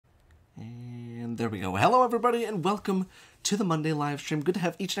And there we go. Hello, everybody, and welcome to the Monday live stream. Good to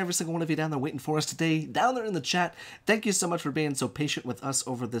have each and every single one of you down there waiting for us today, down there in the chat. Thank you so much for being so patient with us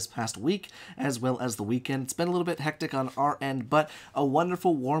over this past week, as well as the weekend. It's been a little bit hectic on our end, but a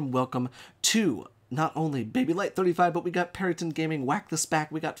wonderful, warm welcome to not only Baby Light 35, but we got Perryton Gaming, Whack the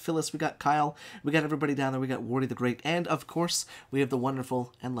Spack, we got Phyllis, we got Kyle, we got everybody down there, we got Wardy the Great, and of course, we have the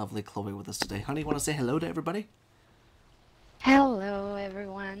wonderful and lovely Chloe with us today. Honey, you want to say hello to everybody? Hello,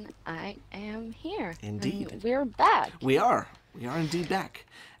 everyone. I am here. Indeed. And we're back. We are. We are indeed back.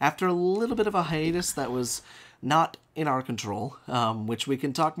 After a little bit of a hiatus that was not in our control, which we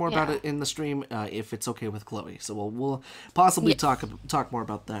can talk more about it in the stream if it's okay with Chloe. So we'll possibly talk more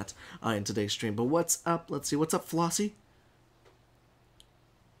about that in today's stream. But what's up? Let's see. What's up, Flossie?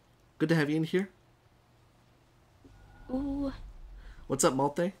 Good to have you in here. Ooh. What's up,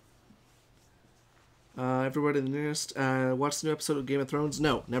 Malte? Everybody in the nearest, watch the new episode of Game of Thrones?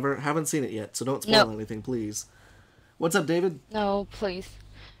 No, never, haven't seen it yet, so don't spoil anything, please. What's up, David? No, please.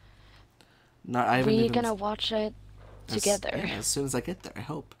 No, I haven't We're even... gonna watch it together. As soon as I get there, I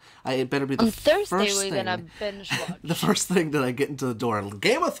hope. It better be the On Thursday, first we're thing, gonna binge watch. the first thing that I get into the door,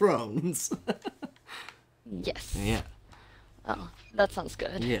 Game of Thrones! Yes. Yeah. Oh, that sounds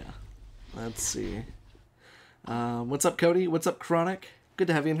good. Yeah. Let's see. What's up, Cody? What's up, Chronic? Good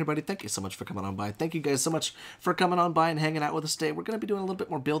to have you in here, buddy. Thank you so much for coming on by. Thank you guys so much for coming on by and hanging out with us today. We're going to be doing a little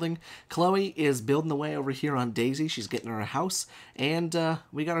bit more building. Chloe is building away over here on Daisy. She's getting her a house. And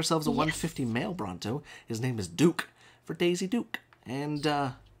we got ourselves a 150 male Bronto. His name is Duke, for Daisy Duke. And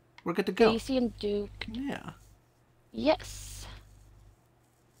we're good to go. Daisy and Duke. Yeah. Yes.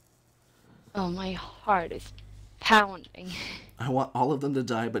 Oh, my heart is pounding. I want all of them to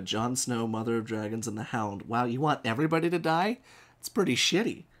die, but Jon Snow, Mother of Dragons, and the Hound. Wow, you want everybody to die? It's pretty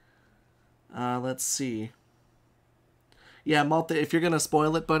shitty. Let's see. Yeah, Malta, if you're going to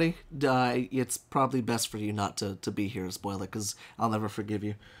spoil it, buddy, it's probably best for you not to be here to spoil it, because I'll never forgive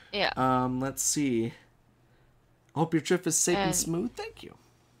you. Yeah. Let's see. Hope your trip is safe and smooth. Thank you.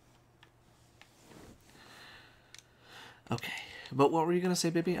 Okay. But what were you going to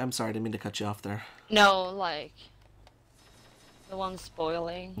say, baby? I'm sorry, I didn't mean to cut you off there. No, like, the one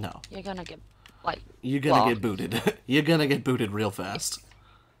spoiling. No. You're gonna get, like, you're gonna get booted. You're gonna get booted real fast.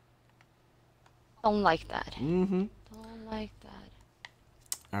 Don't like that. Mm-hmm. Don't like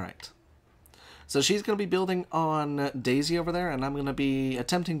that. Alright. So she's gonna be building on Daisy over there, and I'm gonna be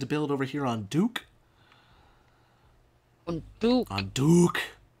attempting to build over here on Duke. On Duke. On Duke.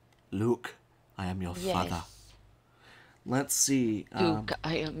 Luke, I am your father. Let's see. Duke,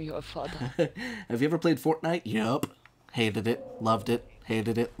 I am your father. Have you ever played Fortnite? Yup. Hated it. Loved it.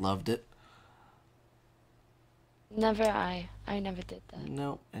 Hated it. Loved it. Never. I never did that.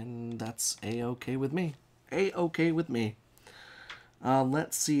 No, and that's A-okay with me. A-okay with me.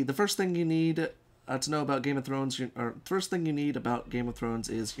 Let's see. The first thing you need to know about Game of Thrones, first thing you need about Game of Thrones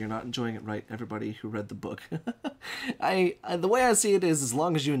is you're not enjoying it right, everybody who read the book. The way I see it is, as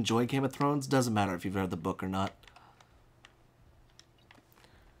long as you enjoy Game of Thrones, doesn't matter if you've read the book or not.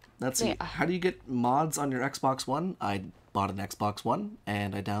 Let's see. How do you get mods on your Xbox One? I bought an Xbox One,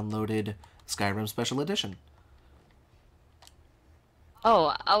 and I downloaded Skyrim Special Edition.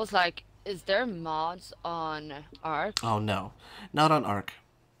 Oh, I was like, is there mods on ARK? Oh, no. Not on ARK.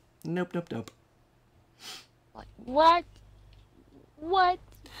 Nope, nope, nope. Like, what? What?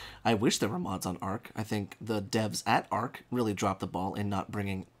 I wish there were mods on ARK. I think the devs at ARK really dropped the ball in not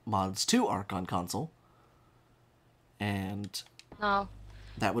bringing mods to ARK on console. And... No.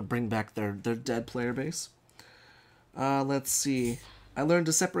 That would bring back their dead player base. Let's see. I learned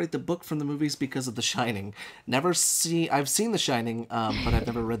to separate the book from the movies because of The Shining. I've seen The Shining, but I've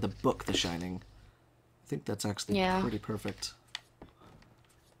never read the book The Shining. I think that's actually pretty perfect.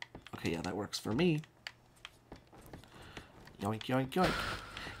 Okay, yeah, that works for me. Yoink, yoink, yoink.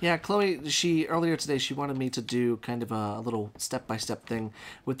 Yeah, Chloe, earlier today, she wanted me to do kind of a little step-by-step thing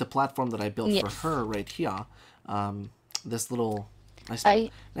with the platform that I built for her right here. This little...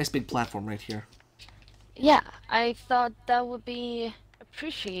 Nice big platform right here. Yeah, I thought that would be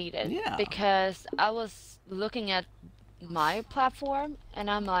appreciated. Yeah. Because I was looking at my platform and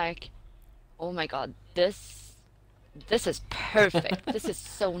I'm like, oh my god, this is perfect. This is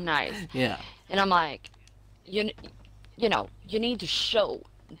so nice. Yeah. And I'm like, you know, you need to show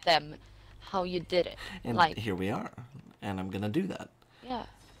them how you did it. And like, here we are. And I'm gonna do that. Yeah.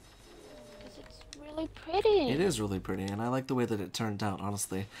 Really pretty. It is really pretty, and I like the way that it turned out,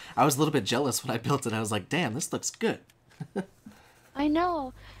 honestly. I was a little bit jealous when I built it. I was like, damn, this looks good. I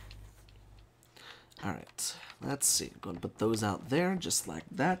know. Alright, let's see. Going to put those out there, just like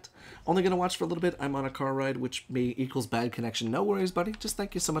that. Only going to watch for a little bit. I'm on a car ride, which may equals bad connection. No worries, buddy. Just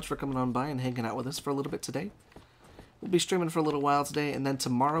thank you so much for coming on by and hanging out with us for a little bit today. We'll be streaming for a little while today, and then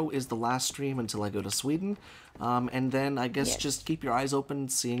tomorrow is the last stream until I go to Sweden. And then I guess just keep your eyes open,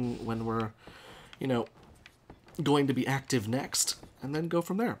 seeing when we're, you know, going to be active next, and then go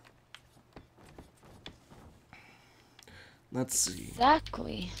from there. Let's see.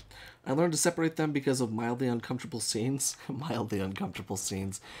 Exactly. I learned to separate them because of mildly uncomfortable scenes. Mildly uncomfortable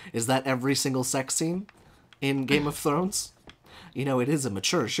scenes. Is that every single sex scene in Game of Thrones? You know, it is a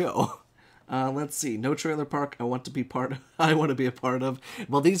mature show. Let's see. No trailer park. I want to be part of. I want to be a part of.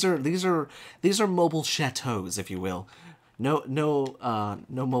 Well, these are mobile chateaus, if you will. No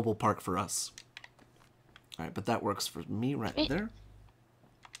mobile park for us. All right, but that works for me right there.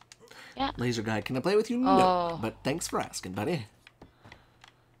 Yeah. Laser guy, can I play with you? Oh. No. But thanks for asking, buddy.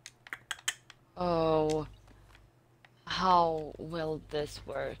 Oh. How will this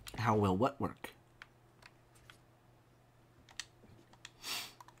work? How will what work?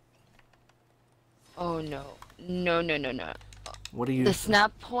 Oh no. No, no, no, no. What are you... The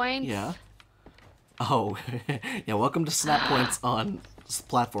snap points? Yeah. Oh, yeah, welcome to snap points on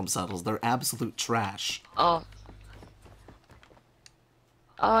platform saddles. They're absolute trash. Oh.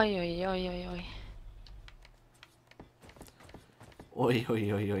 Oi, oi, oi, oi, oi. Oi,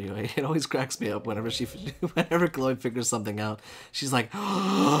 oi, oi, oi, oi. It always cracks me up whenever whenever Chloe figures something out. She's like,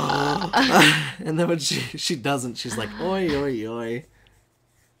 and then when she doesn't, she's like, oi, oi, oi.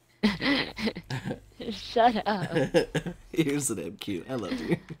 Shut up. Here's the damn cute. I love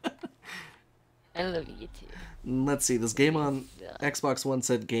you. I love you too. Let's see. This game on Xbox One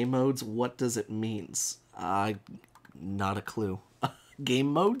said game modes. What does it means? Not a clue.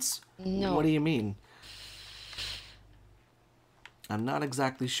 Game modes? No. What do you mean? I'm not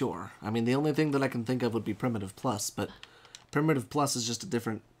exactly sure. I mean, the only thing that I can think of would be Primitive Plus, but Primitive Plus is just a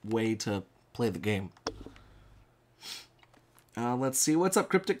different way to play the game. Let's see. What's up,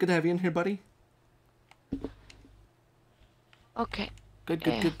 Cryptic? Good to have you in here, buddy. Okay.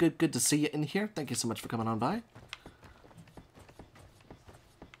 Good to see you in here. Thank you so much for coming on by.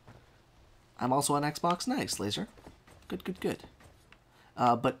 I'm also on Xbox. Nice, Laser. Good.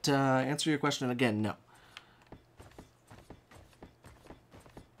 But answer your question again, no.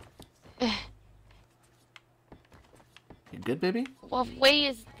 You good, baby? What way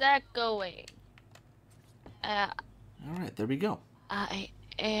is that going? Alright, there we go. I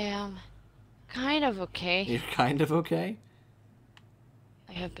am kind of okay. You're kind of okay?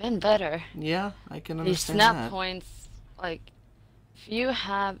 I have been better. Yeah, I can These understand snap that. points, like, if you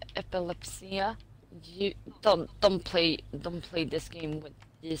have epilepsy, you don't play this game with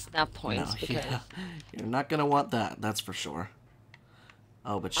these snap points because yeah. You're not gonna want that, that's for sure.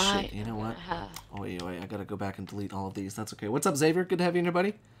 Oh, but shit, you know what? Oi, I gotta go back and delete all of these. That's okay. What's up, Xavier? Good to have you in here,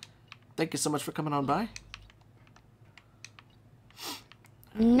 buddy. Thank you so much for coming on by.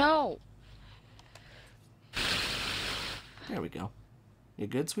 No. There we go. You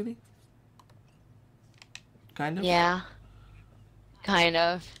good, sweetie? Kind of? Yeah. Kind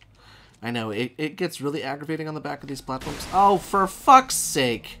of. I know, it gets really aggravating on the back of these platforms. Oh, for fuck's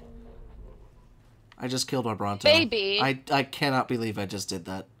sake! I just killed our Bronto. Baby! I cannot believe I just did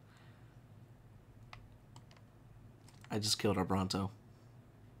that. I just killed our Bronto.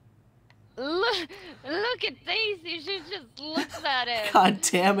 Look at Daisy. She just looks at it. God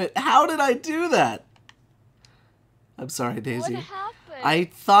damn it. How did I do that? I'm sorry, Daisy. What happened? I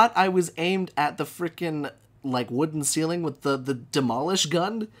thought I was aimed at the frickin' like wooden ceiling with the demolish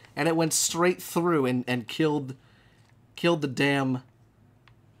gun, and it went straight through and killed the damn...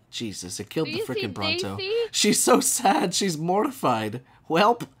 Jesus, it killed the frickin' Bronto. Daisy? She's so sad. She's mortified.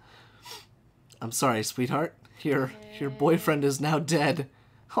 Welp. I'm sorry, sweetheart. Your boyfriend is now dead.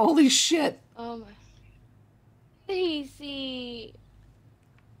 Holy shit. Oh my. Daisy.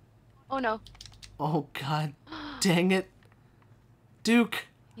 Oh no. Oh god. Dang it. Duke.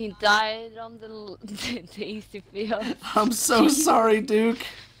 He died on the Daisy field. I'm so sorry, Duke.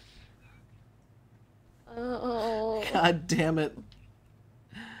 Oh. God damn it.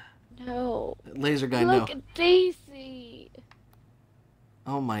 No. Laser guy, no. Look at Daisy.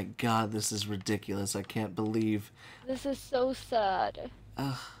 Oh my god, this is ridiculous. I can't believe. This is so sad.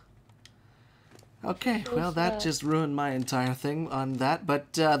 Ugh. Okay, So well, that sad. just ruined my entire thing on that,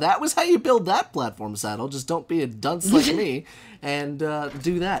 but that was how you build that platform saddle. Just don't be a dunce like me and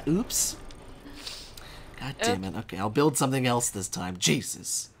do that. Oops. God damn it. Okay, I'll build something else this time.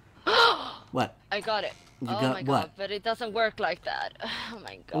 Jesus. What? I got it. You oh got my what? god, but it doesn't work like that. Oh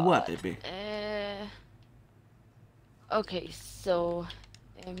my god. What, baby? Okay, so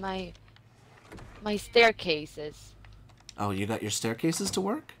am I my staircases. Oh, you got your staircases to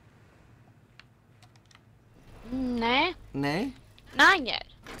work? Nah, Nay? not yet.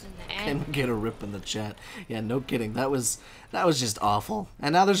 Nah. Can we get a rip in the chat? Yeah, no kidding. That was just awful.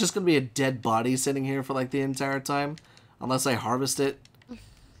 And now there's just gonna be a dead body sitting here for like the entire time, unless I harvest it.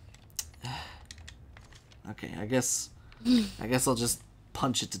 Okay, I guess I'll just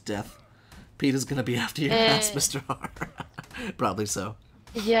punch it to death. Pete is gonna be after your ass, Mr. R. Probably so.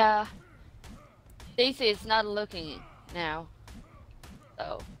 Yeah. Daisy is not looking now.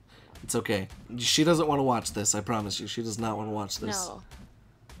 So. It's okay. She doesn't want to watch this, I promise you. She does not want to watch this. No.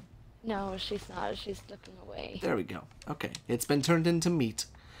 No, she's not. She's looking away. There we go. Okay, it's been turned into meat.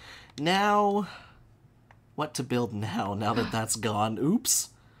 Now, what to build now that that's gone? Oops.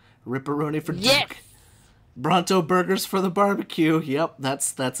 Ripperoni for Yes! Duke. Bronto burgers for the barbecue. Yep,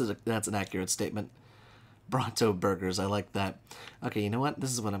 that's an accurate statement. Bronto burgers, I like that. Okay, you know what?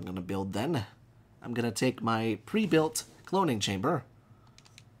 This is what I'm going to build then. I'm going to take my pre-built cloning chamber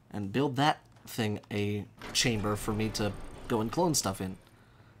and build that thing a chamber for me to go and clone stuff in.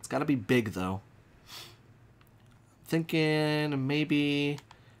 It's got to be big, though. Thinking maybe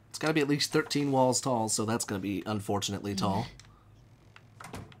it's got to be at least 13 walls tall, so that's going to be unfortunately tall.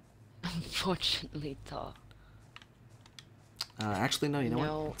 Unfortunately tall. Actually, no, you know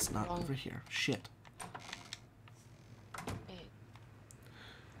No, what? It's not wrong. over here. Shit. Hey.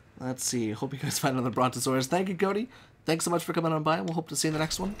 Let's see. Hope you guys find another Brontosaurus. Thank you, Cody. Thanks so much for coming on by. We'll hope to see you in the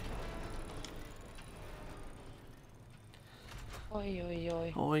next one. Oi, oi,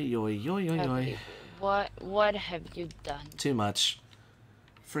 oi. Oi, oi, oi, oi, oi. What have you done? Too much.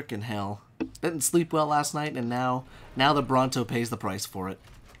 Frickin' hell. Didn't sleep well last night, and now the Bronto pays the price for it.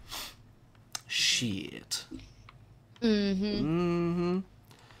 Shit. Right,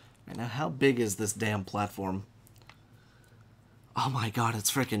 now, how big is this damn platform? Oh my god,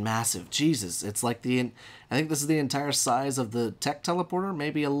 it's freaking massive. Jesus, it's like I think this is the entire size of the tech teleporter,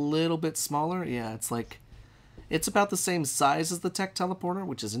 maybe a little bit smaller. Yeah, it's about the same size as the tech teleporter,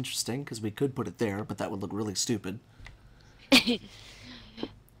 which is interesting, because we could put it there, but that would look really stupid.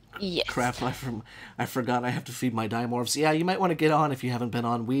 Yes. Crap, I forgot I have to feed my dimorphs. Yeah, you might want to get on if you haven't been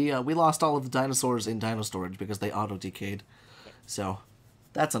on. We lost all of the dinosaurs in dino storage because they auto-decayed. So,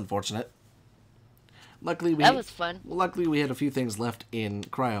 that's unfortunate. Luckily, That was fun. Luckily, we had a few things left in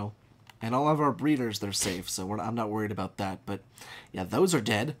cryo. And all of our breeders, they're safe, so I'm not worried about that. But, yeah, those are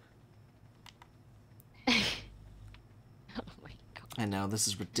dead. Oh my god. I know, this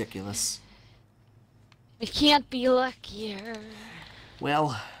is ridiculous. We can't be luckier.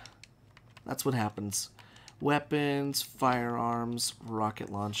 Well, that's what happens. Weapons, firearms,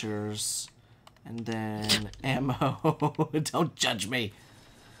 rocket launchers, and then ammo. Don't judge me.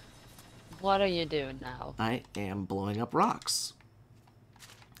 What are you doing now? I am blowing up rocks.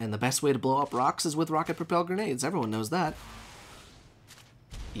 And the best way to blow up rocks is with rocket-propelled grenades. Everyone knows that.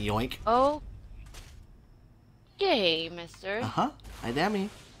 Yoink. Oh. Yay, mister. Uh-huh. Hi,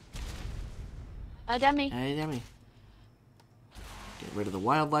 Demi. Hi, Demi. Hi, Demi. Get rid of the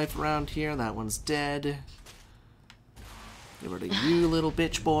wildlife around here. That one's dead. Get rid of you, little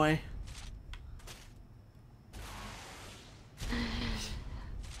bitch boy.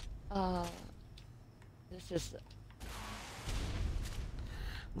 This is...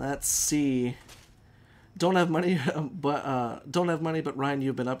 Let's see. Don't have money, but Ryan,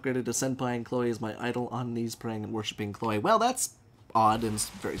 you've been upgraded to Senpai, and Chloe is my idol, on knees praying and worshipping Chloe. Well, that's odd and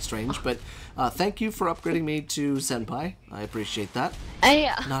very strange, but thank you for upgrading me to Senpai. I appreciate that.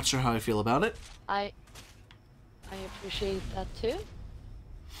 Not sure how I feel about it. I appreciate that too.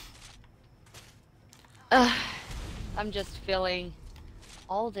 I'm just feeling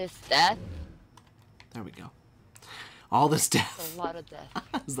all this death. There we go. All this It's death. a lot of death.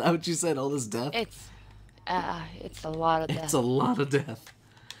 Is that what you said? All this death? It's a lot of death. It's a lot of death.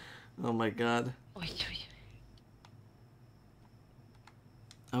 Oh my god. Oy, oy,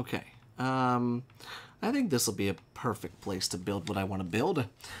 oy. Okay. I think this will be a perfect place to build what I want to build.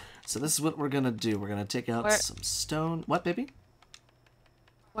 So this is what we're gonna do. We're gonna take out some stone. What, baby?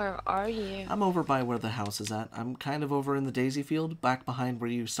 Where are you? I'm over by where the house is at. I'm kind of over in the daisy field, back behind where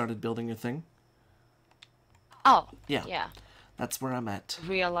you started building your thing. Oh. Yeah. Yeah. That's where I'm at.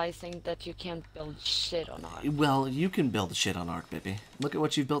 Realizing that you can't build shit on ARK. Well, you can build shit on ARK, baby. Look at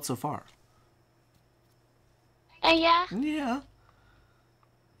what you've built so far. Yeah. Yeah.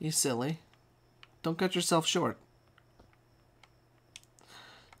 You silly. Don't cut yourself short.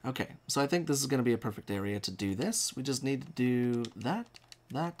 Okay, so I think this is going to be a perfect area to do this. We just need to do that,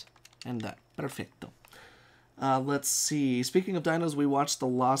 and that. Perfecto. Let's see. Speaking of dinos, we watched The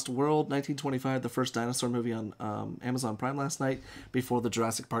Lost World, 1925, the first dinosaur movie on Amazon Prime last night before the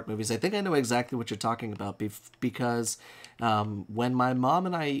Jurassic Park movies. I think I know exactly what you're talking about because when my mom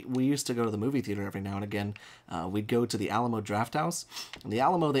and we used to go to the movie theater every now and again, we'd go to the Alamo Draft House. And the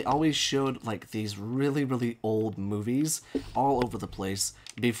Alamo, they always showed like these really, really old movies all over the place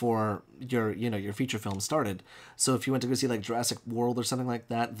before your feature film started. So if you went to go see like Jurassic World or something like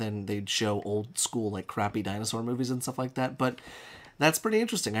that, then they'd show old school like crappy dinosaur movies and stuff like that. But that's pretty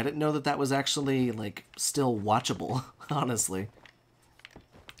interesting. I didn't know that was actually like still watchable, honestly.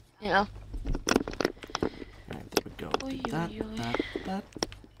 Yeah. Alright, there we go.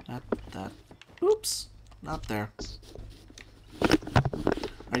 That. Oops, not there.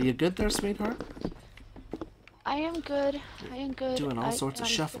 Are you good there, sweetheart? I am good. Doing all sorts of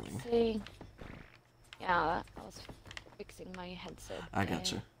shuffling. Fixing... Yeah, I was fixing my headset. I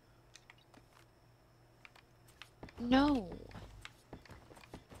gotcha. No.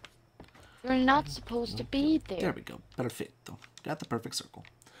 You're not supposed to be there. There we go. Perfecto. Got the perfect circle.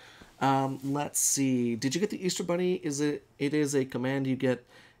 Let's see. Did you get the Easter Bunny? It is a command you get.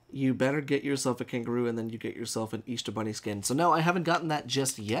 You better get yourself a kangaroo and then you get yourself an Easter Bunny skin. So no, I haven't gotten that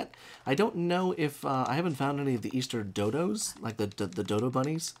just yet. I don't know if I haven't found any of the Easter dodos, like the dodo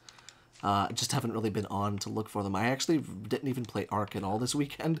bunnies. Just haven't really been on to look for them. I actually didn't even play ARK at all this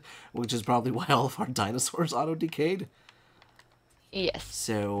weekend, which is probably why all of our dinosaurs auto-decayed. Yes.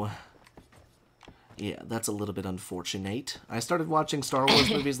 So, yeah, that's a little bit unfortunate. I started watching Star Wars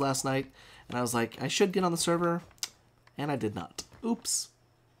movies last night, and I was like, I should get on the server, and I did not. Oops.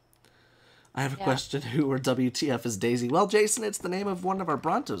 I have a question. Who or WTF is Daisy? Well, Jason, it's the name of one of our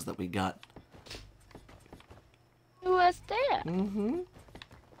Brontos that we got. Who was that? Mm-hmm.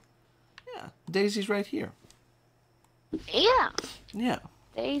 Yeah, Daisy's right here. Yeah. Yeah.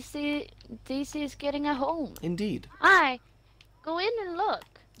 Daisy is getting a home. Indeed. Hi. Go in and look.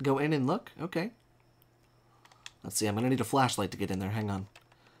 Go in and look? Okay. Let's see, I'm going to need a flashlight to get in there. Hang on.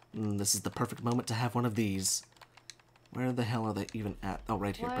 This is the perfect moment to have one of these. Where the hell are they even at? Oh,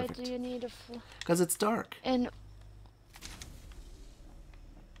 right here. Why Perfect. do you need a because it's dark. And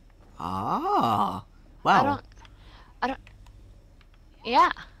Ah. Wow. I don't...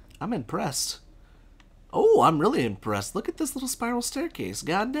 Yeah. I'm impressed. Oh, I'm really impressed. Look at this little spiral staircase.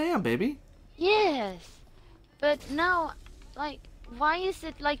 God damn, baby. Yes. But now, like, why is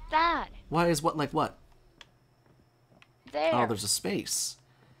it like that? Why is what like what? There. Oh, there's a space.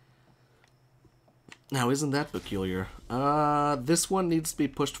 Now, isn't that peculiar? This one needs to be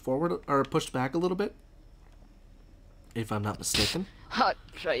pushed forward, or pushed back a little bit. If I'm not mistaken. Oh,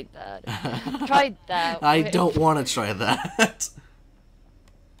 tried that. Tried that. I don't want to try that.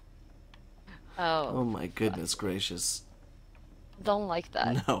 Oh my goodness gracious. Don't like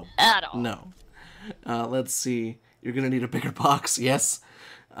that. No. At all. No. Let's see. You're going to need a bigger box. Yes.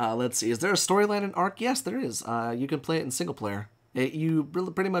 Let's see. Is there a storyline in ARK? Yes, there is. You can play it in single player. You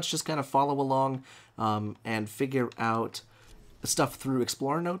really pretty much just kind of follow along and figure out stuff through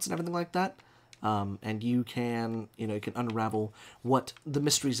Explorer notes and everything like that. And you can unravel what the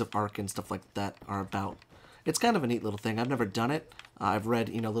mysteries of ARK and stuff like that are about. It's kind of a neat little thing. I've never done it. I've read,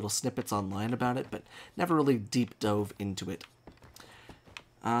 little snippets online about it, but never really deep dove into it.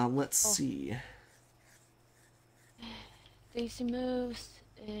 Let's see. Daisy moves.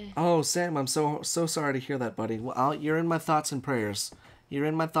 Oh, Sam, I'm so sorry to hear that, buddy. Well, you're in my thoughts and prayers. You're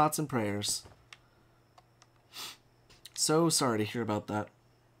in my thoughts and prayers. So sorry to hear about that.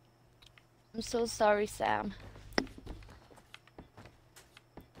 I'm so sorry, Sam.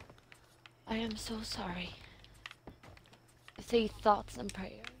 I am so sorry. You say thoughts and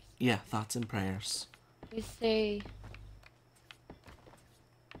prayers. Yeah, thoughts and prayers. You say...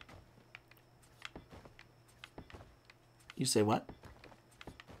 You say what?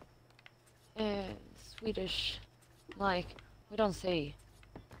 Swedish. Like, we don't say...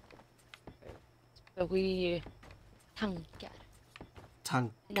 But we... Tankar.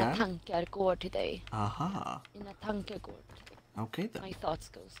 Mina Tankar? tankar går till dig. Aha. Mina tankar går till dig. Okay then. My thoughts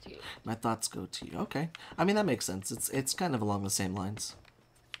goes to you. My thoughts go to you. Okay. I mean, that makes sense. It's kind of along the same lines.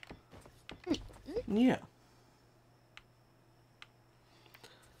 Yeah.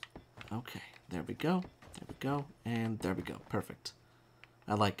 Okay. There we go. There we go. And there we go. Perfect.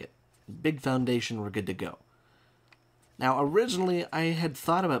 I like it. Big foundation. We're good to go. Now, originally, I had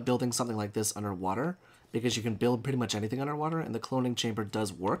thought about building something like this underwater, because you can build pretty much anything underwater, and the cloning chamber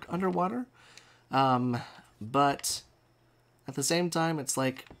does work underwater. But at the same time, it's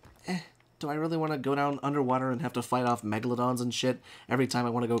like, do I really want to go down underwater and have to fight off megalodons and shit every time I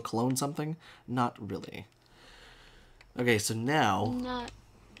want to go clone something? Not really. Okay, so now...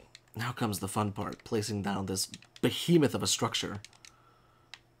 Now comes the fun part, placing down this behemoth of a structure.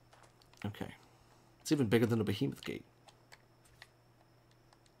 Okay. It's even bigger than a behemoth gate.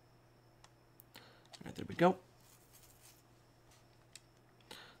 Alright, there we go.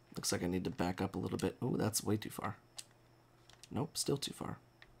 Looks like I need to back up a little bit. Oh, that's way too far. Nope, still too far.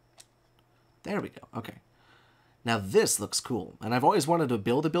 There we go. Okay. Now this looks cool. And I've always wanted to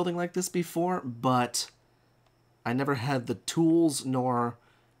build a building like this before, but I never had the tools nor,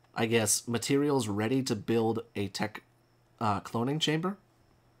 I guess, materials ready to build a tech cloning chamber.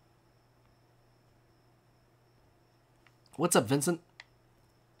 What's up, Vincent?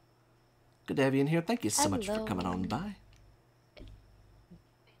 Good to have you in here. Thank you so much for coming on by.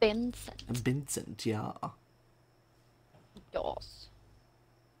 Vincent. Vincent, yeah. Yes.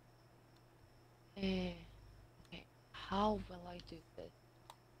 Okay. How will I do this?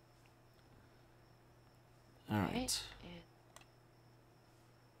 Alright.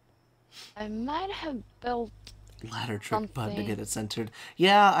 I might have built Ladder trick button to get it centered.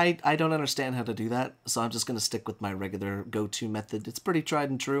 Yeah, I don't understand how to do that, so I'm just going to stick with my regular go-to method. It's pretty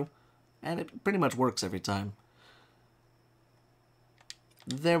tried and true, and it pretty much works every time.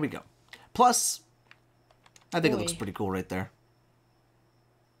 There we go. Plus, I think it looks pretty cool right there.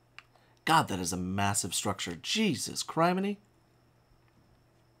 God, that is a massive structure. Jesus, criminy.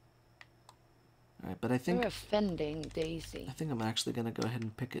 Alright, but I think... You're offending Daisy. I think I'm actually going to go ahead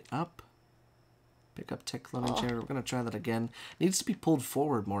and pick it up. Pick up tech cloning chair. We're going to try that again. Needs to be pulled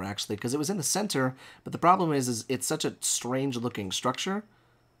forward more, actually, because it was in the center, but the problem is it's such a strange-looking structure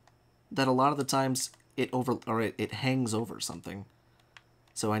that a lot of the times it hangs over something.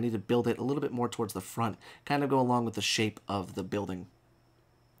 So I need to build it a little bit more towards the front, kind of go along with the shape of the building.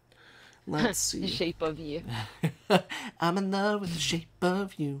 Let's see. The shape of you. I'm in love with the shape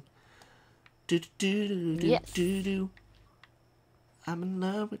of you. Do do do do Yes. do do. I'm in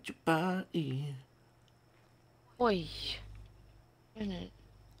love with your body. Oi. Yeah,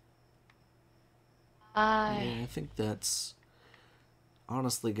 I think that's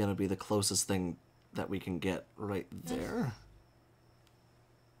honestly gonna be the closest thing that we can get right there.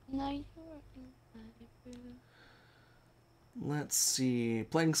 Let's see.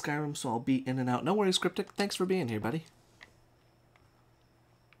 Playing Skyrim, so I'll be in and out. No worries, Cryptic. Thanks for being here, buddy.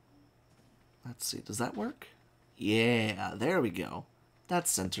 Let's see. Does that work? Yeah, there we go.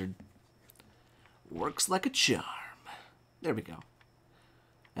 That's centered. Works like a charm. There we go.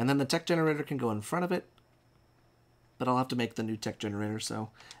 And then the tech generator can go in front of it. But I'll have to make the new tech generator, so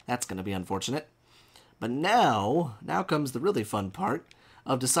that's going to be unfortunate. But now comes the really fun part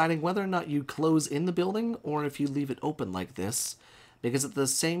of deciding whether or not you close in the building or if you leave it open like this. Because at the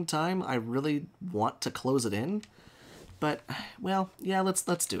same time, I really want to close it in. But, well, yeah, let's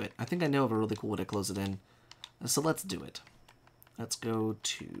do it. I think I know of a really cool way to close it in. So let's do it. Let's go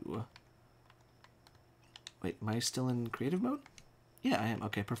to... Wait, am I still in creative mode? Yeah, I am.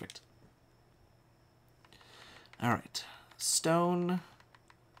 Okay, perfect. Alright. Stone.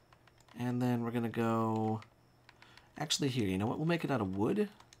 And then we're going to go... Actually, here, you know what? We'll make it out of wood. And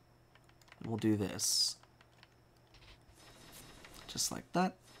we'll do this. Just like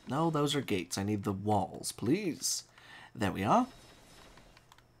that. No, those are gates. I need the walls, please. There we are.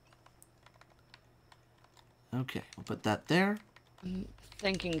 Okay, we'll put that there. I'm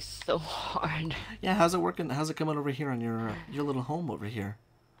thinking so hard. Yeah, how's it working? How's it coming over here on your little home over here?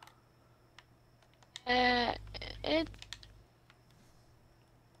 It's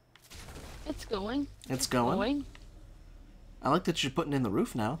going. It's going? I like that you're putting in the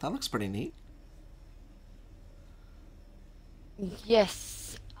roof now. That looks pretty neat.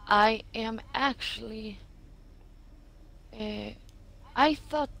 Yes, I am actually... I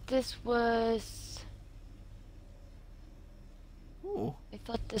thought this was... Ooh. I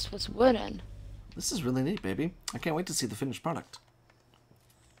thought this was wooden. This is really neat, baby. I can't wait to see the finished product.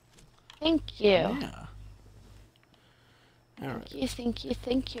 Thank you. Yeah. All right.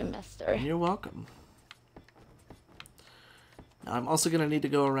 Thank you, mister. You're welcome. Now, I'm also going to need to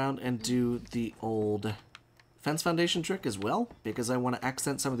go around and do the old fence foundation trick as well, because I want to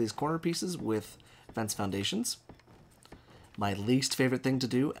accent some of these corner pieces with fence foundations. My least favorite thing to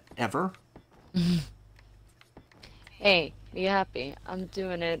do ever. Hey, be happy. I'm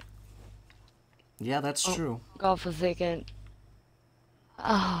doing it. Yeah, that's true. God forsaken.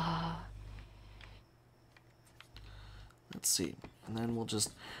 Ah. Let's see. And then we'll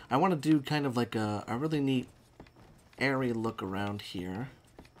just... I want to do kind of like a really neat airy look around here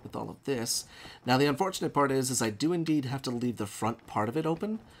with all of this. Now, the unfortunate part is I do indeed have to leave the front part of it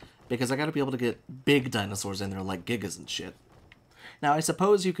open because I got to be able to get big dinosaurs in there like gigas and shit. Now, I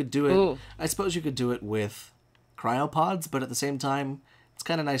suppose you could do it... Ooh. I suppose you could do it with cryopods, but at the same time, It's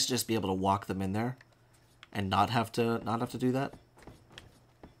kind of nice to just be able to walk them in there and not have to do that.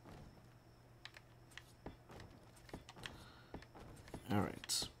 All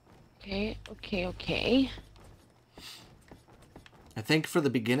right. Okay, okay, okay. I think for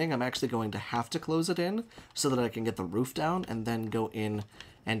the beginning, I'm actually going to have to close it in so that I can get the roof down and then go in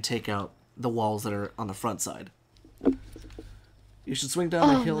and take out the walls that are on the front side. You should swing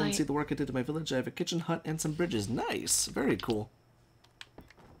down the hill and see the work I did to my village. I have a kitchen hut and some bridges. Nice. Very cool.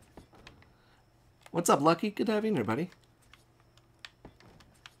 What's up, Lucky? Good to have you in here, buddy.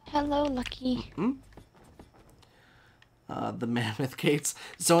 Hello, Lucky. The mammoth gates.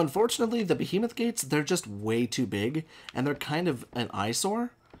 So unfortunately, the behemoth gates, they're just way too big, and they're kind of an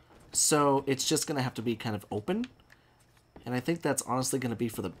eyesore. So it's just going to have to be kind of open. And I think that's honestly going to be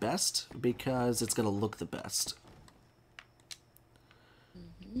for the best, because it's going to look the best.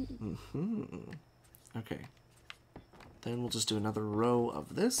 Okay. Then we'll just do another row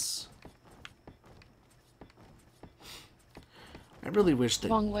of this. I really wish they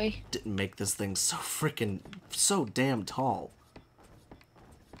didn't make this thing so so damn tall.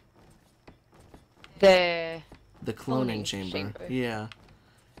 The cloning chamber. Yeah.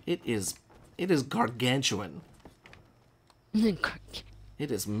 It is gargantuan. It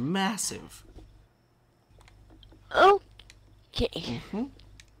is massive. Okay.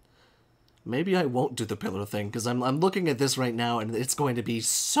 Maybe I won't do the pillar thing, because I'm looking at this right now, and it's going to be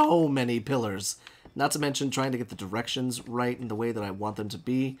so many pillars. Not to mention trying to get the directions right in the way that I want them to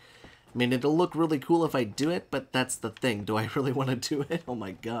be. I mean, it'll look really cool if I do it, but that's the thing. Do I really want to do it? Oh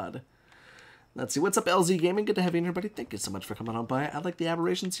my god. Let's see. What's up, LZ Gaming? Good to have you in here, buddy. Thank you so much for coming on by. I like the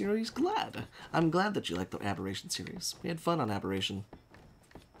Aberration series. I'm glad that you like the Aberration series. We had fun on Aberration.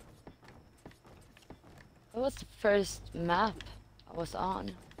 What was the first map I was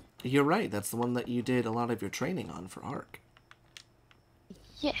on? You're right. That's the one that you did a lot of your training on for ARK.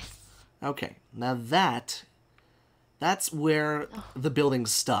 Yes. Okay, now that's where the building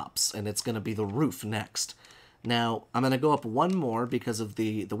stops, and it's going to be the roof next. Now, I'm going to go up one more because of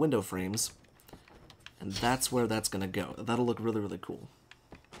the window frames, and that's where that's going to go. That'll look really, really cool.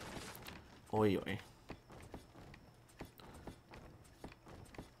 Oi, oi.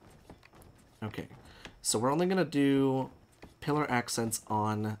 Okay, so we're only going to do pillar accents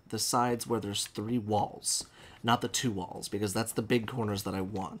on the sides where there's 3 walls, not the 2 walls, because that's the big corners that I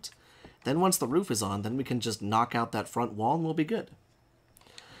want. Then once the roof is on, then we can just knock out that front wall and we'll be good.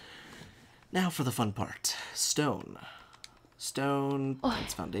 Now for the fun part. Stone. Stone,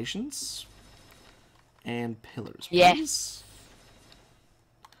 its foundations. And pillars, please. Yes.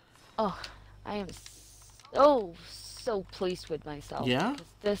 Oh, I am so pleased with myself. Yeah?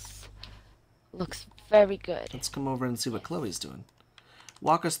 This looks very good. Let's come over and see what Chloe's doing.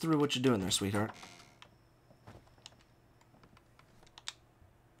 Walk us through what you're doing there, sweetheart.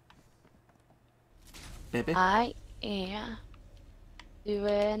 Baby? I am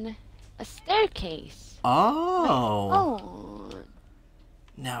doing a staircase. Oh!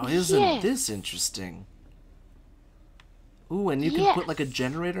 Now, isn't this interesting? Ooh, and you can put like a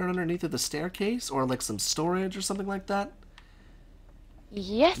generator underneath of the staircase, or like some storage or something like that?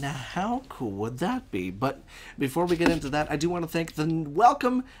 Yes. Now, how cool would that be? But before we get into that, I do want to thank the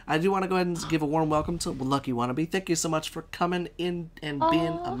welcome. I do want to go ahead and give a warm welcome to Lucky Wannabe. Thank you so much for coming in and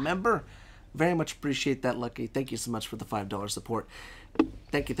being a member. Very much appreciate that, Lucky. Thank you so much for the $5 support.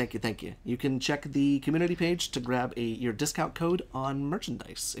 Thank you, thank you, thank you. You can check the community page to grab your discount code on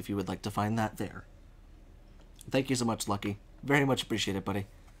merchandise if you would like to find that there. Thank you so much, Lucky. Very much appreciate it, buddy.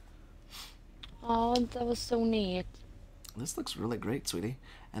 Oh, that was so neat. This looks really great, sweetie.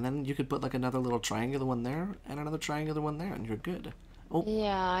 And then you could put like another little triangular one there and another triangular one there, and you're good. Oh.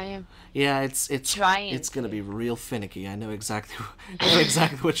 Yeah, I am. Yeah, it's gonna be real finicky. I know exactly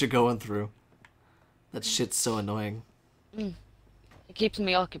what you're going through. That shit's so annoying. It keeps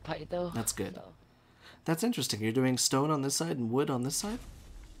me occupied, though. That's good. So. That's interesting. You're doing stone on this side and wood on this side?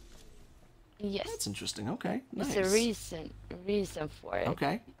 Yes. That's interesting. Okay, nice. There's a reason for it.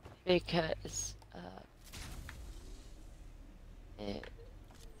 Okay. Because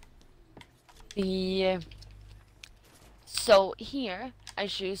so here I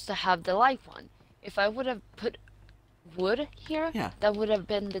choose to have the light one. If I would have put wood here, that would have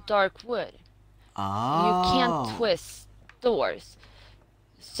been the dark wood. Oh. You can't twist doors.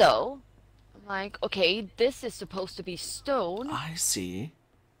 So I'm like, okay, this is supposed to be stone. I see.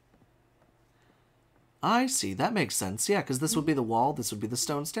 I see. That makes sense. Yeah, because this would be the wall, this would be the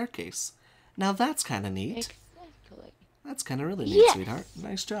stone staircase. Now that's kind of neat. Exactly. That's kind of really neat, sweetheart.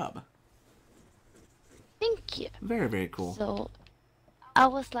 Nice job. Thank you. Very, very cool. So I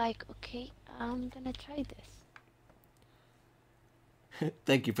was like, okay, I'm gonna try this.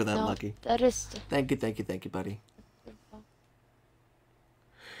 Thank you for that, No, Lucky. that is. Thank you, buddy.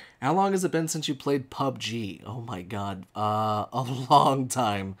 How long has it been since you played PUBG? Oh my god. A long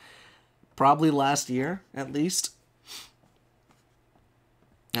time. Probably last year, at least.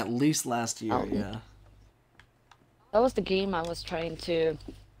 At least last year, Oh, yeah. that was the game I was trying to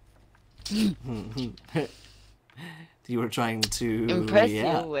You were trying to... impress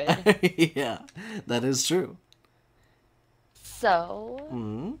yeah. you with. Yeah, that is true. So,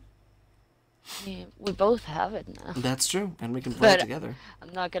 Hmm. yeah, we both have it now. That's true, and we can play it But together.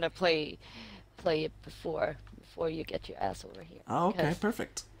 I'm not gonna play it before you get your ass over here. Oh, okay, because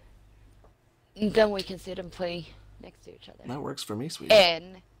perfect. then we can sit and play next to each other. That works for me, sweetie.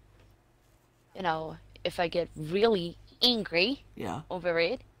 And you know, if I get really angry Yeah, over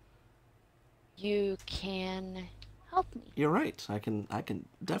it, you can help me. you're right. I can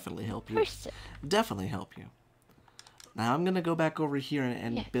definitely help you. Person. Definitely help you. Now I'm gonna go back over here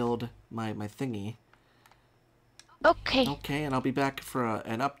and Yeah. build my thingy. Okay. Okay, and I'll be back for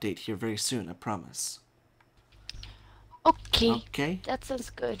an update here very soon, I promise. Okay. Okay? That sounds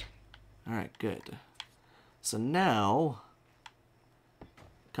good. Alright, good. So now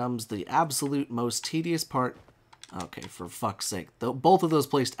comes the absolute most tedious part. Okay, for fuck's sake. Both of those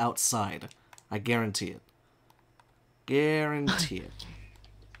placed outside. I guarantee it. Guarantee it.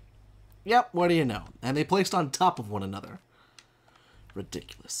 Yep, what do you know? And they placed on top of one another.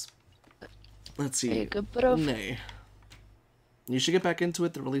 Ridiculous. Let's see. Very good, bro. Nay. You should get back into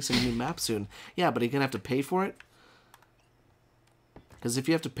it. They're releasing a new map soon. Yeah, but are you gonna have to pay for it? Because if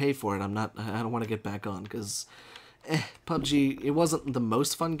you have to pay for it, I don't want to get back on. Because PUBG, it wasn't the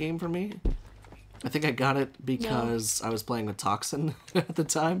most fun game for me. I think I got it because I was playing with Toxin at the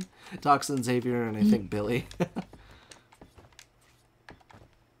time. Toxin, Xavier, and I think Billy.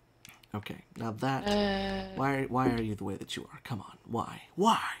 Okay, now that... Why are you the way that you are? Come on, why?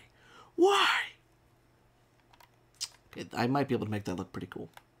 Why? Why? Okay, I might be able to make that look pretty cool.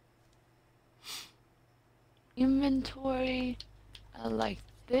 Inventory. I like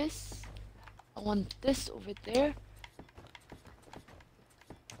this. I want this over there.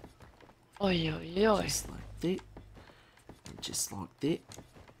 Oi, oi, oi. Just like that. Just like that.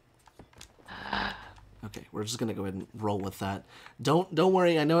 Okay, we're just gonna go ahead and roll with that. Don't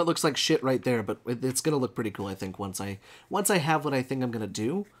worry. I know it looks like shit right there, but it's gonna look pretty cool. I think once I have what I think I'm gonna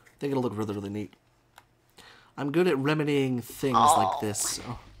do, I think it'll look really, really neat. I'm good at remedying things like this.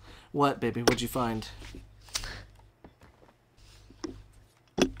 So. What, baby? What'd you find?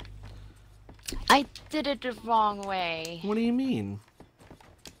 I did it the wrong way. What do you mean?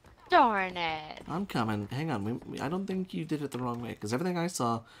 Darn it. I'm coming. Hang on. I don't think you did it the wrong way, because everything I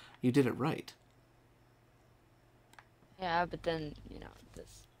saw, you did it right. Yeah, but then, you know,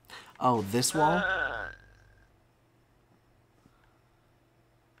 this. Oh, this wall?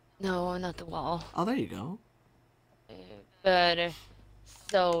 No, not the wall. Oh, there you go. But,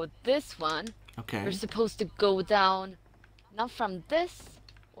 so this one, Okay. you're supposed to go down, not from this.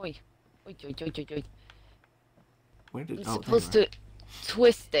 Oi, oi, oi, oi, oi, oi. Where did... You're Oh, supposed to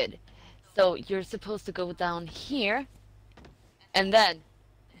twist it. So you're supposed to go down here, and then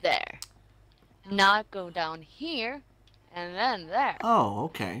there. Not go down here, and then there. Oh,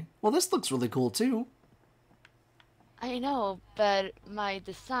 okay. Well, this looks really cool, too. I know, but my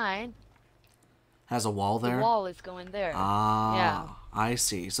design, Has a wall there? the wall is going there. Ah, Yeah. I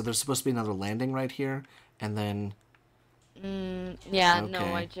see. So there's supposed to be another landing right here, and then... Yeah, Okay.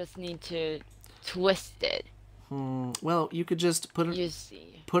 no, I just need to twist it. Well, you could just put You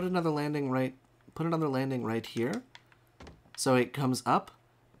see. put another landing right here, so it comes up.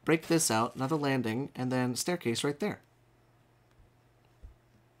 Break this out, another landing, and then staircase right there.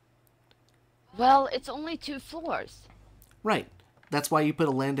 Well, it's only 2 floors. Right. That's why you put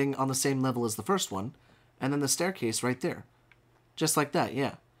a landing on the same level as the first one, and then the staircase right there. Just like that,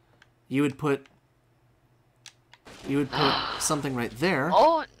 yeah. You would put something right there.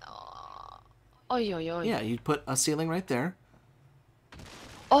 Oh, no. Oi, oi, oi. Yeah, you'd put a ceiling right there.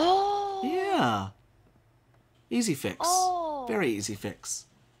 Oh. Yeah. Easy fix. Oh. Very easy fix.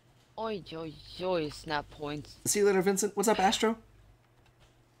 Oi, oi, oi, snap points. See you later, Vincent. What's up, Astro?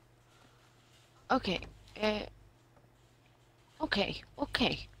 Okay. Okay.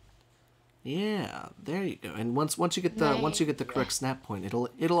 Yeah, there you go. And once you get the correct snap point,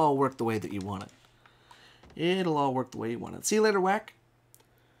 it'll all work the way that you want it. It'll all work the way you want it. See you later, Whack.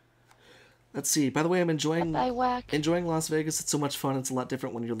 Let's see. By the way, I'm enjoying Bye, Whack. Las Vegas. It's so much fun. It's a lot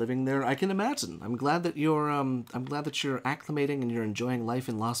different when you're living there. I can imagine. I'm glad that you're acclimating and you're enjoying life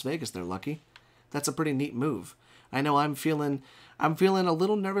in Las Vegas there, Lucky. That's a pretty neat move. I know I'm feeling a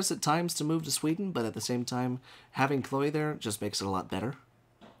little nervous at times to move to Sweden, but at the same time, having Chloe there just makes it a lot better.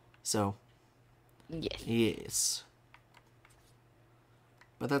 So, Yes. yes.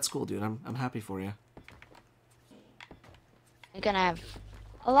 But that's cool, dude. I'm happy for you. We're gonna have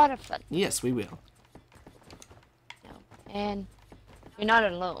a lot of fun. Yes, we will. And you're not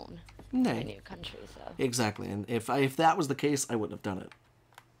alone in a Nay. new country, so. Exactly, and if that was the case, I wouldn't have done it.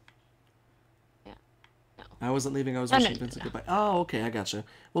 Yeah. No. I wasn't leaving. I was No, wishing no, Vincent no. goodbye. Oh, okay, I gotcha.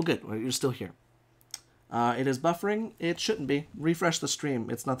 Well, good. Well, you're still here. It is buffering. It shouldn't be. Refresh the stream.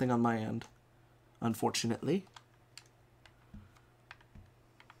 It's nothing on my end, unfortunately.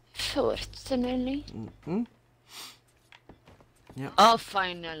 Fortunately. Mm-hmm. Yeah. Oh,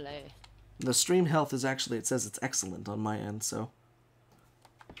 finally. The stream health is actually, it says it's excellent on my end, so.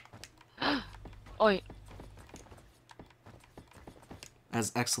 Oi.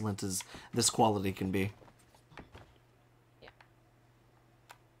 As excellent as this quality can be. Yeah.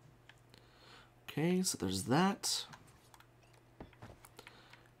 Okay, so there's that.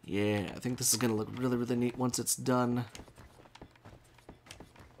 Yeah, I think this is going to look really, really neat once it's done.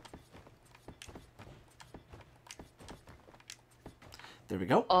 There we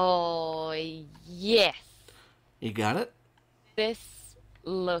go. Oh, yes. You got it? This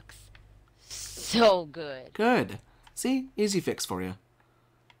looks so good. Good. See? Easy fix for you.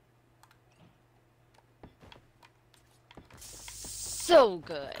 So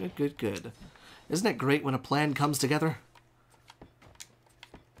good. Good, good, good. Isn't it great when a plan comes together?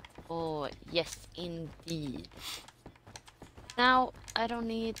 Oh, yes, indeed. Now, I don't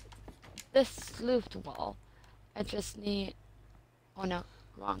need this slooped wall. I just need... Oh, no.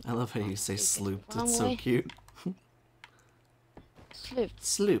 Wrong. I love how you say slooped. It's so way. cute. Slooped.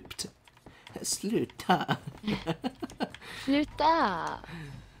 Slooped. Sluta. Sluta.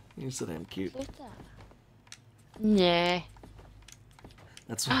 You're so damn cute. Sluta. Nah.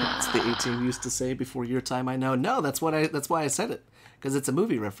 That's what the A-Team used to say before your time. I know. No, that's why I said it, because it's a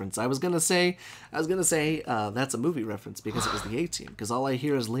movie reference. I was gonna say that's a movie reference because it was the A-Team. Because all I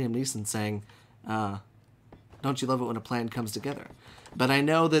hear is Liam Neeson saying, "Don't you love it when a plan comes together?" But I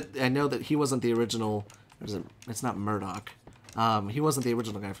know that he wasn't the original. It's not Murdoch. He wasn't the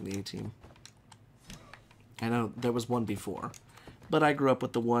original guy from the A-Team. I know there was one before, but I grew up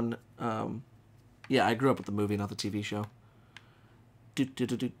with the one. Yeah, I grew up with the movie, not the TV show.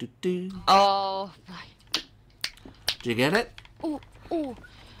 Oh, my. Did you get it? Ooh, ooh.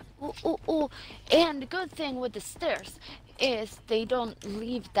 Ooh, ooh, ooh. And the good thing with the stairs is they don't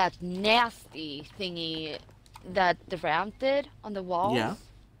leave that nasty thingy that the ramp did on the walls. Yeah.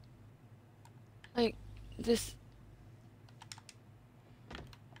 Like, this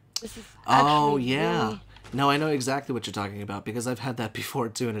is Oh, actually yeah. really... No, I know exactly what you're talking about because I've had that before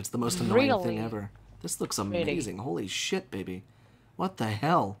too, and it's the most annoying thing Really? ever. This looks Really? amazing. Holy shit, baby. What the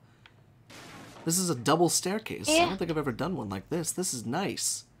hell? This is a double staircase. I Yeah. don't think I've ever done one like this. This is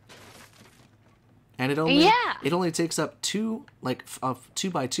nice. And it only takes up two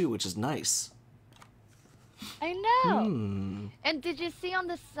by two, which is nice. I know. Hmm. And did you see on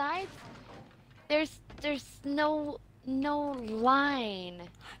the side? There's no line.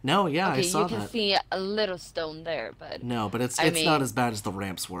 No, yeah, Okay, I saw you can that. see a little stone there, but No, but it's I not mean- as bad as the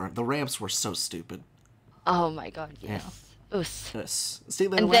ramps were. The ramps were so stupid. oh my god, yes. Oof. Yes. See,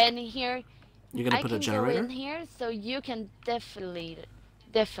 And then here, you're gonna I put can a generator? go in here, so you can definitely.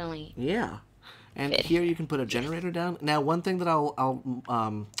 Yeah. And Fit. here you can put a generator down. Now, one thing that I'll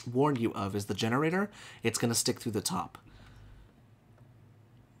warn you of is the generator. It's going to stick through the top.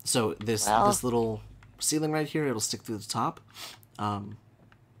 So this little ceiling right here, it'll stick through the top.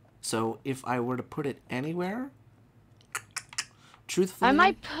 So if I were to put it anywhere, truthfully... I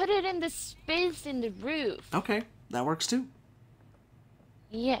might put it in the space in the roof. Okay, that works too.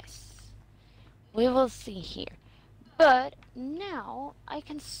 Yes. We will see here. But now I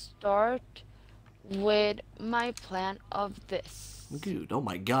can start with my plan of this. Dude, oh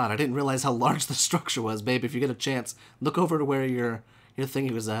my god, I didn't realize how large the structure was, babe. If you get a chance, look over to where your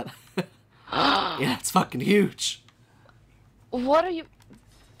thingy was at. Yeah, it's fucking huge. What are you...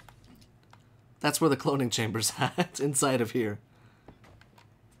 That's where the cloning chamber's at, inside of here.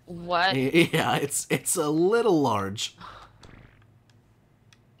 What? Yeah, it's a little large.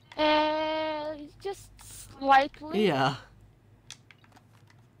 Just slightly. Yeah.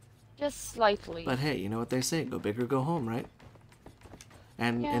 Just slightly. But hey, you know what they say, go big or go home, right?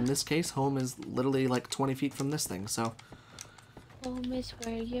 And Yeah. in this case, home is literally like 20 feet from this thing, so... Home is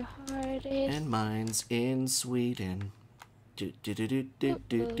where your heart is. And mine's in Sweden. Do do do do do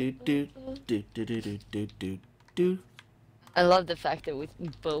do do do do do do do do do. I love the fact that we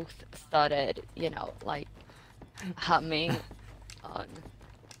both started, you know, like humming on.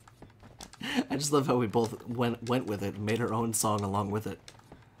 I just love how we both went with it and made our own song along with it.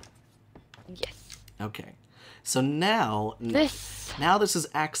 Yes. Okay. So now This is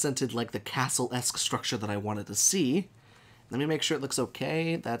accented like the castle-esque structure that I wanted to see. Let me make sure it looks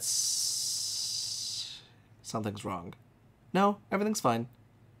okay. That's... Something's wrong. No, everything's fine.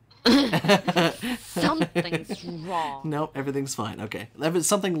 something's wrong. No, everything's fine. Okay.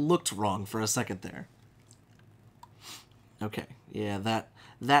 Something looked wrong for a second there. Okay. Yeah,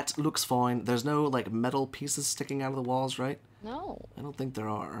 that looks fine. There's no, like, metal pieces sticking out of the walls, right? No. I don't think there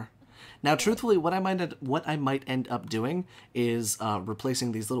are. Now, truthfully, what I might end up doing is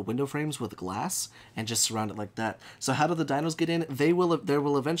replacing these little window frames with glass and just surround it like that. So how do the dinos get in? There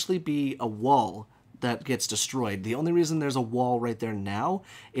will eventually be a wall that gets destroyed. The only reason there's a wall right there now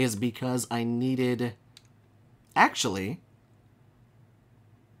is because I needed... Actually,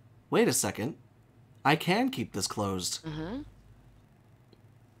 wait a second. I can keep this closed.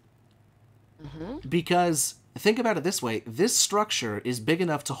 Because, think about it this way, this structure is big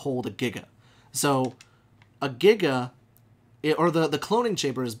enough to hold a giga. So, a giga, or the cloning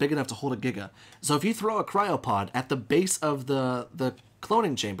chamber is big enough to hold a giga. So if you throw a cryopod at the base of the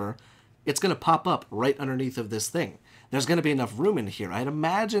cloning chamber, it's going to pop up right underneath of this thing. There's going to be enough room in here. I'd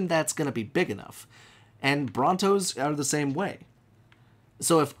imagine that's going to be big enough. And Brontos are the same way.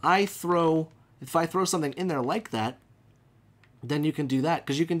 So if I throw something in there like that, then you can do that,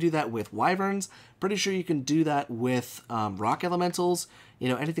 because you can do that with wyverns. Pretty sure you can do that with rock elementals, you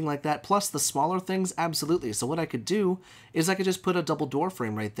know, anything like that. Plus the smaller things, absolutely. So what I could do is I could just put a double door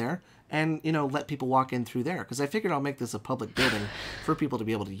frame right there and, you know, let people walk in through there. Because I figured I'll make this a public building for people to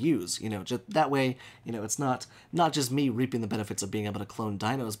be able to use, you know, just that way, you know, it's not just me reaping the benefits of being able to clone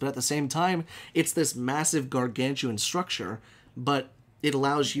dinos, but at the same time, it's this massive gargantuan structure, but it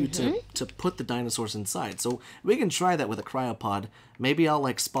allows you to put the dinosaurs inside. So we can try that with a cryopod. Maybe I'll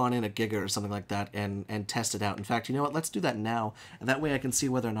like spawn in a giga or something like that and test it out. In fact, you know what? Let's do that now. And that way I can see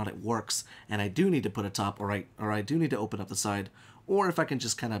whether or not it works. And I do need to put a top, or I do need to open up the side, or if I can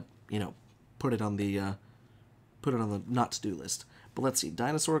just kind of, you know, put it on the not to do list. But let's see.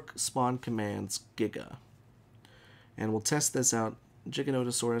 Dinosaur spawn commands giga. And we'll test this out.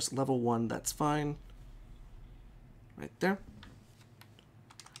 Giganotosaurus level 1, that's fine. Right there.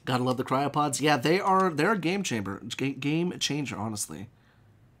 Gotta love the cryopods. Yeah, they're a game changer, honestly.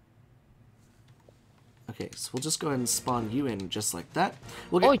 Okay, so we'll just go ahead and spawn you in just like that.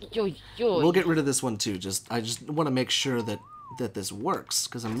 We'll get rid of this one too. I just want to make sure that this works,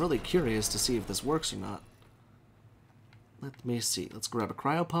 because I'm really curious to see if this works or not. Let me see. Let's grab a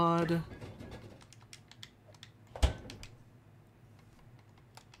cryopod. There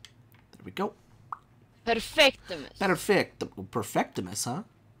we go. Perfectimus. Perfectimus, huh?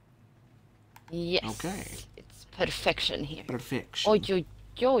 Yes. Okay. It's perfection here. Perfection. Oi.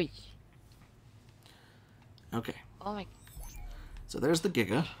 Okay. Oh my. So there's the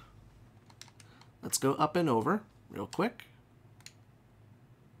giga. Let's go up and over real quick.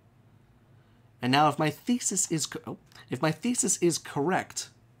 And now if my thesis is correct,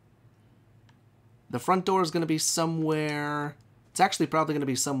 the front door is going to be somewhere. It's actually probably going to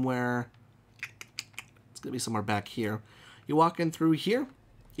be somewhere. It's going to be somewhere back here. You walk in through here.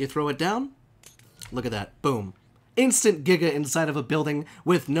 You throw it down. Look at that. Boom. Instant giga inside of a building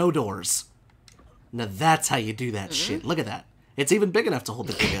with no doors. Now that's how you do that shit. Look at that. It's even big enough to hold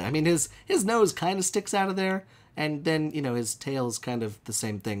the giga. I mean, his nose kind of sticks out of there, and then, you know, his tail's kind of the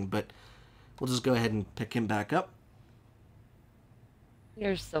same thing, but we'll just go ahead and pick him back up.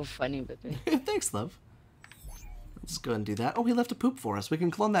 You're so funny with me. Thanks, love. Let's go ahead and do that. Oh, he left a poop for us. We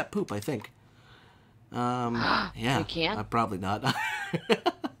can clone that poop, I think. Yeah. We can't? Probably not.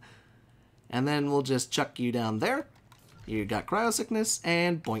 And then we'll just chuck you down there. You got cryosickness,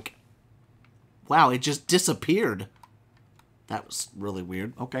 and boink. Wow, it just disappeared. That was really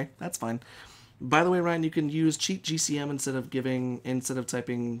weird. Okay, that's fine. By the way, Ryan, you can use cheat GCM instead of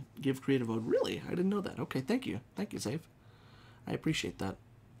typing give creative mode. Really? I didn't know that. Okay, thank you. Thank you, Save. I appreciate that.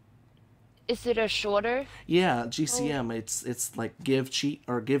 Is it a shorter? Yeah, GCM. Oh. It's like give cheat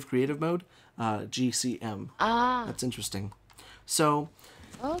or give creative mode. GCM. Ah. That's interesting. So.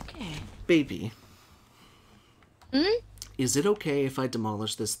 Okay. Baby. Is it okay if I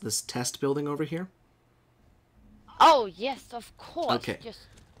demolish this test building over here? Oh yes, of course. Okay.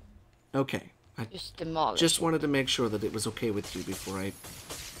 Okay. Just demolish. Just wanted to make sure that it was okay with you before I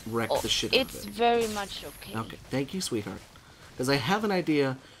wreck the shit out of it. It's very much okay. Okay. Thank you, sweetheart. Because I have an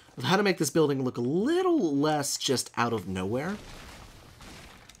idea of how to make this building look a little less just out of nowhere.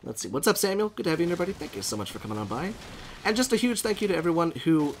 Let's see. What's up, Samuel? Good to have you in here, buddy. Thank you so much for coming on by. And just a huge thank you to everyone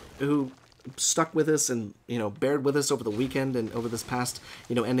who stuck with us and, you know, bared with us over the weekend and over this past,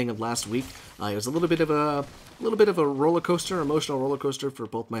 you know, ending of last week. It was a little bit of a roller coaster, emotional roller coaster for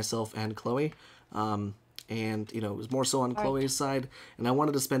both myself and Chloe. And, you know, it was more so on Chloe's side, and I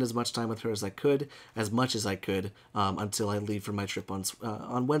wanted to spend as much time with her as I could, until I leave for my trip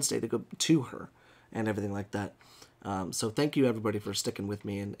on Wednesday to go to her and everything like that. So thank you, everybody, for sticking with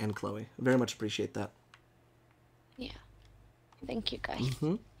me and Chloe. I very much appreciate that. Yeah. Thank you, guys.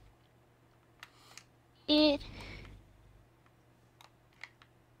 Mm-hmm.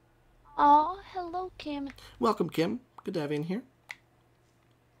 Oh, hello, Kim. Welcome, Kim. Good to have you in here.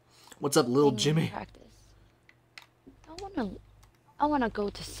 What's up, little Jimmy? Practice. I wanna go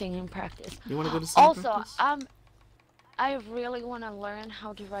to singing practice. You wanna go to singing practice? Also, I really wanna learn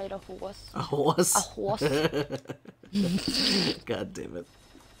how to ride a horse. A horse? A horse. God damn it.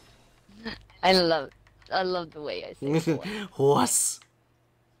 I love the way I say horse.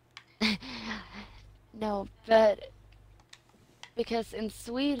 No, but because in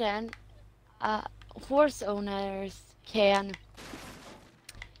Sweden, horse owners can,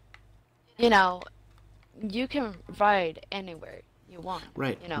 you know, you can ride anywhere you want.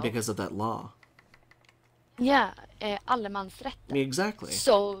 Right, you know? because of that law. Yeah, allemansrätten. Exactly.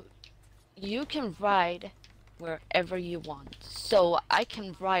 So you can ride wherever you want. So I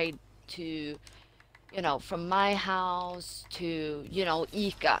can ride to, you know, from my house to, you know,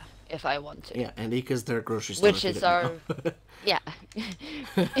 ICA if I want to. Yeah, and ICA's their grocery store. Which is our, yeah,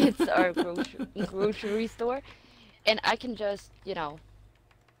 it's our grocery store. And I can just, you know,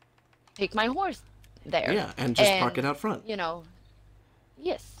 take my horse there. Yeah, and just park it out front. You know,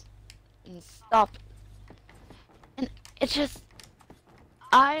 yes, and stop. And it's just,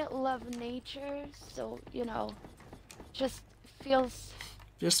 I love nature, so, you know, just feels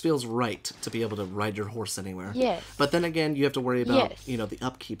right to be able to ride your horse anywhere. Yes. But then again, you have to worry about, you know, the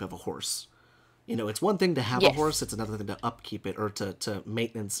upkeep of a horse. You know, it's one thing to have a horse, it's another thing to upkeep it or to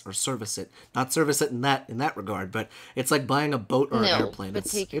maintenance or service it. Not service it in that regard, but it's like buying a boat or an airplane.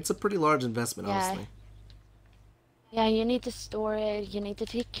 It's a pretty large investment, honestly. Yeah, you need to store it, you need to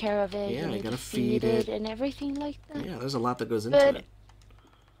take care of it, you need to feed it and everything like that. Yeah, there's a lot that goes into it.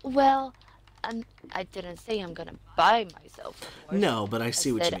 Well, I didn't say I'm gonna buy myself a horse. No, but I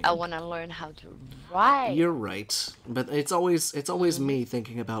see what you mean. I want to learn how to ride. You're right, but it's always me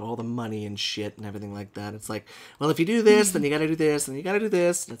thinking about all the money and shit and everything like that. It's like, well, if you do this, then you gotta do this, and you gotta do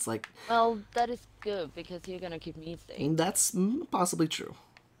this, and it's like. Well, that is good because you're gonna keep me safe. That's possibly true.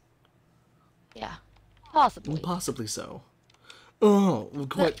 Yeah, possibly. Possibly so. Oh,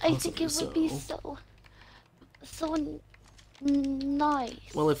 quite possibly so. I think it would be so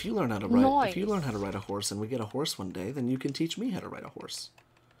nice. Well, if you learn how to ride a horse, and we get a horse one day, then you can teach me how to ride a horse.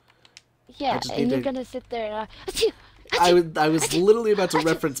 Yeah, and you're gonna sit there and I was literally about to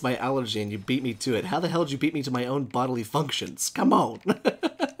reference my allergy, and you beat me to it. How the hell did you beat me to my own bodily functions? Come on.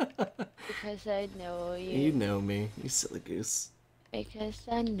 Because I know you. You know me, you silly goose. Because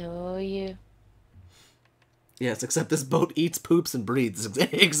I know you. Yes, except this boat eats, poops, and breathes.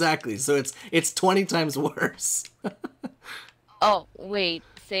 Exactly. So it's 20 times worse. Oh, wait,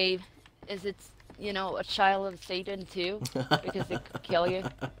 is it, you know, a child of Satan too? Because it could kill you?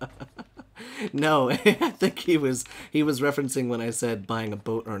 No, I think he was referencing when I said buying a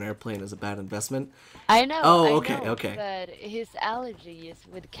boat or an airplane is a bad investment. I know. Oh, okay. But his allergy is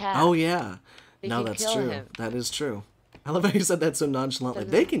with cats. Oh, yeah. No, that's true. Him. That is true. I love how you said that so nonchalantly.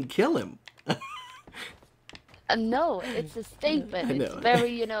 They can kill him. No, it's a statement. I know. It's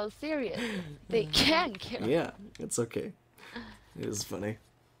very, you know, serious. They can kill him. Yeah, it's okay. It was funny.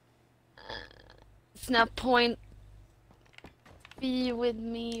 Snap Point, be with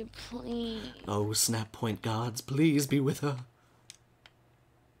me, please. Oh, Snap Point gods, please be with her.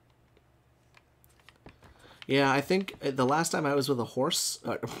 Yeah, I think the last time I was with a horse,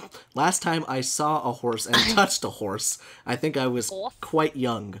 last time I saw a horse and touched a horse, I think I was quite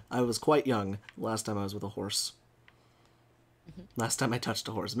young. I was quite young last time I was with a horse. Last time I touched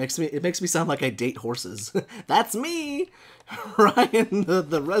a horse. It makes me sound like I date horses. That's me! Ryan,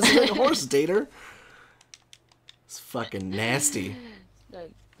 the resident horse dater. It's fucking nasty.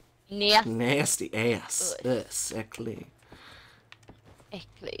 Nasty ass. Sickly.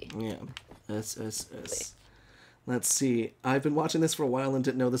 Yeah. Let's see. I've been watching this for a while and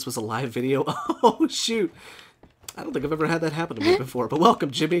didn't know this was a live video. Oh, shoot. I don't think I've ever had that happen to me before. But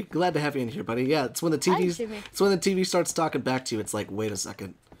welcome, Jimmy. Glad to have you in here, buddy. Yeah, it's when the TV starts talking back to you. It's like, wait a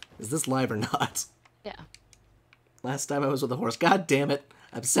second. Is this live or not? Yeah. Last time I was with a horse. God damn it.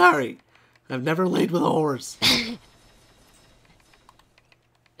 I'm sorry. I've never laid with a horse.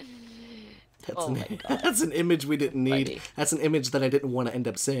 That's an image we didn't need. Buddy. That's an image that I didn't want to end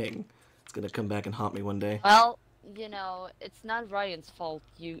up saying. It's gonna come back and haunt me one day. Well, you know, it's not Ryan's fault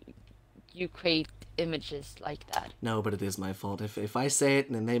you create images like that. No, but it is my fault. If I say it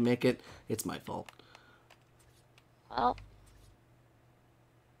and then they make it, it's my fault. Well,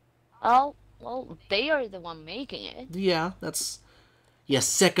 well, they are the one making it. Yeah, that's... You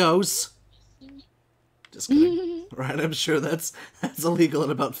sickos! Just kidding. Right, I'm sure that's illegal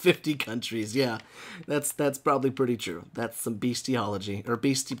in about 50 countries. Yeah, that's probably pretty true. That's some bestiology. Or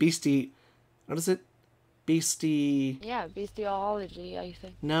beastie... What is it? Beastie... Yeah, bestiology, I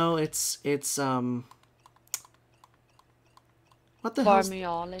think. No, it's what the hell?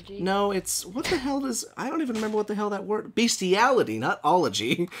 Farmiology. No, it's... What the hell does... I don't even remember what the hell that word... Bestiality, not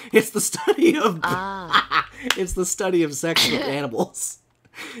ology. It's the study of... Ah. It's the study of sex with animals.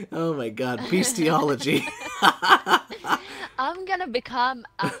 Oh my god, bestiology. I'm gonna become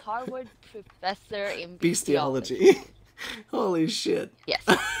a Harvard professor in Bestiology. Holy shit. Yes.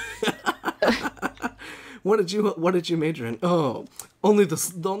 What did you major in? Oh, only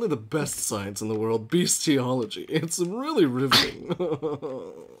the best science in the world, bestiology. It's really riveting.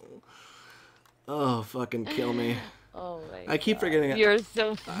 Oh, fucking kill me. Oh my I keep forgetting it. You're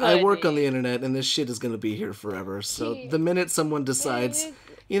so funny. I work on the internet, and this shit is gonna be here forever. So the minute someone decides,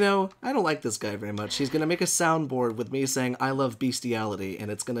 you know, I don't like this guy very much, he's gonna make a soundboard with me saying I love bestiality, and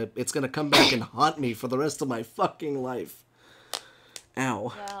it's gonna come back and haunt me for the rest of my fucking life.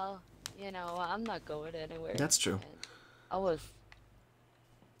 Ow. Well, you know, I'm not going anywhere. That's true. I was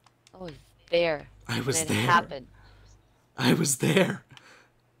there. I was when there. It happened. I was there.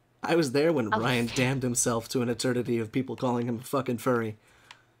 I was there when Ryan damned himself to an eternity of people calling him a fucking furry.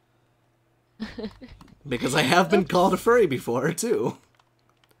 Because I have been called a furry before, too.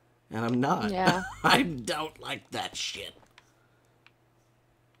 And I'm not. Yeah. I don't like that shit.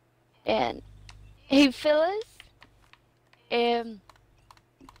 And, hey, Phyllis,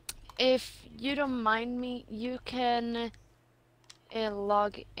 if you don't mind me, you can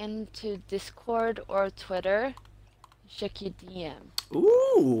log into Discord or Twitter. Check your DM.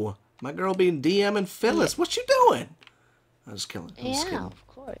 Ooh, my girl being DMing Phyllis. What you doing? I'm just kidding. I'm just kidding. Of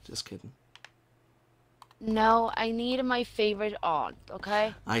course. Just kidding. No, I need my favorite aunt,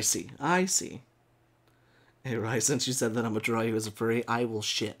 okay? I see. I see. Hey, Ryan, since you said that I'm gonna draw you as a furry, I will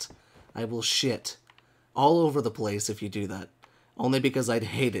shit. I will shit all over the place if you do that. Only because I'd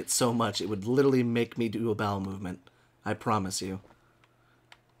hate it so much. It would literally make me do a bowel movement. I promise you.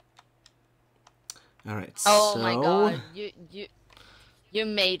 Alright, so... Oh my god, you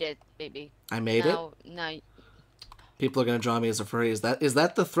made it, baby. I made it? No. People are gonna draw me as a furry. Is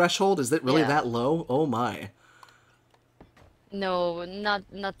that the threshold? Is it really that low? Oh my. No, not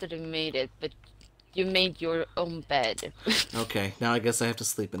that you made it, but you made your own bed. Okay, now I guess I have to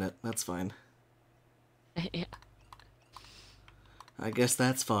sleep in it. That's fine. Yeah. I guess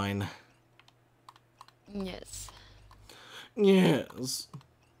that's fine. Yes. Yes.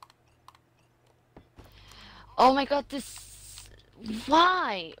 Oh my god, this...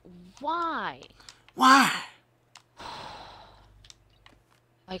 Why? Why? Why?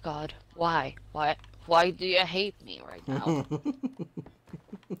 My god, why? Why do you hate me right now?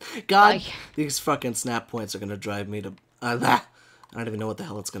 God, these fucking snap points are gonna drive me to... I don't even know what the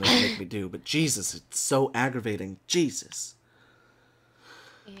hell it's gonna make me do, but Jesus, it's so aggravating. Jesus.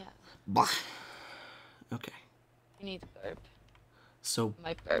 Yeah. Bah. Okay. You need to burp. So...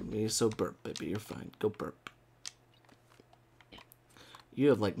 My burp. So burp, baby. You're fine. Go burp. Yeah. You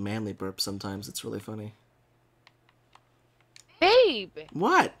have, like, manly burps sometimes. It's really funny. Babe!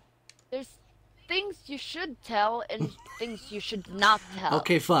 What? There's things you should tell and things you should not tell.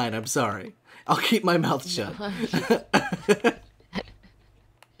 Okay, fine. I'm sorry. I'll keep my mouth shut. No,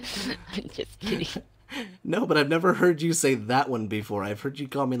 I'm just kidding. No, but I've never heard you say that one before. I've heard you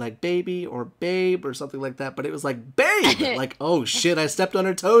call me, like, baby or babe or something like that, but it was like, babe! Like, oh shit, I stepped on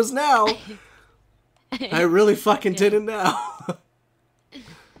her toes now. I really fucking didn't now.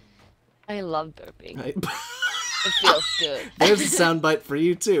 I love burping. It feels good. There's a soundbite for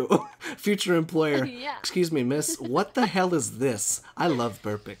you, too. Future employer. Yeah. Excuse me, miss. What the hell is this? I love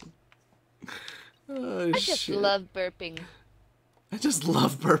burping. Oh, I just love burping. I just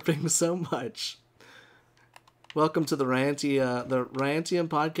love burping so much. Welcome to the Ryantium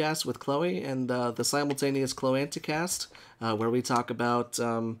podcast with Chloe and the simultaneous Chloanticast, where we talk about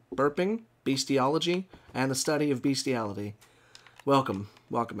burping, bestiology, and the study of bestiality. Welcome.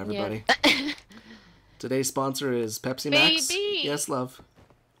 Welcome, everybody. Yeah. Today's sponsor is Pepsi Max. Baby! Yes, love.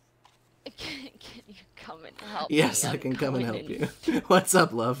 Can you come and help me? Yes, I can come and help you. What's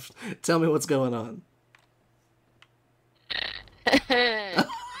up, love? Tell me what's going on.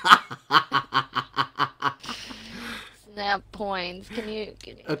 have points. Can you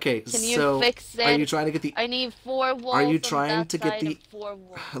Okay, can you so fix it? are you trying to get the? I need 4 Are you walls on trying that to get side the? and 4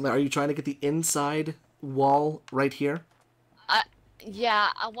 walls. Are you trying to get the inside wall right here? Yeah,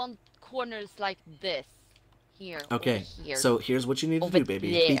 I want corners like this. Here, over Okay, here, so here's what you need to over do,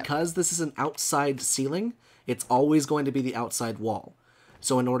 baby. there. Because this is an outside ceiling, it's always going to be the outside wall.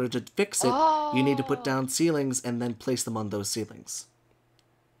 So in order to fix it, you need to put Oh, down ceilings and then place them on those ceilings.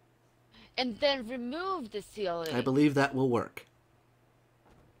 and then remove the ceiling. I believe that will work.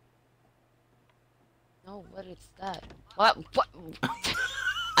 No, what is that? What?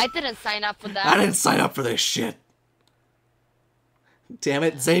 I didn't sign up for that. I didn't sign up for this shit. Damn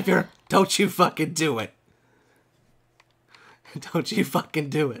it, Xavier. Don't you fucking do it. Don't you fucking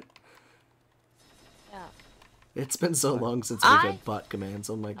do it. Yeah. It's been so long since we've had bot commands.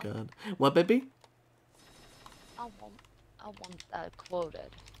 Oh my god. What, baby? I want that quoted.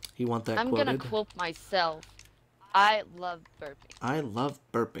 You want that I'm quoted? gonna quote myself. I love burping. I love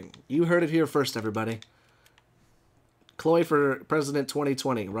burping. You heard it here first, everybody. Chloe for President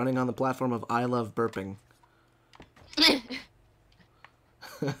 2020, running on the platform of I love burping.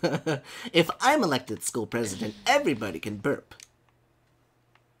 If I'm elected school president, everybody can burp.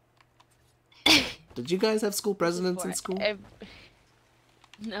 Did you guys have school presidents in school?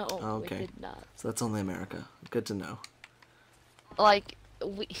 No, Okay. we did not. So that's only America. Good to know. Like,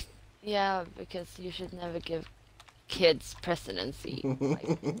 yeah, because you should never give kids presidency.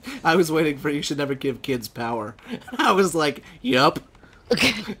 Like, I was waiting for you should never give kids power. I was like, yup.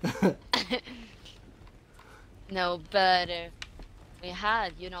 no, but we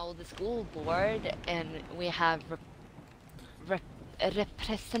had, the school board, and we have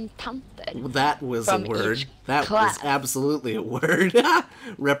representanter. That was a from word. each That class. was absolutely a word.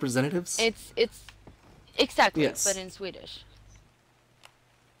 Representatives? It's exactly, Yes. but in Swedish.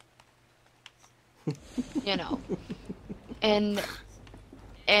 And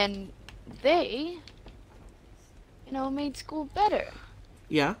they, made school better.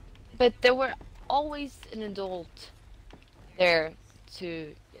 Yeah. But there were always an adult there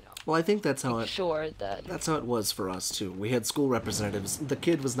to, Well, I think that's how make it. sure that. That's how it was for us too. We had school representatives. The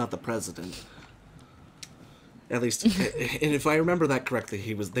kid was not the president. At least, and if I remember that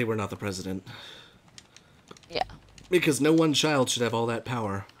correctly, they were not the president. Yeah. Because no one child should have all that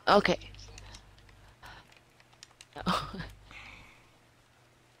power. Okay. No.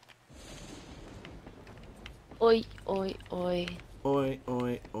 Oi, oi, oi. Oi,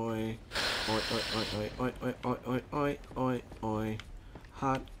 oi, oi. Oi, oi, oi, oi, oi, oi, oi, oi, oi, oi.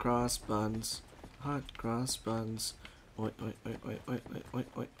 Hot cross buns. Hot cross buns. Oi, oi, oi, oi, oi, oi, oi,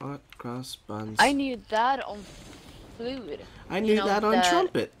 oi, hot cross buns. I knew that on flute. I knew that on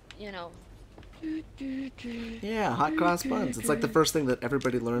trumpet. Yeah, hot cross buns. It's like the first thing that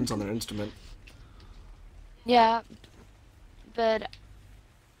everybody learns on their instrument. Yeah, but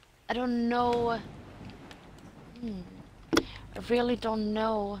I don't know. I really don't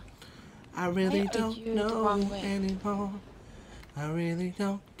know. I really Why are don't you the know wrong way? anymore. I really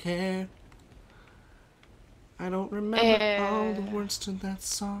don't care. I don't remember all the words to that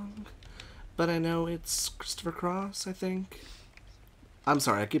song, but I know it's Christopher Cross, I think. I'm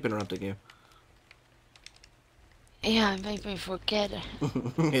sorry, I keep interrupting you. Yeah, it made me forget.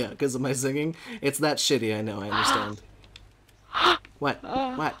 Yeah, because of my singing. It's that shitty, I know, I understand. What?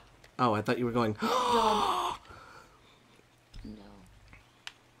 What? Oh, I thought you were going. No.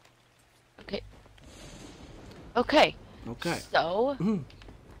 Okay. Okay. Okay. So,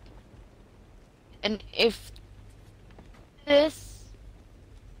 and if this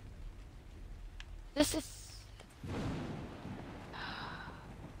is.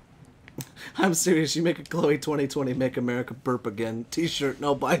 I'm serious, you make a Chloe 2020 Make America Burp Again t-shirt and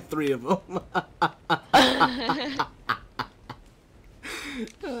I'll buy 3 of them.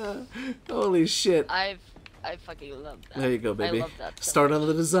 Holy shit. I fucking love that. There you go, baby. I love that. So Start on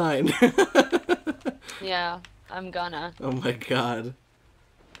the design. yeah, I'm gonna. Oh my god.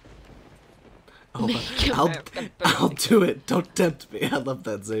 Oh, Make America I'll burp do it. Don't tempt me. I love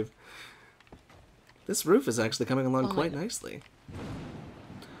that, Zave. This roof is actually coming along quite nicely.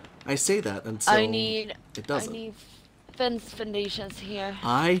 I say that until it doesn't. I need fence foundations here.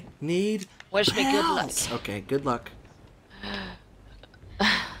 I need Wish me good luck. bells. Okay, good luck.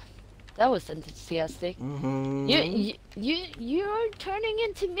 That was enthusiastic. You're turning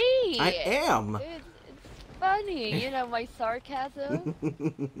into me. I am. It's funny, my sarcasm.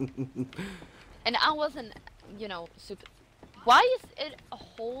 And I wasn't, super. Why is it a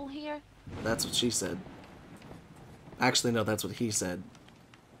hole here? That's what she said. Actually, no, that's what he said.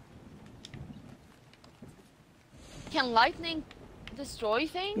 Can lightning destroy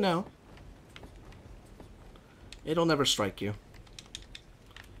things? No. It'll never strike you.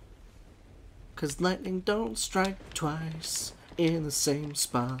 'Cause lightning don't strike twice in the same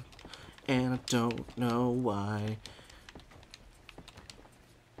spot. And I don't know why.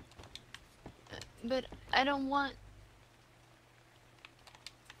 But I don't want...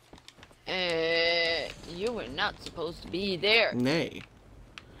 you were not supposed to be there. Nay.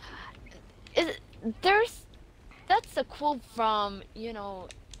 There's... That's a quote from, you know,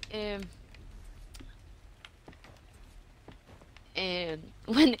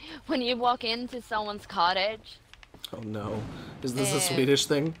 when you walk into someone's cottage. Oh no. Is this a Swedish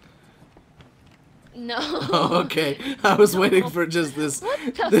thing? No. Oh, okay. I was waiting for just this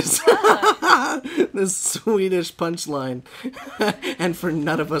this Swedish punchline and for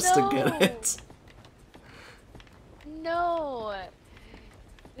none of us to get it. No.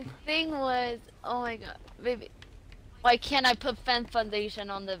 The thing was, oh my god, baby. Why can't I put fan foundation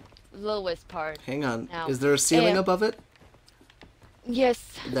on the lowest part? Hang on. Now? Is there a ceiling above it? Yes.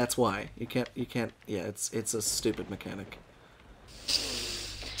 That's why. You can't yeah, it's a stupid mechanic.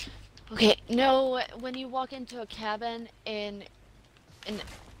 Okay, no, when you walk into a cabin in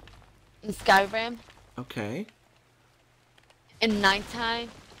SKYRIM, Okay. in nighttime,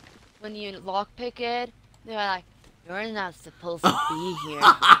 when you lockpick it, they're like, you're not supposed to be here.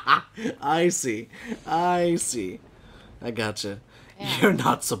 I see. I see. I gotcha. Yeah. You're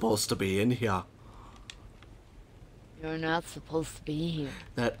not supposed to be in here. You're not supposed to be here.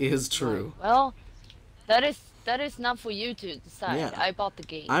 That is true. Like, well, that is not for you to decide. Yeah. I bought the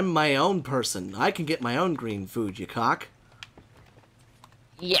game. I'm my own person. I can get my own green food, you cock.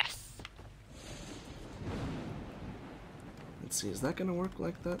 Yes. Let's see, is that gonna work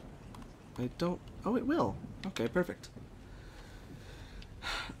like that? I don't... Oh, it will. Okay, perfect.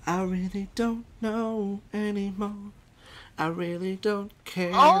 I really don't know anymore. I really don't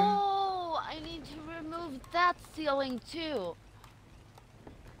care. Oh, I need to remove that ceiling too.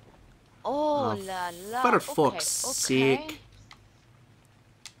 Oh, la la. For fuck's sake.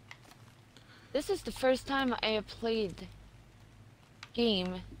 This is the first time I have played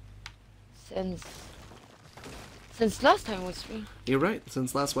game since last time we streamed. You're right,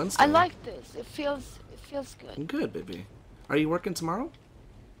 since last Wednesday. I like this. It feels good. Good, baby. Are you working tomorrow?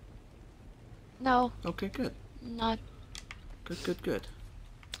 No, Okay, good. not. Good.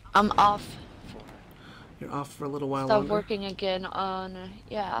 I'm off. You're off for a little while Start longer? working again on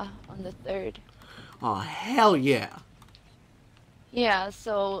the 3rd. Oh, hell yeah. Yeah,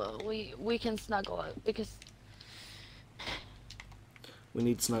 so we can snuggle up because we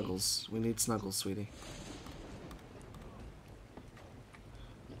need snuggles. We need snuggles, sweetie.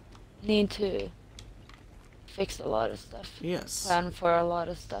 need to fix a lot of stuff. Yes. Plan for a lot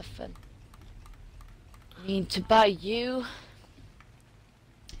of stuff and need to buy you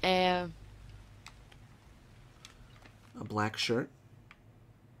A black shirt.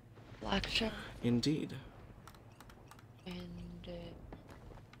 black shirt Indeed. and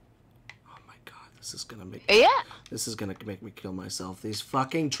Oh my god, this is gonna make yeah. This is gonna make me kill myself. These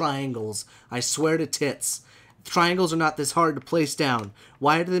fucking triangles. I swear to tits. Triangles are not this hard to place down.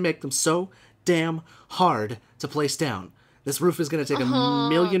 Why do they make them so damn hard to place down? This roof is gonna take a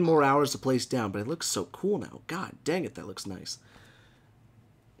million more hours to place down, but it looks so cool now. God dang it, that looks nice.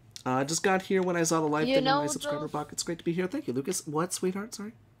 I just got here when I saw the live thing in my subscriber box. It's great to be here. Thank you, Lucas. What, sweetheart?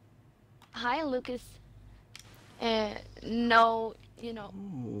 Sorry? Hi, Lucas. No, you know,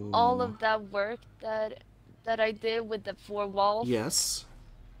 all of that work that I did with the 4 walls. Yes.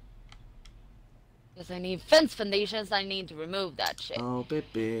 Because I need fence foundations, I need to remove that shit. Oh,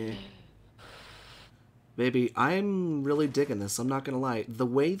 baby. Baby, I'm really digging this. I'm not gonna lie. The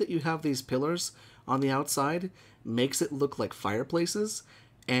way that you have these pillars on the outside makes it look like fireplaces.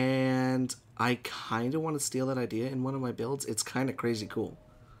 And I kind of want to steal that idea in one of my builds. It's kind of crazy cool.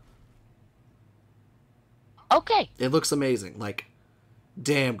 Okay. It looks amazing. Like,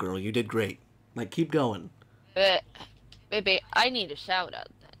 damn, girl, you did great. Like, keep going. Baby, I need a shout out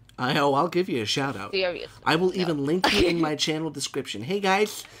then. I'll give you a shout out. Seriously. I will even link you in my channel description. Hey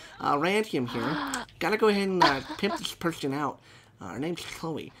guys, Rantium here. Gotta go ahead and pimp this person out. Her name's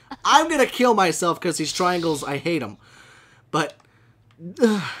Chloe. I'm gonna kill myself because these triangles, I hate them. But...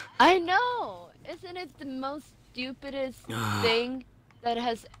 I know! Isn't it the most stupidest thing that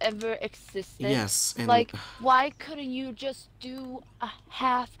has ever existed? Yes. And like, why couldn't you just do a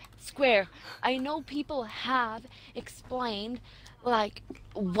half square? I know people have explained, like,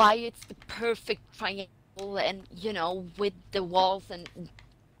 why it's the perfect triangle and, you know, with the walls and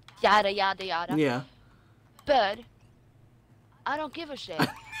yada yada yada. Yeah. But I don't give a shit.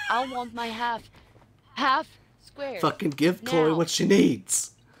 I want my half square. Fucking give Chloe what she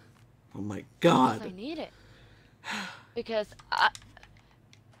needs. Oh my god. I need it. because I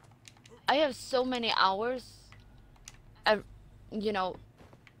have so many hours, you know,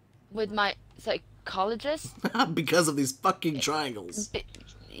 with my psychologist. Because of these fucking triangles.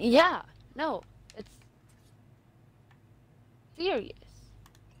 Yeah, no, it's serious.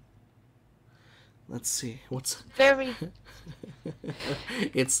 Let's see. What's Very.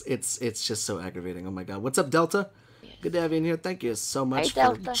 it's just so aggravating. Oh my god. What's up, Delta? Yes. Good to have you in here. Thank you so much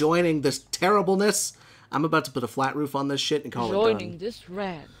Hi, for Delta. joining this terribleness. I'm about to put a flat roof on this shit and call it Joining done. this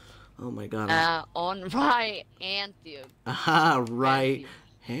rant. Oh my god. On Rye Anthium. Aha, right.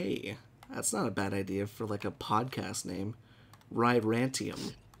 Hey, that's not a bad idea for like a podcast name.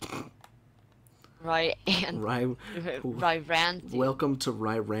 Ryrantium. Rye and Rye Rantium. Welcome to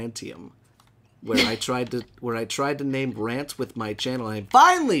Ryrantium. Where I tried to name rant with my channel name.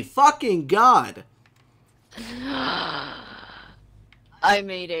 Finally, fucking god. I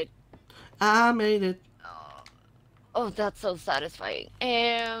made it. I made it. Oh, that's so satisfying.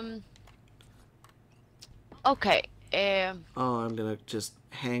 Okay. Oh, I'm gonna just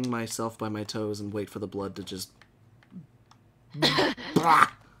hang myself by my toes and wait for the blood to just. God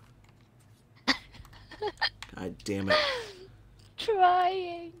damn it.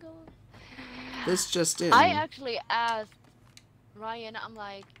 Triangle. This just in. I actually asked Ryan, I'm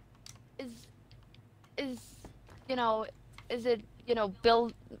like, is it,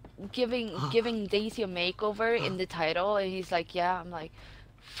 giving Daisy a makeover in the title? And he's like, yeah. I'm like,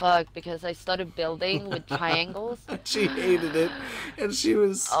 fuck, because I started building with triangles. She hated it, and she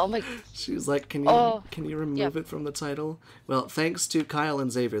was. Oh my. She was like, "Can you remove it from the title?" Well, thanks to Kyle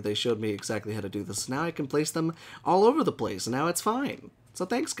and Xavier, they showed me exactly how to do this. Now I can place them all over the place, and now it's fine. So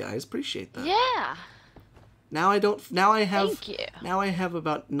thanks, guys. Appreciate that. Yeah. Now I don't. Now I have. Thank you. Now I have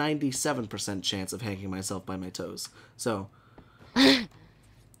about 97% chance of hanging myself by my toes. So.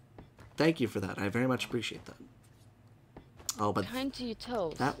 Thank you for that. I very much appreciate that. Oh, but Kind to your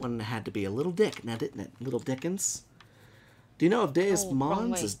toes. that one had to be a little dick, now didn't it? Little Dickens. Do you know if Deus Oh, wrong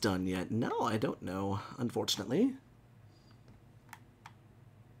Mons way. is done yet? No, I don't know, unfortunately.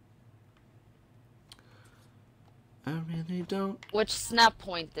 I really don't. Which snap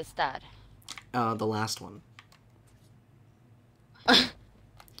point is that? The last one.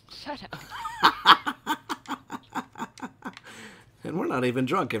 Shut up. And we're not even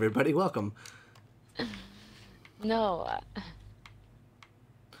drunk, everybody. Welcome. No.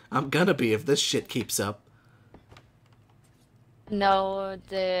 I'm gonna be if this shit keeps up. No,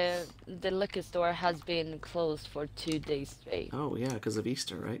 the liquor store has been closed for 2 days straight. Oh, yeah, because of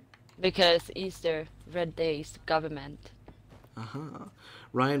Easter, right? Because Easter, red days, government. Uh-huh.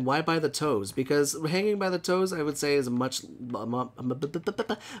 Ryan, why by the toes? Because hanging by the toes, I would say, is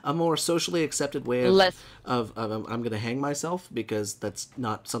a more socially accepted way of I'm going to hang myself, because that's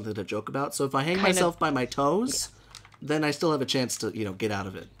not something to joke about. So if I hang myself by my toes, then I still have a chance to, get out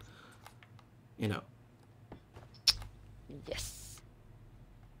of it. Yes.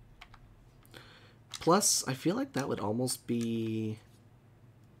 Plus, I feel like that would almost be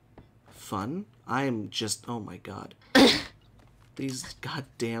fun. I'm just, oh my god. These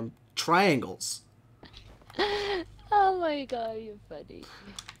goddamn triangles. Oh my god, you're funny.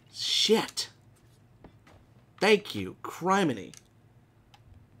 Shit. Thank you, criminy.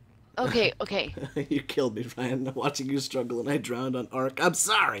 Okay, okay. You killed me, Ryan. Watching you struggle and I drowned on ARK. I'm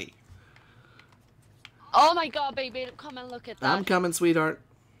sorry. Oh my god, baby, come and look at that. I'm coming, sweetheart.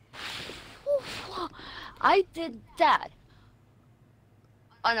 I did that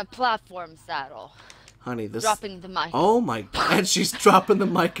on a platform saddle. Honey, this... Dropping the mic. Oh my... And she's dropping the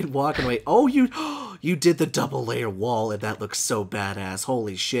mic and walking away. Oh, you did the double layer wall, and that looks so badass.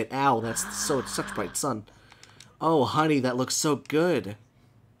 Holy shit. Ow, that's such bright sun. Oh, honey, that looks so good.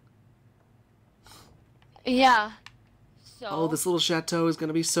 Yeah. So... Oh, this little chateau is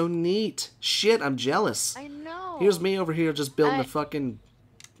gonna be so neat. Shit, I'm jealous. I know. Here's me over here just building a fucking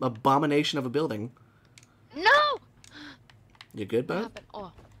abomination of a building. No! You good, bud? What happened?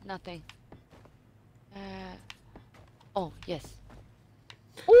 Oh, nothing. Oh, yes.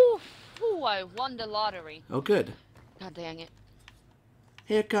 Ooh, I won the lottery. Oh, good. God dang it.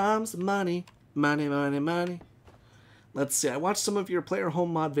 Here comes the money. Money, money, money. Let's see. I watched some of your player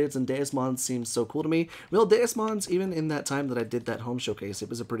home mod vids, and Deus Mons seems so cool to me. Well, Deus Mons, even in that time that I did that home showcase, it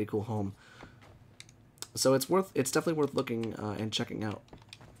was a pretty cool home. So it's definitely worth looking and checking out.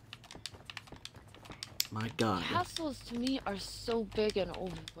 My god. Castles to me are so big and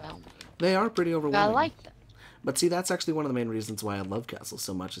overwhelming. They are pretty overwhelming. I like them. But see, that's actually one of the main reasons why I love castles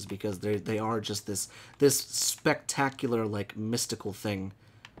so much, is because they are just this spectacular, like, mystical thing.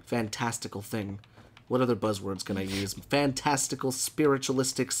 Fantastical thing. What other buzzwords can I use? Fantastical,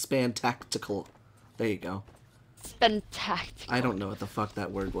 spiritualistic, spantactical. There you go. Spectacular. I don't know what the fuck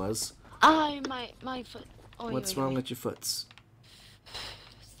that word was. My foot. What's wrong with your foots?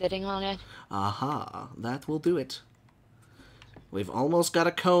 Sitting on it. Aha, that will do it. We've almost got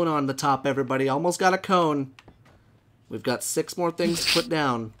a cone on the top, everybody. Almost got a cone. We've got 6 more things to put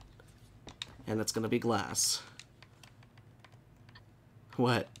down. And it's gonna be glass.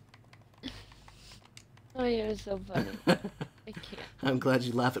 What? Oh, you're so funny. I can't. I'm glad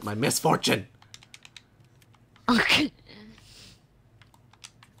you laugh at my misfortune. Okay.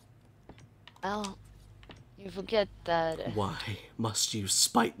 Well, you forget that. Why must you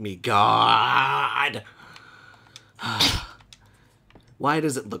spite me, God? Why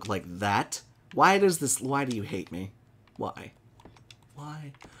does it look like that? Why do you hate me? Why?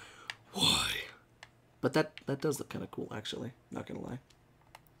 Why? But that does look kind of cool, actually. Not gonna lie.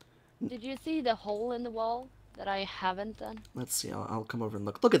 Did you see the hole in the wall that I haven't done? Let's see. I'll come over and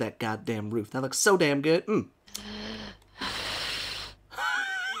look. Look at that goddamn roof. That looks so damn good.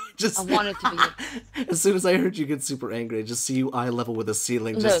 Just I want it to be. as soon as I heard you get super angry, I just see you eye level with the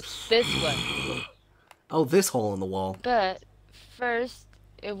ceiling. Look, Just this one. oh, this hole in the wall. But first,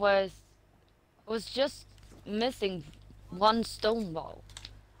 it was just missing one stone wall.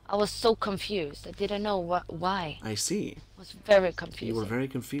 I was so confused. I didn't know why. I see. It was very confusing. You were very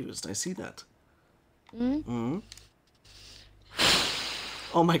confused. I see that.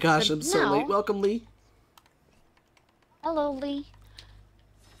 Oh my gosh, But I'm so now- late. Welcome, Lee. Hello, Lee.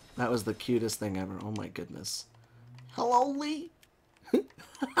 That was the cutest thing ever. Oh my goodness. Hello, Lee.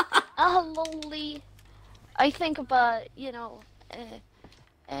 Hello, Lee. I think about,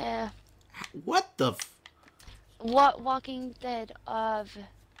 What the Walking Dead of...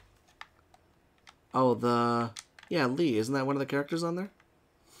 Oh, yeah, Lee. Isn't that one of the characters on there?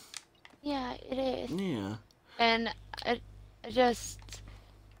 Yeah, it is. Yeah. And I just,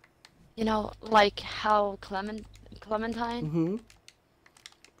 like how Clementine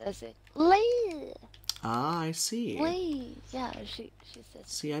does it. Lee! Ah, I see. Lee! Yeah, she says...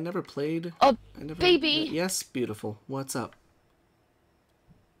 See, I never played. Oh, I never, baby! Yes, beautiful. What's up?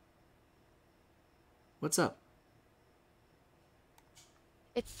 What's up?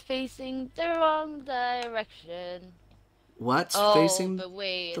 It's facing the wrong direction. What's Oh, facing but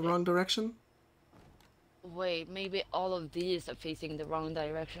wait. the wrong direction? Wait, maybe all of these are facing the wrong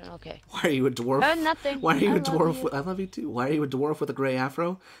direction. Okay. Why are you a dwarf? Nothing. Why are you I a love dwarf? you. With, I love you too. Why are you a dwarf with a gray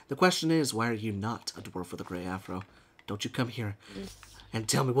afro? The question is, why are you not a dwarf with a gray afro? Don't you come here and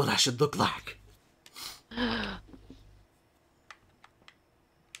tell me what I should look like.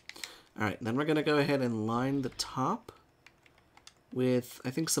 Alright, then we're going to go ahead and line the top with,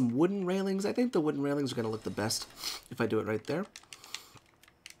 I think, some wooden railings. I think the wooden railings are going to look the best if I do it right there.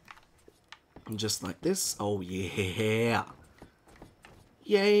 Just like this. Oh, yeah.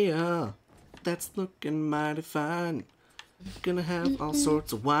 Yeah. That's looking mighty fine. Gonna have all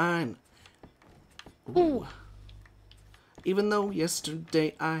sorts of wine. Ooh. Even though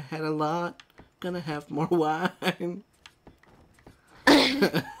yesterday I had a lot, gonna have more wine.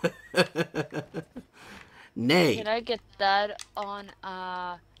 Nay. Can I get that on,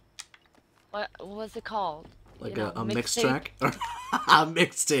 what was it called? Like You know, a mix mixtape? track? A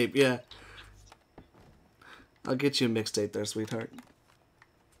mixtape, yeah. I'll get you a mixtape there, sweetheart.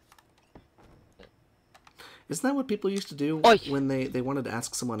 Isn't that what people used to do Oy. when they wanted to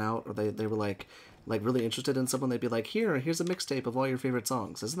ask someone out, or they were like really interested in someone? They'd be like, here's a mixtape of all your favorite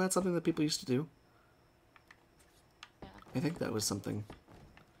songs. Isn't that something that people used to do? Yeah. I think that was something.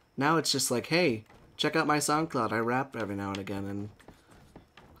 Now it's just like, hey, check out my SoundCloud. I rap every now and again,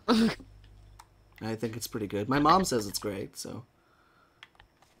 and I think it's pretty good. My mom says it's great, so.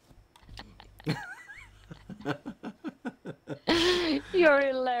 You're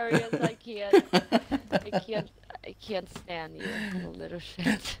hilarious. I can't stand you, you little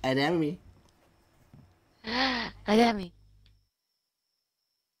shit. Adami. Adami.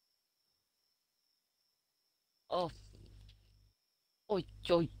 Oh. Oi,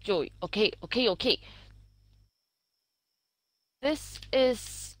 joy, joy. Okay. This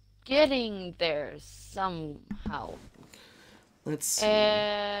is getting there somehow. Let's see.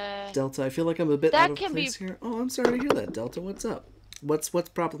 Delta, I feel like I'm a bit that out of can place be- here. Oh, I'm sorry to hear that, Delta. What's up? What's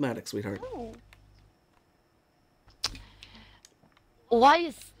problematic, sweetheart? Oh. Why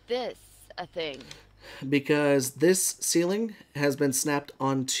is this a thing? Because this ceiling has been snapped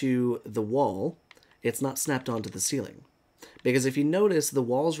onto the wall. It's not snapped onto the ceiling. Because if you notice, the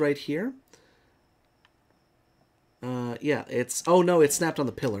wall's right here. Yeah, it's... Oh, no, it's snapped on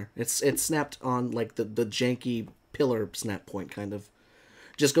the pillar. It's snapped on, like, the janky pillar snap point, kind of.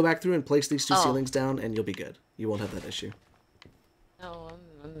 Just go back through and place these two ceilings down, and you'll be good. You won't have that issue. No,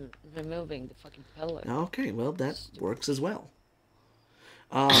 removing the fucking pillow. Okay, well, that works as well.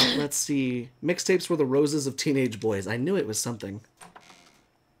 Let's see. Mixtapes were the roses of teenage boys. I knew it was something.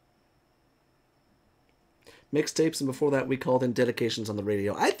 Mixtapes, and before that we called in dedications on the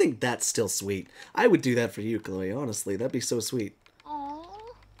radio. I think that's still sweet. I would do that for you, Chloe, honestly. That'd be so sweet. Aww.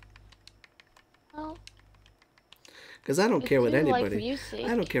 Well, because I don't care what anybody. Like music.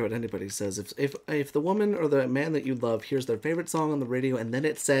 I don't care what anybody says. If the woman or the man that you love hears their favorite song on the radio and then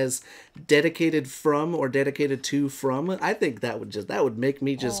it says dedicated from or dedicated to from, I think that would make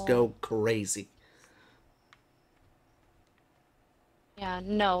me just go crazy. Yeah,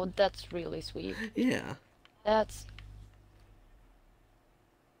 no, that's really sweet. Yeah. That's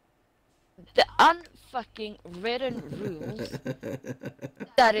the unfucking written rules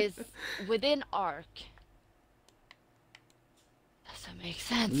that is within ARK. Doesn't make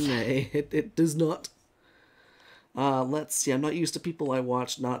sense. Nay, it does not. Let's see. I'm not used to people I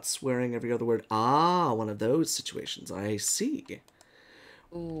watch not swearing every other word. Ah, one of those situations. I see.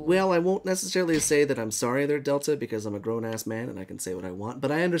 Ooh. Well, I won't necessarily say that I'm sorry there, Delta, because I'm a grown-ass man and I can say what I want. But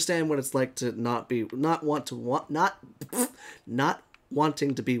I understand what it's like to not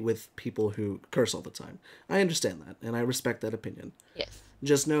wanting to be with people who curse all the time. I understand that, and I respect that opinion. Yes.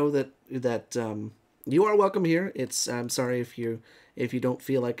 Just know that you are welcome here. I'm sorry if you don't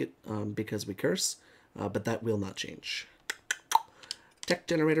feel like it because we curse, but that will not change. Tech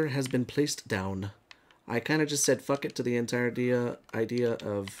generator has been placed down. I kind of just said fuck it to the entire idea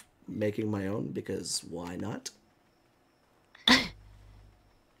of making my own, because why not?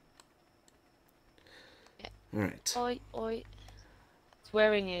 Alright. Oi, oi.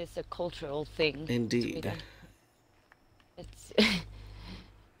 Swearing is a cultural thing. Indeed. It's...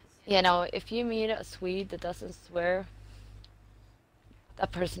 you know, if you meet a Swede that doesn't swear,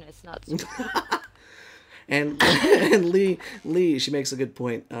 that person is not Swede. And Lee, she makes a good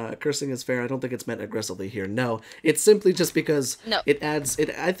point. Cursing is fair. I don't think it's meant aggressively here. No, it's simply just because it adds.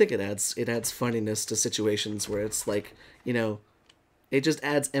 I think it adds funniness to situations where it's like, you know, it just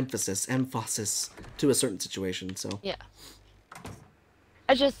adds emphasis to a certain situation. So yeah,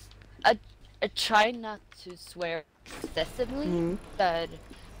 I try not to swear excessively, but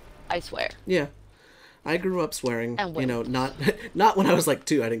I swear. Yeah. I grew up swearing, you know, not when I was like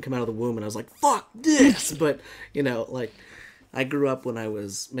 2. I didn't come out of the womb and I was like, fuck this! But, you know, like, I grew up when I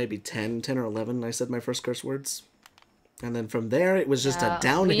was maybe 10 or 11, and I said my first curse words. And then from there, it was just a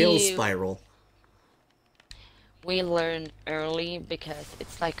downhill spiral. We learned early because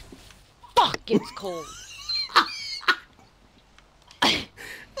it's like, fuck, it's cold.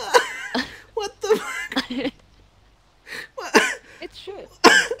 What the fuck? It's true.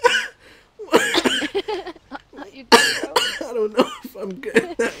 I don't know if I'm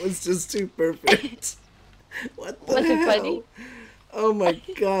good. That was just too perfect. What the hell? Was it funny? Oh my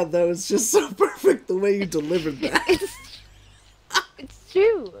god, that was just so perfect the way you delivered that. It's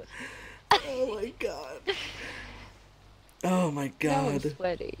true. Oh my god. Oh my god. I'm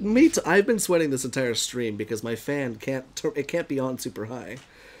sweating. Me too. I've been sweating this entire stream because my fan can't be on super high.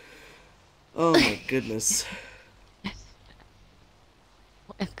 Oh my goodness.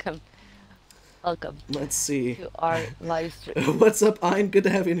 Welcome. Let's see. To our live stream. What's up, Ein? Good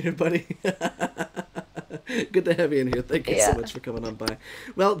to have you in here, buddy. Good to have you in here. Thank you so much for coming on by.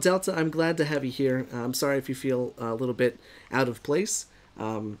 Well, Delta, I'm glad to have you here. I'm sorry if you feel a little bit out of place.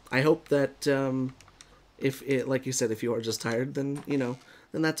 I hope that, like you said, if you are just tired, then, you know,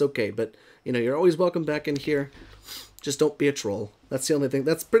 then that's okay. But, you know, you're always welcome back in here. Just don't be a troll. That's the only thing.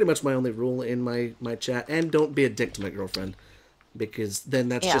 That's pretty much my only rule in my chat. And don't be a dick to my girlfriend. Because then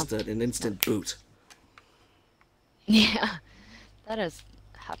that's just an instant boot. Yeah, that has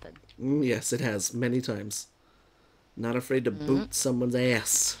happened. Yes, it has. Many times. Not afraid to boot someone's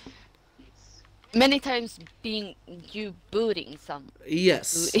ass. Many times being you booting some.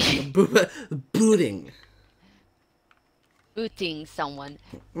 Yes. Booting. Booting someone.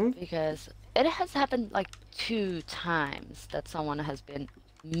 Because it has happened like 2 times that someone has been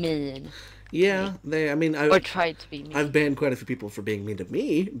mean. Yeah, or tried to be mean. I've banned quite a few people for being mean to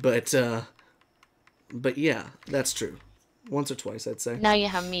me, but yeah, that's true. Once or twice, I'd say. Now you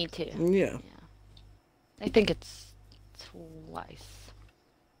have me too. Yeah. I think it's twice.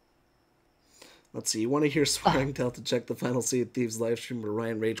 Let's see. You want to hear swearing? Tell to check the Final Sea of Thieves live stream where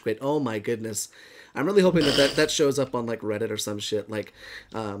Ryan rage quit. Oh my goodness. I'm really hoping that shows up on like Reddit or some shit. Like,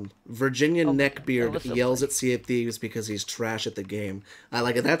 Virginia Neckbeard yells at Sea of Thieves because he's trash at the game. I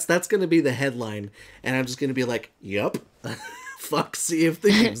like it. That's gonna be the headline, and I'm just gonna be like, yup, fuck Sea of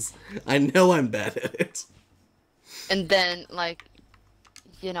Thieves. I know I'm bad at it. And then like,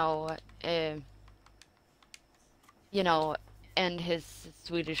 and his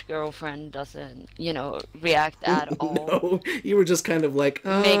Swedish girlfriend doesn't, react at all. No, you were just kind of like,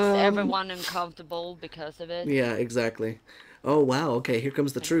 Makes everyone uncomfortable because of it. Yeah, exactly. Oh, wow, okay, here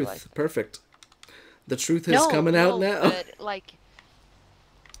comes the Kind of like truth. that. Perfect. The truth is No, coming out no, now. but like,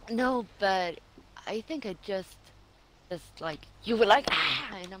 no, but I think I just like, you were like,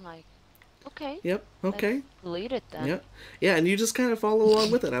 ah, and I'm like, okay, Yep, let's okay. delete it then. Yep. Yeah, and you just kind of follow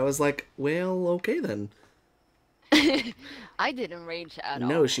along with it. I was like, well, okay then. I didn't rage at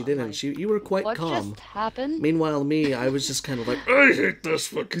No, all. she I'm didn't. like, You were quite what calm. just happened? Meanwhile, me, I was just kind of like, I hate this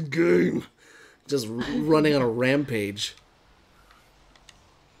fucking game. Just running on a rampage.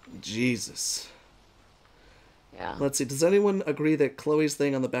 Jesus. Yeah. Let's see, does anyone agree that Chloe's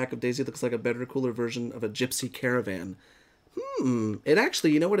thing on the back of Daisy looks like a better, cooler version of a gypsy caravan? It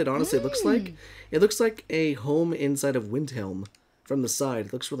actually, you know what it honestly looks like? It looks like a home inside of Windhelm from the side.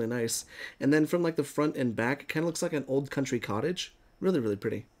 It looks really nice. And then from like the front and back, it kind of looks like an old country cottage. Really, really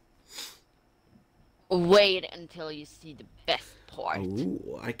pretty. Wait until you see the best part.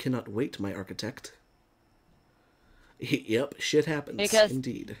 Ooh, I cannot wait, my architect. Yep, shit happens, Because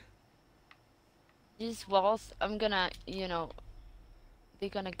indeed. these walls, I'm gonna, they're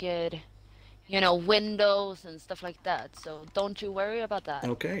gonna get, windows and stuff like that. So don't you worry about that.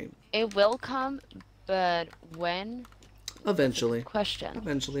 Okay. It will come, but when? Eventually. Question.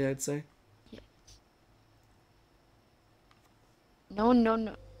 Eventually, I'd say. Yes. No, no,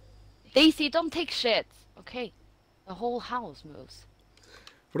 no. Daisy, don't take shit. Okay. The whole house moves.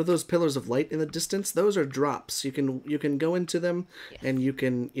 What are those pillars of light in the distance? Those are drops. You can go into them, Yes. and you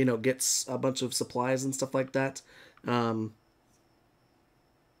can get a bunch of supplies and stuff like that. And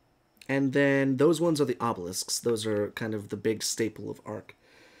then those ones are the obelisks. Those are kind of the big staple of ARK.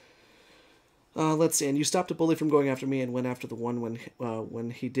 Let's see. And you stopped a bully from going after me and went after the one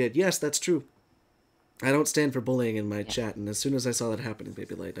when he did. Yes, that's true. I don't stand for bullying in my chat, and as soon as I saw that happen in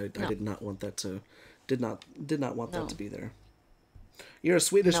Baby Light, I did not want that to did not want that to be there. You're a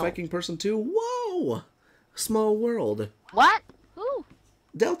Swedish Viking person too? Whoa! Small world. What? Who?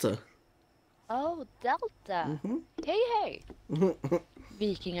 Delta. Oh, Delta. Hej, hej.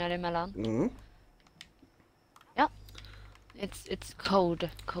 Vikingar emellan. Yeah. It's code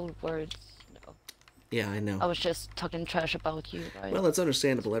words. No. Yeah, I know. I was just talking trash about you, right? Well, it's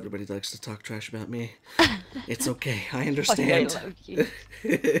understandable. Everybody likes to talk trash about me. It's okay. I understand. I love you.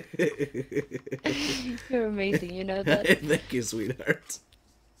 You're amazing, you know that? Thank you, sweetheart.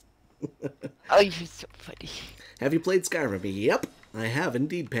 Oh, you're so funny. Have you played Skyrim? Yep, I have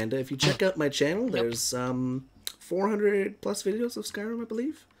indeed, Panda. If you check out my channel, there's 400 plus videos of Skyrim, I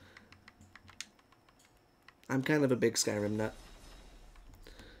believe. I'm kind of a big Skyrim nut.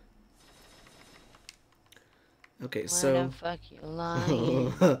 Okay, so... Why the fuck you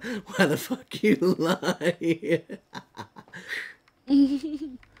lying? Why the fuck you lie?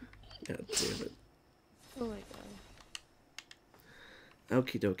 God damn it. Oh my god.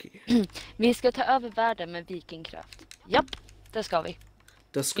 Okie dokie. Vi ska ta över världen med vikingkraft. Japp, det ska vi.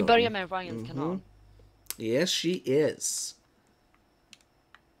 Vi börjar med Ryans kanal. Yes, she is.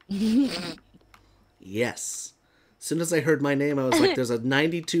 Yes. As soon as I heard my name, I was like, there's a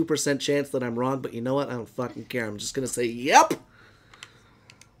 92% chance that I'm wrong, but you know what? I don't fucking care. I'm just gonna say, yep!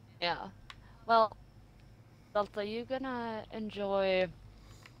 Yeah. Well, Delta, you're gonna enjoy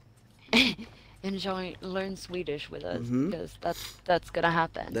learn Swedish with us because that's gonna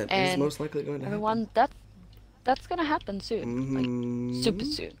happen. That is most likely going to everyone, happen. That's gonna happen soon. Like super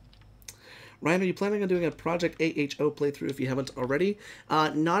soon. Ryan, are you planning on doing a Project AHO playthrough if you haven't already?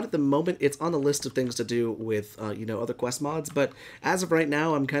 Not at the moment. It's on the list of things to do with, other quest mods. But as of right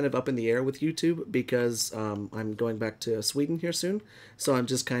now, I'm kind of up in the air with YouTube because I'm going back to Sweden here soon. So I'm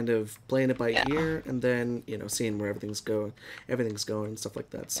just kind of playing it by ear and then, seeing where everything's going and stuff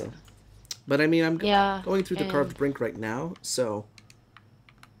like that. So, but I mean, I'm going through the Carved Brink right now. So,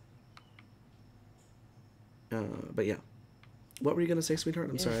 but yeah. What were you going to say,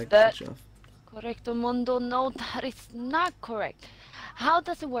 sweetheart? I'm sorry, I cut you off. Correcto mundo, no, that is not correct. How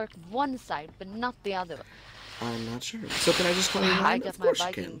does it work one side but not the other? I'm not sure. So can I just call you Ryan? I got my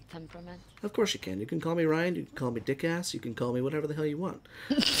Viking temperament. Of course you can. You can call me Ryan, you can call me Dickass, you can call me whatever the hell you want.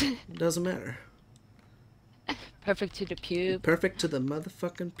 It doesn't matter. Perfect to the pube. Perfect to the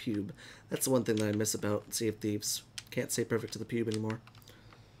motherfucking pube. That's the one thing that I miss about Sea of Thieves. Can't say perfect to the pube anymore.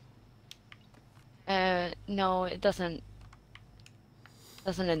 No, it doesn't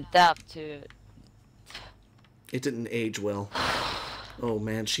adapt to... It didn't age well. Oh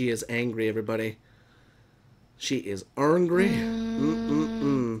man, she is angry, everybody. She is angry.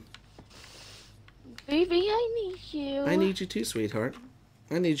 Baby, I need you. I need you too, sweetheart.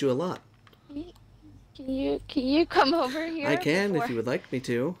 I need you a lot. Can you come over here? I can if before you would like me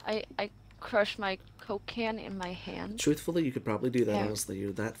to. I crush my Coke can in my hand. Truthfully, you could probably do that, Yeah. honestly.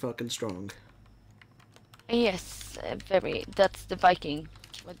 You're that fucking strong. Yes, very. That's the Viking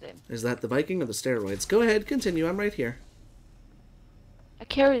with him. Is that the Viking or the steroids? Go ahead, continue. I'm right here. I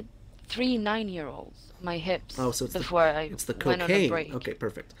carried 3 9-year-olds on my hips Oh, so before I it's the went on a cocaine. break. Okay,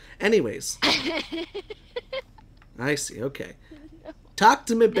 perfect. Anyways. I see, okay. Talk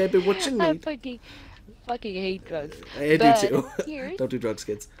to me, baby, what you I need. fucking hate drugs. I But do too. Here's, Don't do drugs,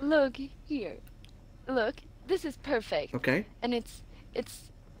 kids. look here. Look, this is perfect. Okay. And it's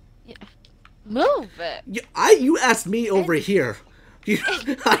yeah. Move it. You asked me over here. You,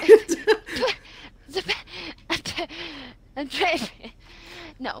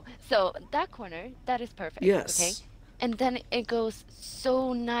 No, so that corner, that is perfect. Yes. Okay? And then it goes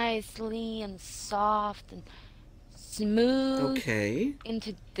so nicely and soft and smooth Okay.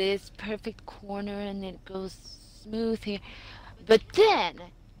 into this perfect corner, and it goes smooth here. But then,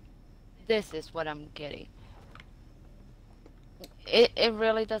 this is what I'm getting. It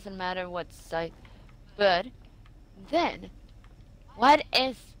really doesn't matter what side, but then, what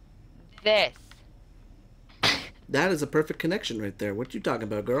is this? That is a perfect connection right there. What you talking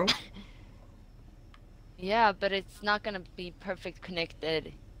about, girl? Yeah, but it's not gonna be perfect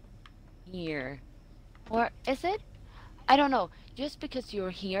connected here. Or is it? I don't know. Just because you're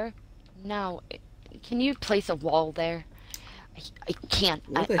here, now, can you place a wall there? I can't.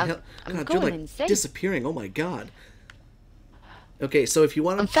 What the hell? I'm God, going you're like insane. disappearing. Oh my god. Okay, so if you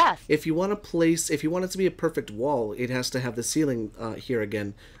want I'm fast. if you want it to be a perfect wall, it has to have the ceiling here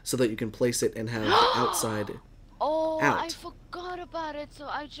again, so that you can place it and have outside. Oh, I out. forgot about it. So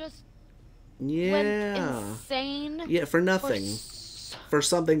I just went Yeah. insane. Yeah, for nothing. For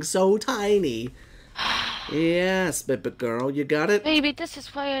something so tiny. Yes, baby girl, you got it. Baby, this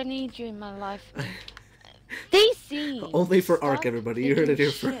is why I need you in my life. Daisy. Only for ARK, stop everybody. You heard it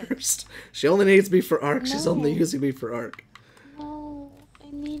here thinking shit. first. She only needs me for ARK. She's only No. using me for ARK. No, I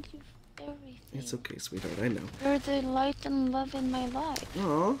need you for everything. It's okay, sweetheart. I know. You're the light and love in my life.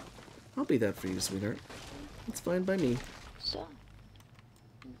 Aw, I'll be that for you, sweetheart. It's fine by me. So,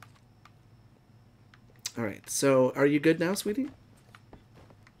 Alright, so are you good now, sweetie?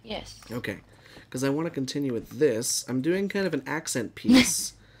 yes. Okay, because I want to continue with this. I'm doing kind of an accent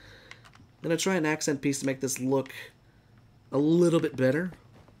piece. I'm going to try an accent piece to make this look a little bit better.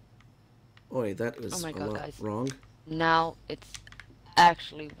 Oi, that was Oh my a God, lot guys. wrong. Now it's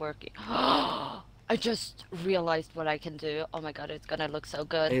actually working. I just realized what I can do. Oh my God, it's gonna look so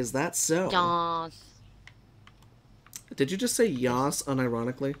good. Is that so? Yes. Did you just say yas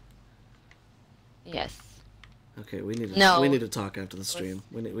unironically? Yes. Okay, we need No. to talk after the stream.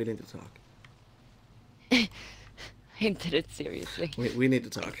 We need to talk. I did it seriously. We need to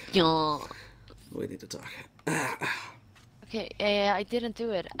talk. Yeah. We need to talk. Okay, I didn't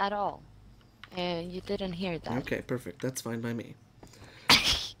do it at all. You didn't hear that. Okay, perfect. That's fine by me.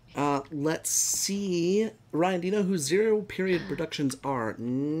 Let's see. Ryan, do you know who Zero Period Productions are?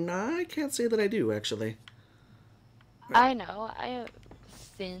 No, I can't say that I do, actually. I know. I have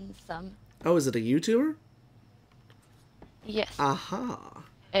seen some. Oh, is it a YouTuber? Yes. Aha.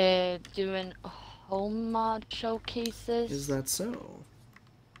 Doing home mod showcases. Is that so?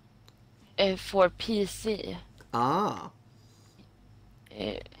 For PC. Ah.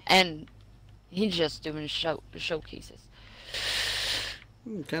 And he's just doing showcases.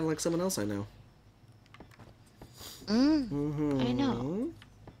 Kind of like someone else I know. I know.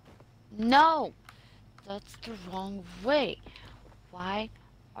 No! That's the wrong way. Why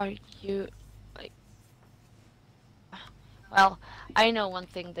are you like... Well, I know one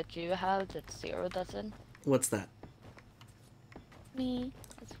thing that you have that Zero doesn't. What's that? Me,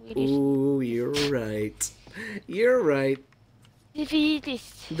 a Swedish. Ooh, you're right. You're right.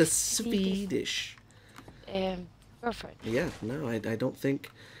 Swedish. The Swedish. Girlfriend. Yeah, no, I don't think...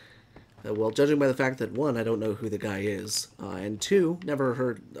 well, judging by the fact that, one, I don't know who the guy is, and two, never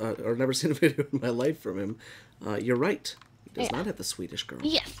heard or never seen a video in my life from him, you're right. He does not have the Swedish girl.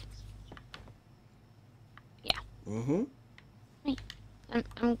 Yes. Yeah. Mm-hmm.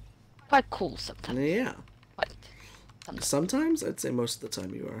 I'm quite cool sometimes. Yeah. Quite. Sometimes. Sometimes? I'd say most of the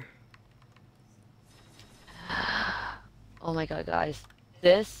time you are. Oh my God, guys.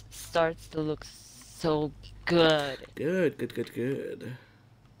 This starts to look so good. Good, good, good, good.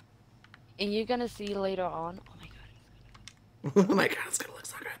 And you're gonna see later on. Oh my God. Oh my god, it's gonna look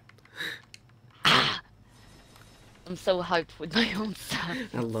so good. I'm so hyped with my own stuff.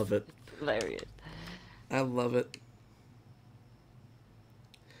 I love it. It's hilarious. I love it.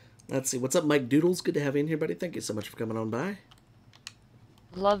 Let's see. What's up, Mike Doodles? Good to have you in here, buddy. Thank you so much for coming on by.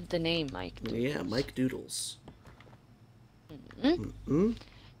 Love the name, Mike Doodles. Yeah, Mike Doodles. Mm-hmm.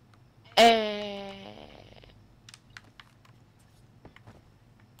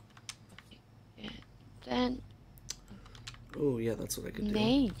 Then... Oh, yeah, that's what I could do.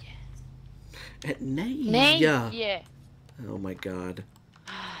 Nej. Nej! Nej! Oh my god.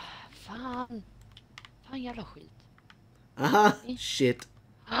 Fan. Fan jävla skit. Aha! Shit.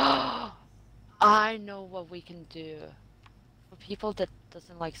 I know what we can do. For people that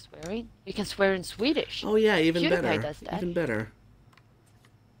doesn't like swearing, we can swear in Swedish. Oh yeah, even PewDiePie better. does that. Even better.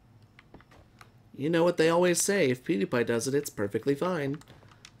 You know what they always say, if PewDiePie does it, it's perfectly fine.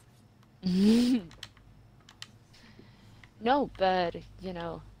 No, but, you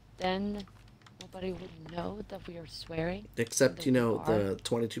know, then nobody would know that we are swearing. Except, you know, the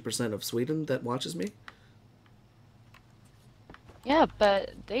 22% of Sweden that watches me. Yeah,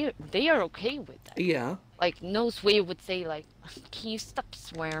 but they are okay with that. Yeah. Like, no Swede would say, like, can you stop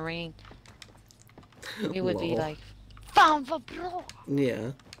swearing? We would be like, fan vad bra!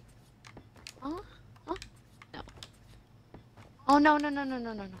 Yeah. Huh? Huh? No. Oh, no.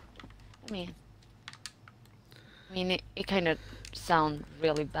 I mean, it kind of sounds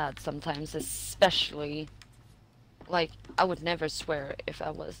really bad sometimes, especially, like, I would never swear if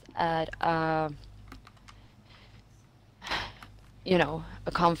I was at, you know,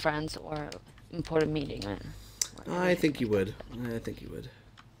 a conference or important meeting. I think you would. I think you would.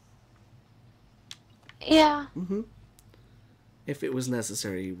 Yeah. Mm-hmm. If it was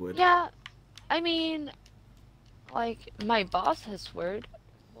necessary, you would. Yeah. I mean, like, my boss has sweared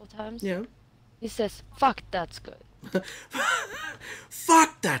multiple times. Yeah. He says, fuck, that's good.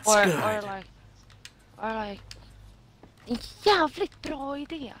 Fuck, that's good! Or like, jävligt bra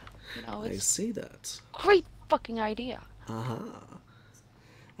idé. You know, I it's see that. great fucking idea.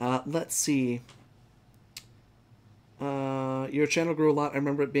 Let's see. Your channel grew a lot. I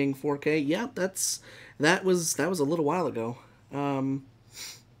remember it being 4K. Yeah, that was a little while ago. Ryan,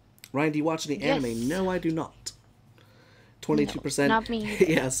 do you watch any anime? No, I do not. 22%. No, not me either.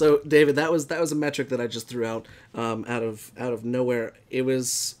 Yeah, so David, that was a metric that I just threw out out of nowhere. It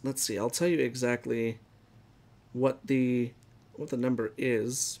was, let's see, I'll tell you exactly what the number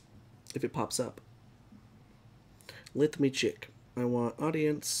is if it pops up. Let me check. I want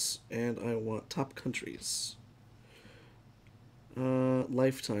audience and I want top countries.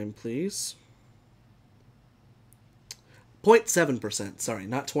 Lifetime, please. 0.7%. Sorry,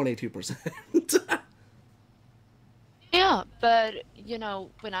 not 22%. Yeah, but, you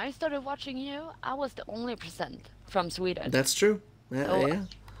know, when I started watching you, I was the only percent from Sweden. That's true. So Yeah.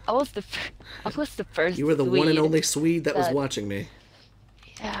 I was the first You were the Swede one and only Swede that was that- watching me.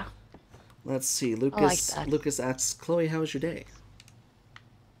 Yeah. Let's see. like that. Lucas asks, Chloe, how was your day?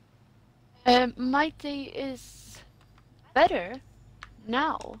 My day is better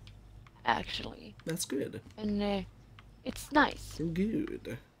now, actually. That's good. And it's nice.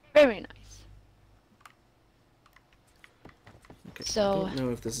 Good. Very nice. Okay. So, I don't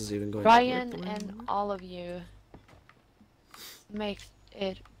know if this is even going Ryan to work the way I and want. all of you makes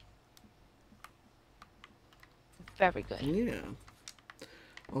it very good. Yeah.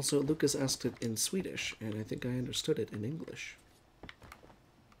 Also, Lucas asked it in Swedish, and I think I understood it in English.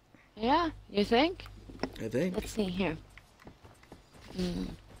 Yeah, you think? I think. Let's see here.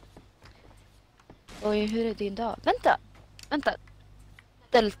 Oj, hur är din dag? Vänta.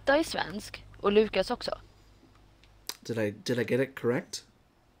 Delta är svensk och Lukas också. Did I get it correct?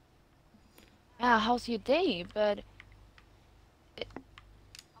 Yeah, how's your day? But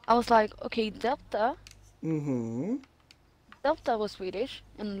I was like, okay, Delta was Swedish,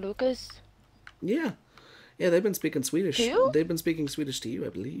 and Lucas. Yeah. Yeah, they've been speaking Swedish. Too? They've been speaking Swedish to you, I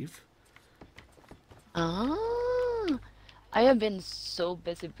believe. Ah, I have been so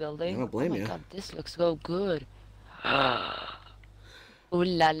busy building. I don't blame oh my you. god, this looks so good. Ooh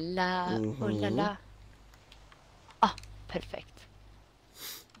la la, ooh la la. Ah, perfect.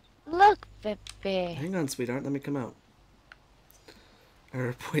 Look, Pepe. Hang on, sweetheart. Let me come out.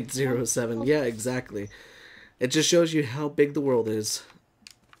 Error 0.07. Yeah, exactly. It just shows you how big the world is.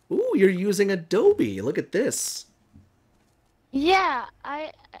 Ooh, you're using Adobe. Look at this. Yeah,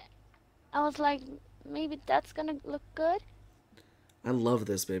 I was like, maybe that's gonna look good. I love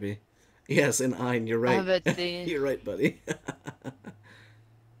this, baby. Yes, and Ein, you're right. but the- You're right, buddy.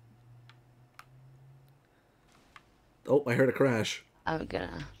 Oh, I heard a crash. I'm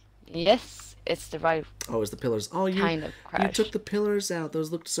gonna. Yes, it's the right Oh, it's the pillars. Oh, you kind of crash. you took the pillars out.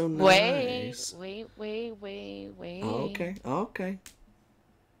 Those looked so Wait. nice. Wait. Oh, okay. Okay.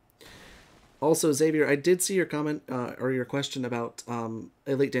 Also, Xavier, I did see your comment or your question about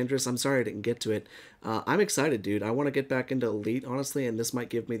Elite Dangerous. I'm sorry I didn't get to it. I'm excited, dude. I want to get back into Elite, honestly, and this might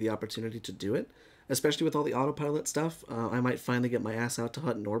give me the opportunity to do it, especially with all the autopilot stuff. I might finally get my ass out to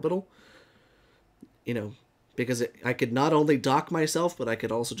Hut and Orbital. You know, because I could not only dock myself, but I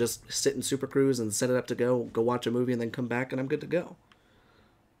could also just sit in Super Cruise and set it up to go watch a movie, and then come back, and I'm good to go.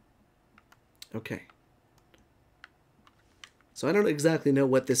 Okay. So I don't exactly know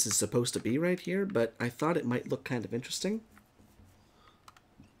what this is supposed to be right here, but I thought it might look kind of interesting.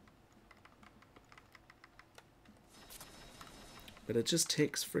 But it just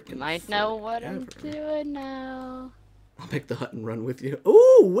takes freaking Might know what forever. I'm doing now. I'll make the hut and run with you.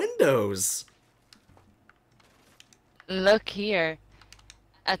 Ooh, windows! Look here.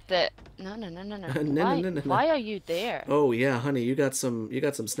 At the... No. No. Why are you there? Oh yeah, honey, you got some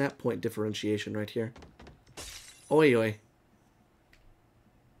snap point differentiation right here. Oi oi.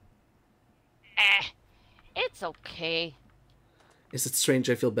 It's okay. Is it strange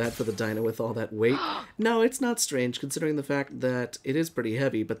I feel bad for the dino with all that weight? No, it's not strange, considering the fact that it is pretty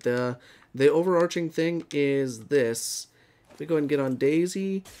heavy, but the overarching thing is this. If we go and get on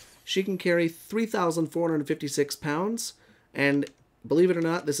Daisy, she can carry 3,456 pounds, and believe it or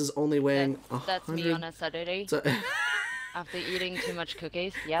not, this is only weighing 100... That's me on a Saturday. After eating too much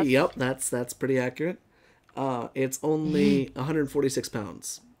cookies, yes. Yep, that's pretty accurate. It's only 146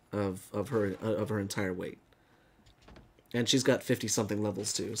 pounds of her entire weight. And she's got 50-something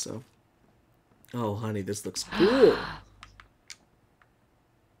levels, too, so... Oh, honey, this looks cool!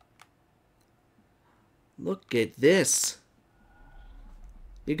 Look at this!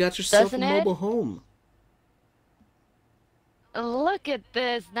 You got yourself a mobile home. Look at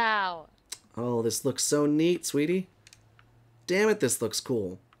this now! Oh, this looks so neat, sweetie. Damn it, this looks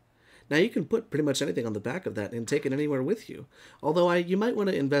cool. Now, you can put pretty much anything on the back of that and take it anywhere with you. Although, you might want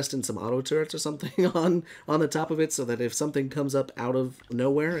to invest in some auto turrets or something on the top of it, so that if something comes up out of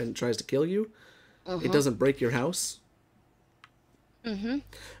nowhere and tries to kill you, it doesn't break your house.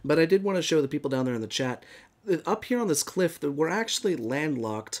 But I did want to show the people down there in the chat, up here on this cliff, that we're actually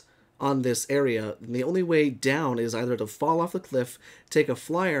landlocked on this area. And the only way down is either to fall off the cliff, take a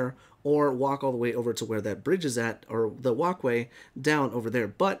flyer, or walk all the way over to where that bridge is at, or the walkway down over there.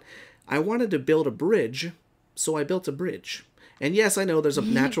 But I wanted to build a bridge, so I built a bridge. And yes, I know there's a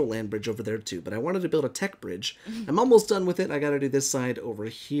natural land bridge over there too, but I wanted to build a tech bridge. I'm almost done with it. I gotta do this side over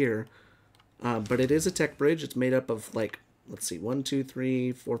here. But it is a tech bridge. It's made up of, like, let's see, 1, 2,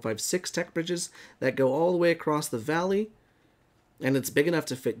 3, 4, 5, 6 tech bridges that go all the way across the valley. And it's big enough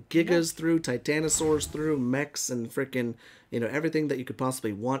to fit Gigas through, Titanosaurs through, mechs, and frickin', you know, everything that you could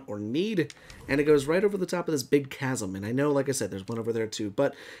possibly want or need. And it goes right over the top of this big chasm. And I know, like I said, there's one over there too.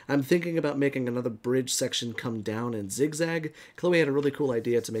 But I'm thinking about making another bridge section come down and zigzag. Chloe had a really cool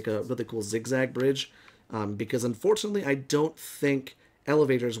idea to make a really cool zigzag bridge. Because unfortunately, I don't think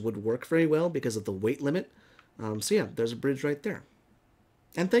elevators would work very well because of the weight limit. So yeah, there's a bridge right there.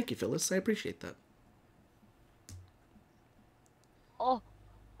 And thank you, Phyllis. I appreciate that.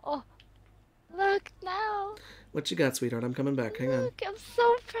 Oh, look now. What you got, sweetheart? I'm coming back. Hang on. Look, I'm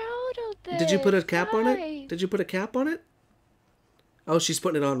so proud of this. Did you put a cap on it? Did you put a cap on it? Oh, she's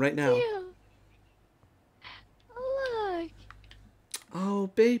putting it on right now. Ew. Look.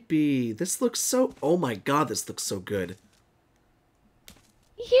 Oh, baby. This looks so... Oh, my God. This looks so good.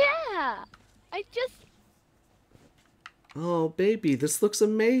 Yeah. I just... Oh, baby. This looks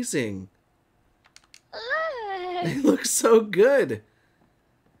amazing. Look. It looks so good.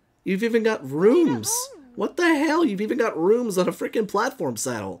 You've even got rooms. What the hell? You've even got rooms on a freaking platform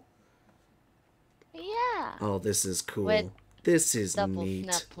saddle. Yeah. Oh, this is cool. With this is double neat.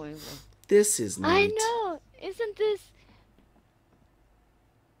 snap point. This is neat. I know. Isn't this...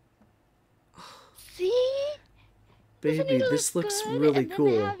 See? Baby, this looks good? really and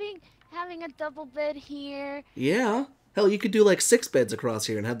cool. Having a double bed here. Yeah. Hell, you could do like 6 beds across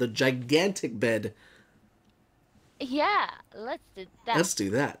here and have the gigantic bed. Yeah, let's do that. Let's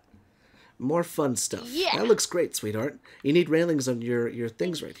do that. More fun stuff. Yeah. That looks great, sweetheart. You need railings on your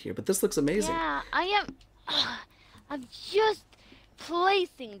things right here, but this looks amazing. Yeah, I am... I'm just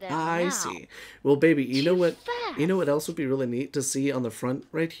placing them I now. see. Well, baby, you know what? Fast. You know what else would be really neat to see on the front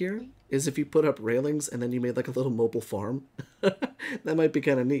right here? Is if you put up railings and then you made like a little mobile farm. That might be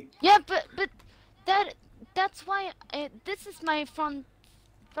kind of neat. Yeah, but that's why this is my front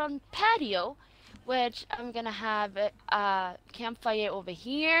patio, which I'm gonna have a campfire over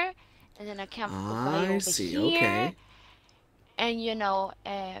here, and then a campfire over see. here. Okay.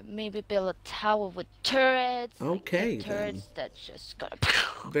 and maybe build a tower with turrets, like the Okay, then. turrets that just gotta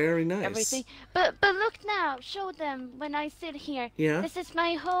Very everything. nice. But look now, show them when I sit here. Yeah? This is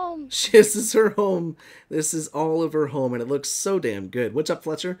my home. This is her home. This is all of her home, and it looks so damn good. What's up,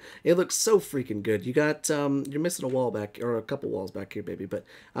 Fletcher? It looks so freaking good. You got, you're missing a wall back, or a couple walls back here, baby, but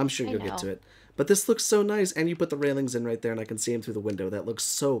I'm sure I you'll get to know. it. But this looks so nice, and you put the railings in right there, and I can see them through the window. That looks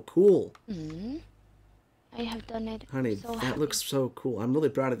so cool. Hmm. I have done it. I'm Honey, so that happy. looks so cool. I'm really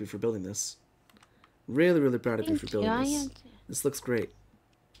proud of you for building this. Really, really proud of you for Thank you. building I this. am too. This looks great.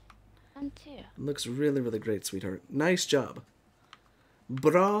 I'm too. It looks really, really great, sweetheart. Nice job.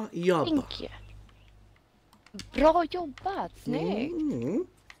 Bra jobb. Thank you. Bra jobbat. Snyggt. Mm.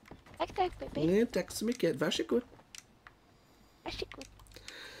 Tack, tack, baby. Ja, tack så mycket. Varsågod. Varsågod.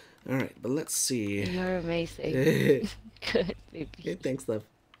 Alright, but let's see. You're amazing. Good, baby. Okay, thanks, love.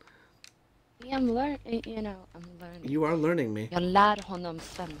 I'm learning, I'm learning. You are learning me. Jag lär honom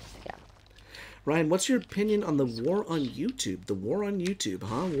svenska. Ryan, what's your opinion on the war on YouTube? The war on YouTube,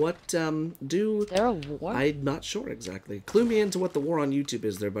 huh? What, Is there a war? I'm not sure exactly. Clue me into what the war on YouTube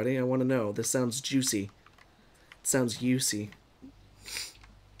is there, buddy. I want to know. This sounds juicy. It sounds juicy.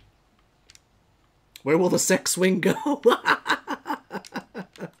 Where will the sex swing go?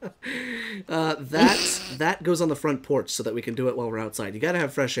 That goes on the front porch so that we can do it while we're outside. You gotta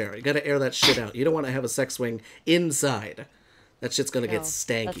have fresh air. You gotta air that shit out. You don't want to have a sex swing inside. That shit's gonna get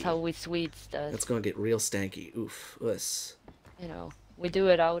stanky. That's how we Swedes does. That's gonna get real stanky. Oof. Us. We do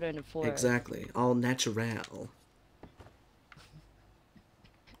it out in the forest. Exactly. All natural.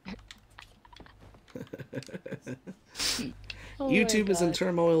 Oh YouTube my is in God.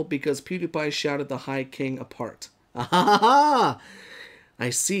 turmoil because PewDiePie shouted the High King apart. Ah, I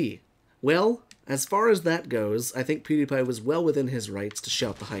see. Well, as far as that goes, I think PewDiePie was well within his rights to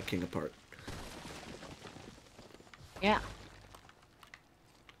shout the High King apart. Yeah.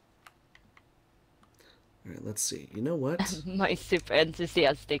 Alright, let's see. You know what? My super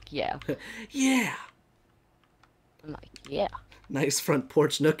enthusiastic, yeah. Yeah! I'm like, yeah. Nice front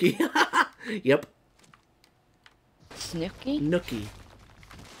porch nookie. Yep. Snooky? Nookie.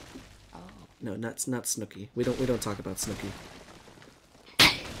 Oh. No, not Snooky. We don't talk about Snooky.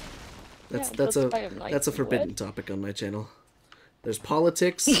 That's Yeah, that's why I'm like, that's a forbidden what? topic on my channel. There's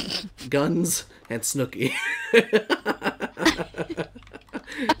politics, guns, and Snooky.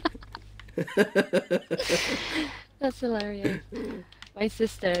 That's hilarious. My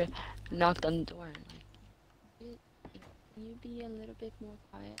sister knocked on the door and like, can you be a little bit more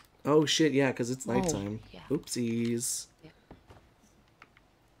quiet? Oh shit, yeah, because it's nighttime. Yeah. Oopsies. Yeah.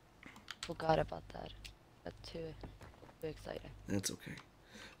 Forgot about that. Got too excited. That's okay.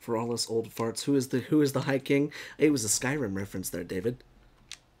 For all us old farts, who is the High King? It was a Skyrim reference there, David.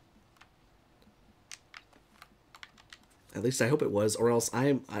 At least I hope it was, or else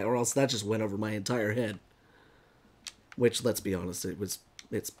that just went over my entire head. Which, let's be honest,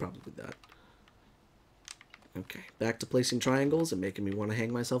 it's probably that. Okay, back to placing triangles and making me want to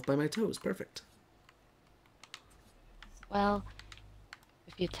hang myself by my toes. Perfect. Well,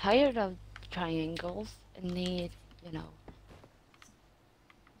 if you're tired of triangles and need,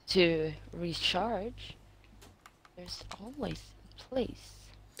 to recharge, there's always a place.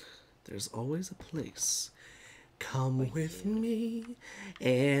 There's always a place. Come with me,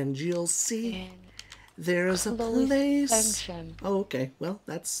 and you'll see. And There's a Chloe's place. sanction. Oh, okay. Well,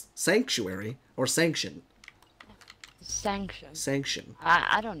 that's sanctuary or sanction. Sanction. Sanction.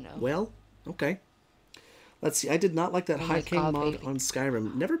 I don't know. Well, okay. Let's see. I did not like that Oh High my King God, mod baby. on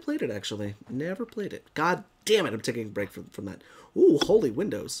Skyrim. Never played it, actually. Never played it. God damn it. I'm taking a break from that. Ooh, holy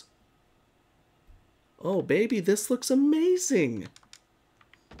windows. Oh, baby, this looks amazing.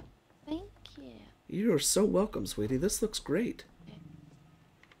 Thank you. You are so welcome, sweetie. This looks great.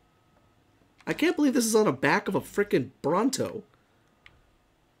 I can't believe this is on the back of a frickin' Bronto.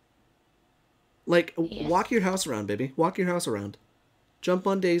 Like, Yes. walk your house around, baby. Walk your house around. Jump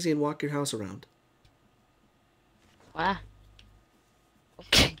on Daisy and walk your house around. Wow.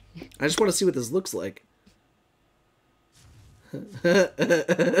 Okay. I just want to see what this looks like.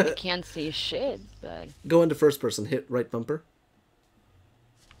 I can't see shit, but Go into first person. Hit right bumper.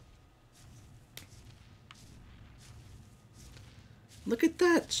 Look at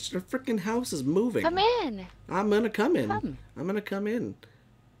that. Our freaking house is moving. come in. I'm gonna come in. Come. I'm gonna come in.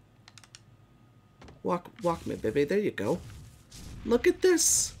 Walk me, baby. There you go. Look at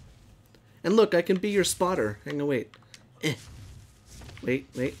this. And look, I can be your spotter. Hang on, wait. Wait.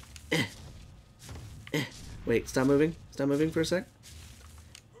 Wait, stop moving. Stop moving for a sec.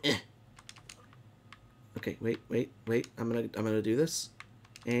 Okay, wait. I'm gonna do this.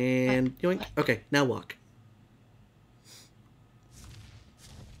 And yoink. Okay, now walk.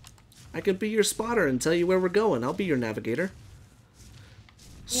 I could be your spotter and tell you where we're going. I'll be your navigator.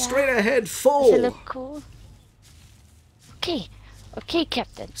 Yeah. Straight ahead, full. Does it look cool? Okay. Okay,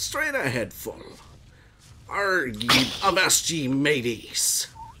 Captain. Straight ahead, full. Argy, avast ye mateys.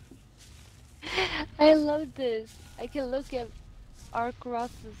 I love this. I can look at ARK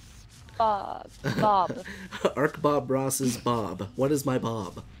Ross's Bob. Ark Bob Ross's Bob. What is my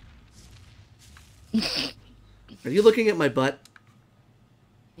Bob? Are you looking at my butt?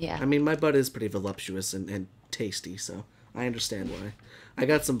 Yeah. I mean, my butt is pretty voluptuous and tasty, so I understand why. I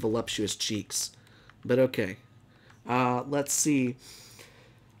got some voluptuous cheeks. But okay. Let's see.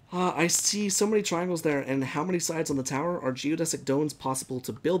 I see so many triangles there, and how many sides on the tower? Are geodesic domes possible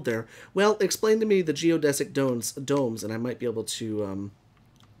to build there? Well, explain to me the geodesic domes, and I might be able to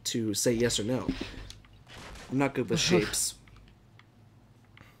say yes or no. I'm not good with shapes.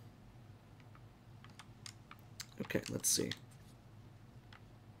 Okay, let's see.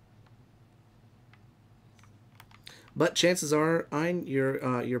 But chances are,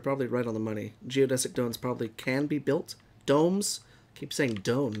 you're probably right on the money. Geodesic domes probably can be built. Domes. Keep saying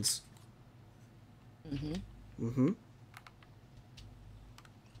domes.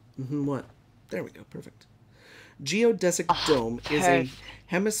 What? There we go. Perfect. Geodesic dome is a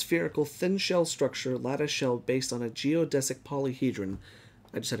hemispherical thin shell structure, lattice shell based on a geodesic polyhedron.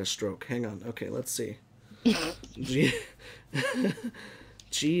 I just had a stroke. Hang on. Okay, let's see.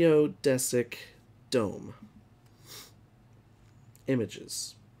 Geodesic dome.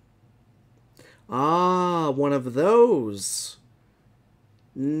 Images. Ah, one of those.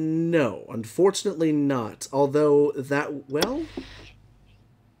 No, unfortunately not. Although that, well...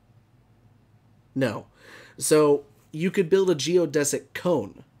 No. So, you could build a geodesic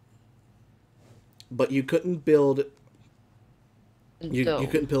cone. But you couldn't build... You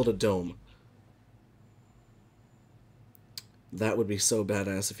couldn't build a dome. That would be so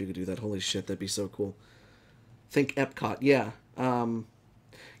badass if you could do that. Holy shit, that'd be so cool. Think Epcot, yeah.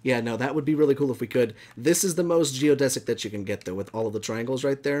 Yeah, no, that would be really cool if we could. This is the most geodesic that you can get, though, with all of the triangles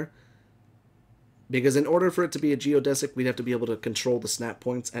right there. Because in order for it to be a geodesic, we'd have to be able to control the snap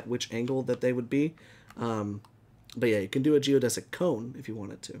points at which angle that they would be. But yeah, you can do a geodesic cone if you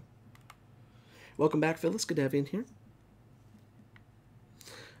wanted to. Welcome back, Phyllis. Good to have you in here.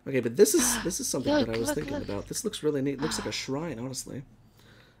 Okay, but this is something that I was thinking about. This looks really neat. It looks like a shrine, honestly.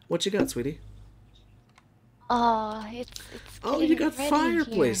 What you got, sweetie? Oh, it's oh, you got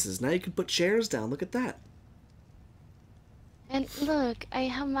fireplaces. Here. Now you can put chairs down. Look at that. And look, I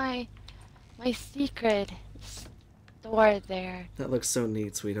have my secret store there. That looks so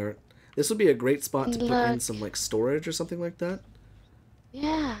neat, sweetheart. This would be a great spot to put in some like storage or something like that.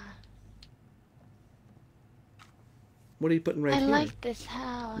 Yeah. What are you putting right here? I like this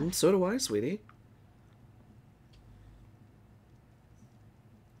house. So do I, sweetie.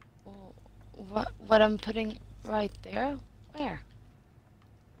 What I'm putting right there? Where?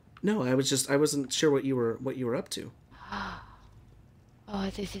 No, I wasn't sure what you were up to. Oh,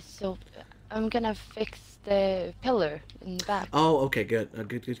 this is so... I'm gonna fix the pillar in the back. Oh, okay, good.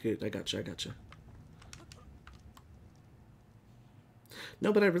 Good. I gotcha.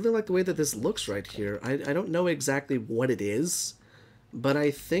 No, but I really like the way that this looks right here. I don't know exactly what it is, but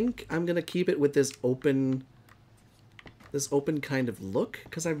I think I'm gonna keep it with this open kind of look,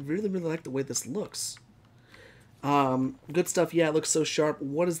 because I really like the way this looks. Good stuff. Yeah, it looks so sharp.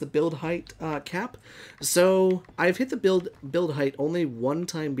 What is the build height, Cap? So I've hit the build height only one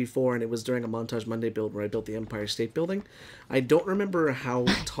time before, and it was during a Montage Monday build where I built the Empire State Building. I don't remember how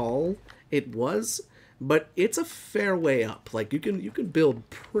tall it was, but it's a fair way up. Like you can build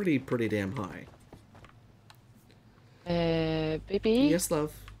pretty damn high. Baby. Yes,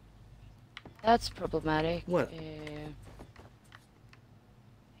 love. That's problematic. What?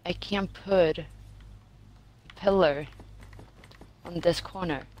 I can't put a pillar on this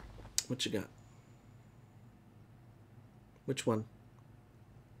corner. What you got? Which one?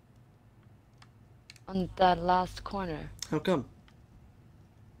 On that last corner. How come?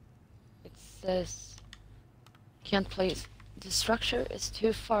 It says can't place. The structure is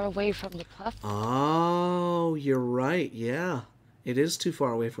too far away from the platform. Oh, you're right. Yeah, it is too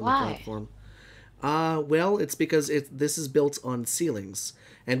far away from the platform. Well, it's because this is built on ceilings.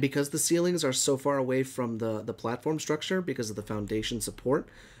 And because the ceilings are so far away from the platform structure, because of the foundation support,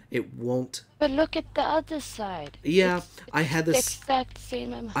 it won't... But look at the other side. Yeah, I had this... The exact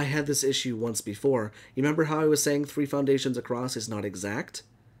same... I had this issue once before. You remember how I was saying 3 foundations across is not exact?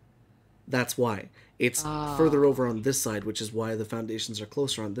 That's why. It's further over on this side, which is why the foundations are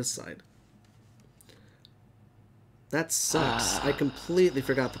closer on this side. That sucks. I completely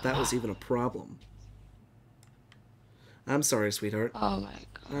forgot that was even a problem. I'm sorry, sweetheart. Oh my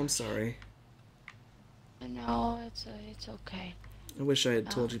god. I'm sorry. No, it's okay. I wish I had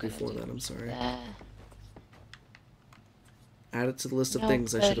Now told I'm you gonna before do that. I'm sorry. that. Add it to the list of No,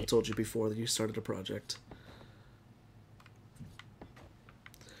 things I but should have told you before that you started a project.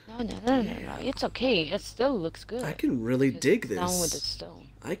 no. It's okay. It still looks good. I can really 'Cause dig it's done with the this. stone.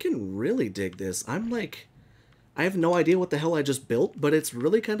 I can really dig this. I'm like, I have no idea what the hell I just built, but it's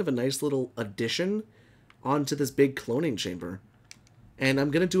really kind of a nice little addition onto this big cloning chamber. And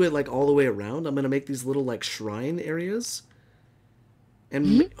I'm going to do it like all the way around. I'm going to make these little like shrine areas.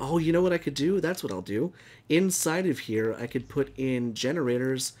 And, oh, you know what I could do? That's what I'll do. Inside of here, I could put in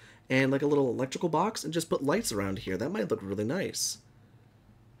generators and like a little electrical box and just put lights around here. That might look really nice.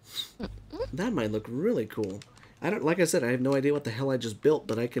 That might look really cool. Like I said, I have no idea what the hell I just built,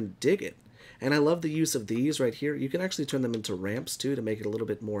 but I can dig it. And I love the use of these right here. You can actually turn them into ramps too to make it a little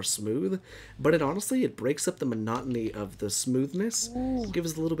bit more smooth. But it breaks up the monotony of the smoothness. Ooh. It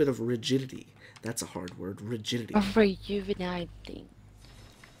gives a little bit of rigidity. That's a hard word, rigidity. Rejuvenating.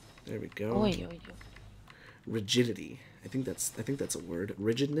 There we go. Oh. Rigidity. I think that's a word.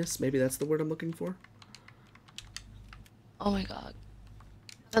 Rigidness, maybe that's the word I'm looking for. Oh my god.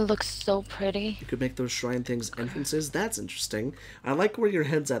 That looks so pretty. You could make those shrine things entrances. That's interesting. I like where your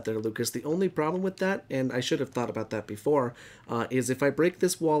head's at there, Lucas. The only problem with that, and I should have thought about that before, is if I break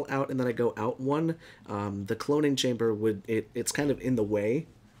this wall out and then I go out one, the cloning chamber it's kind of in the way.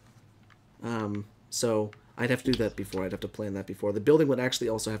 So I'd have to do that before. I'd have to plan that before. The building would actually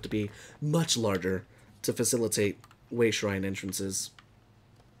also have to be much larger to facilitate way shrine entrances.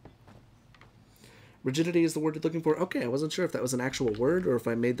 Rigidity is the word you're looking for? Okay, I wasn't sure if that was an actual word or if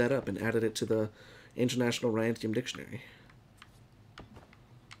I made that up and added it to the International Random Dictionary.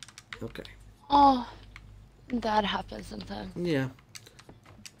 Okay. Oh, that happens sometimes. Yeah.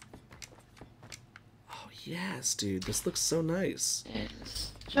 Oh, yes, dude. This looks so nice.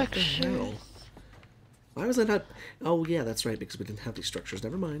 What the hell? Why was I not... Oh, yeah, that's right, because we didn't have these structures.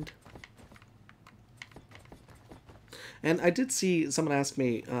 Never mind. And I did see someone ask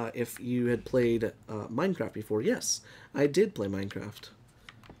me if you had played Minecraft before. Yes, I did play Minecraft.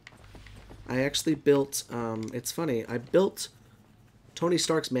 I actually built, it's funny, I built Tony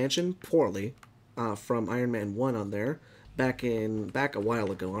Stark's mansion poorly from Iron Man 1 on there, back a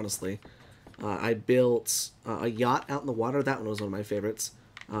while ago, honestly. I built a yacht out in the water. That one was one of my favorites.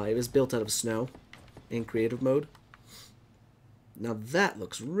 It was built out of snow in creative mode. Now that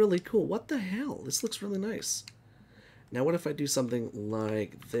looks really cool. What the hell? This looks really nice. Now what if I do something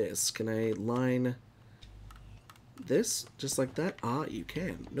like this? Can I line this just like that? Ah, you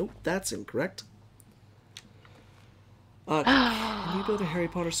can. Nope, that's incorrect. Can you build a Harry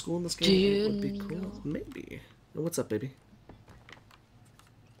Potter school in this game? It would be cool. Maybe. Oh, what's up, baby?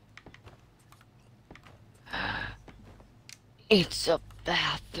 It's a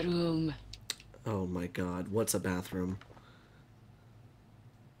bathroom. Oh my god, what's a bathroom?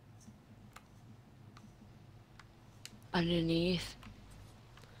 Underneath.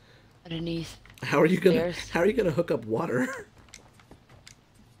 How are you gonna hook up water?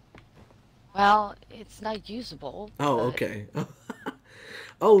 Well, it's not usable. Oh, okay.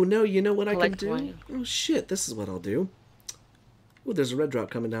 Oh no, you know what I can do? Wine. Oh shit, this is what I'll do. Oh, there's a red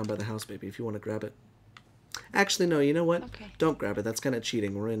drop coming down by the house, baby, if you want to grab it. Actually, no, you know what? Okay. Don't grab it. That's kind of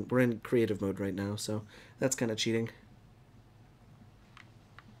cheating. We're in creative mode right now, so that's kind of cheating.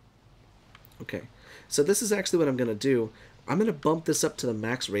 Okay. So this is actually what I'm going to do. I'm going to bump this up to the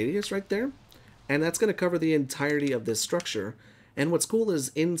max radius right there, and that's going to cover the entirety of this structure. And what's cool is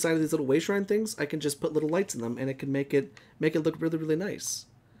inside of these little way shrine things, I can just put little lights in them, and it can make it look really, really nice.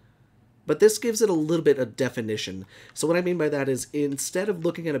 But this gives it a little bit of definition. So what I mean by that is, instead of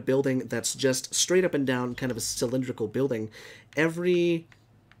looking at a building that's just straight up and down, kind of a cylindrical building, every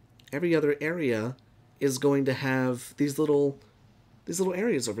other area is going to have these little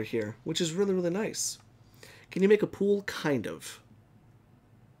areas over here, which is really, really nice. Can you make a pool? Kind of.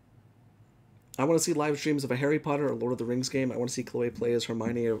 I want to see live streams of a Harry Potter or Lord of the Rings game. I want to see Chloe play as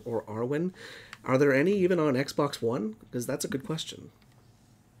Hermione or Arwen. Are there any even on Xbox One? Because that's a good question.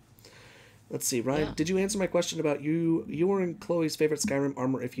 Let's see, Ryan, yeah. Did you answer my question about you were in Chloe's favorite Skyrim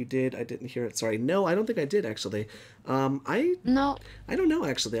armor? If you did, I didn't hear it. Sorry. No, I don't think I did, actually. No. I don't know,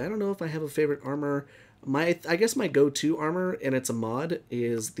 actually. I don't know if I have a favorite armor. I guess my go-to armor, and it's a mod,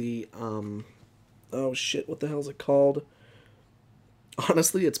 is the, oh shit, what the hell is it called?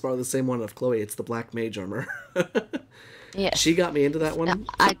 Honestly, it's probably the same one of Chloe. It's the Black Mage armor. Yeah. She got me into that one.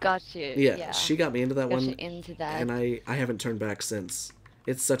 I got you. Yeah, she got me into that one. Into that. And I haven't turned back since.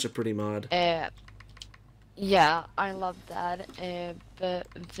 It's such a pretty mod. Yeah, I love that. But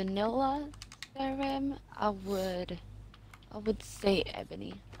vanilla Skyrim, I would I would say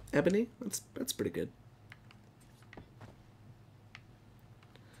ebony. Ebony? That's pretty good.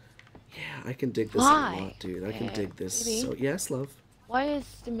 Yeah, I can dig this a lot, dude. I can dig this. Baby, So, yes, love. why is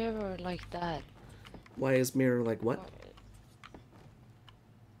the mirror like that? Why is mirror like what? Or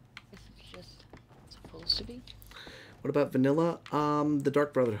is it just supposed to be? What about vanilla? The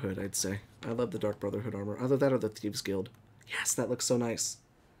Dark Brotherhood, I'd say. I love the Dark Brotherhood armor. Either that or the Thieves Guild. Yes, that looks so nice.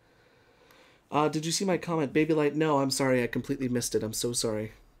 Did you see my comment, Baby Light? No, I'm sorry. I completely missed it. I'm so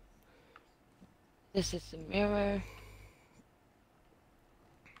sorry. This is the mirror.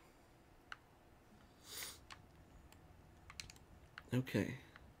 Okay.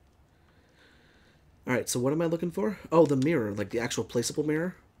 Alright, so what am I looking for? Oh, the mirror. Like the actual placeable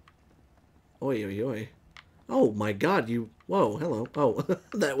mirror? Oi, oi, oi. Oh my god, you... Whoa, hello. Oh,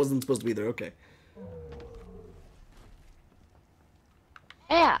 that wasn't supposed to be there. Okay.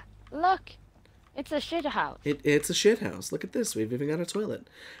 Yeah, look. It's a shit house. It's a shit house. Look at this. We've even got a toilet.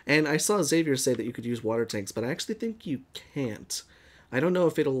 And I saw Xavier say that you could use water tanks, but I actually think you can't. I don't know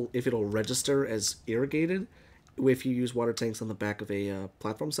if it'll register as irrigated if you use water tanks on the back of a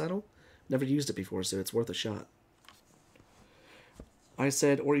platform saddle. Never used it before, so it's worth a shot. I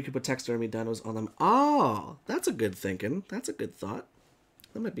said, or you could put taxidermy dinos on them. Oh, that's a good thinking. That's a good thought.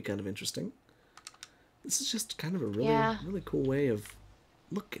 That might be kind of interesting. This is just kind of a really cool way of...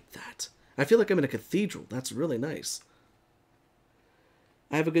 Look at that. I feel like I'm in a cathedral. That's really nice.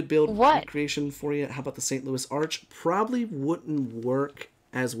 I have a good build creation for you. How about the St. Louis Arch? Probably wouldn't work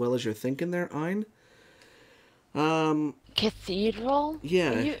as well as you're thinking there, Ein. Cathedral?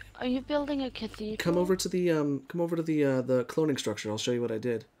 Yeah. Are you building a cathedral? Come over to the cloning structure. I'll show you what I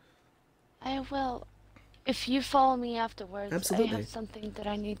did. I will. If you follow me afterwards, Absolutely. I have something that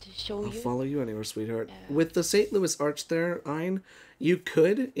I need to show I'll you. follow you anywhere, sweetheart. Yeah. With the St. Louis Arch there, Ein, you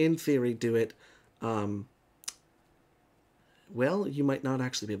could, in theory, do it. Well, you might not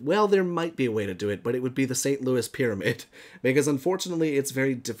actually be... Well, there might be a way to do it, but it would be the St. Louis Pyramid. Because, unfortunately, it's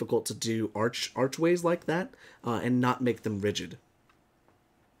very difficult to do archways like that and not make them rigid.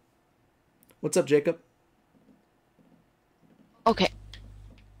 What's up, Jacob? Okay.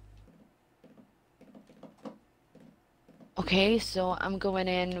 Okay, so I'm going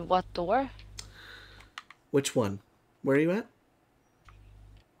in what door? Which one? Where are you at?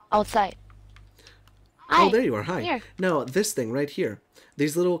 Outside. Oh, there you are. Hi. Here. No, this thing right here.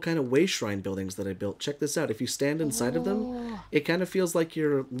 These little kind of way shrine buildings that I built. Check this out. If you stand inside of them, it kind of feels like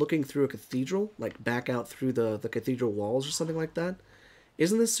you're looking through a cathedral, like back out through the cathedral walls or something like that.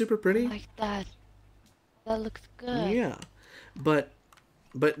 Isn't this super pretty? I like that. That looks good. Yeah. But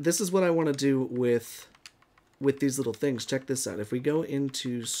this is what I want to do with these little things. Check this out. If we go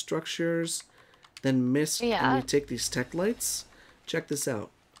into structures, then mist, and we take these tech lights, check this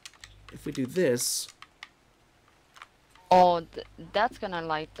out. If we do this... Oh, that's gonna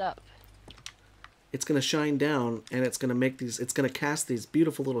light up. It's gonna shine down, and it's gonna make these... It's gonna cast these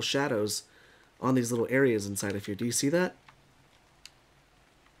beautiful little shadows on these little areas inside of here. Do you see that?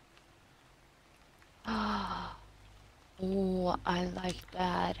 Oh, I like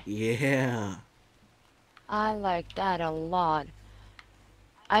that. Yeah. I like that a lot.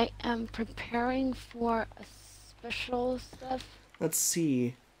 I am preparing for a special stuff. Let's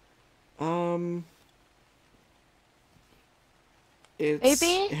see. It's...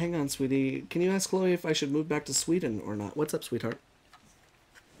 Baby? Hang on, sweetie. Can you ask Chloe if I should move back to Sweden or not? What's up, sweetheart?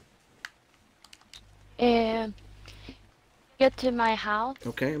 Get to my house.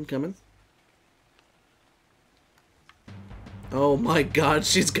 Okay, I'm coming. Oh my god,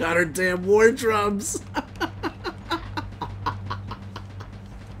 she's got her damn war drums!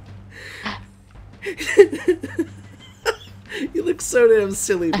 You look so damn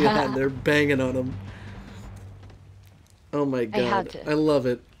silly behind there, banging on them. Oh my god, I love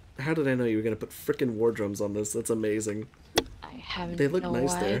it. How did I know you were gonna put frickin' war drums on this? That's amazing. I have They look no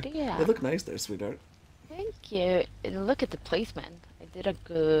nice idea. there. They look nice there, sweetheart. Thank you. And look at the placement. I did a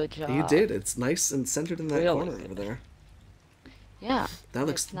good job. You did. It's nice and centered in that corner over there. Yeah. That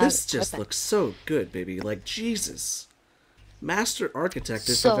looks. This just looks so good, baby. Like Jesus, master architect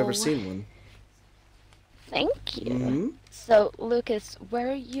if I've ever seen one. Thank you. So, Lucas, where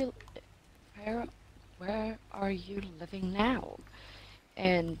are you living now?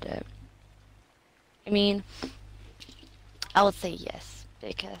 And I mean, I would say yes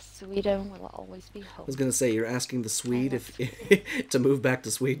because Sweden will always be home. I was gonna say you're asking the Swede if to move back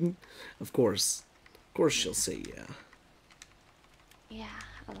to Sweden. Of course she'll say yeah. Yeah,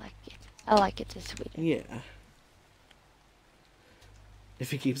 I like it. I like it to Sweden. Yeah.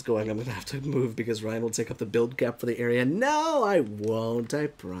 If he keeps going, I'm gonna have to move because Ryan will take up the build cap for the area. No, I won't. I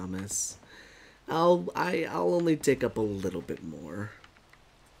promise. I'll only take up a little bit more.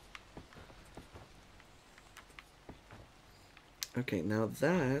 Okay, now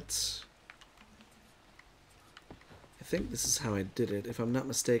that... I think this is how I did it, if I'm not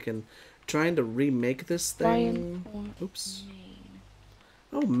mistaken. Trying to remake this thing... Oops. Maine.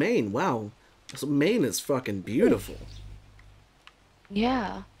 Oh, Maine, wow. So Maine is fucking beautiful.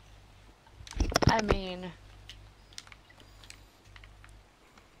 Yeah. I mean...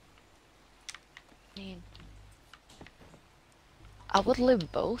 I would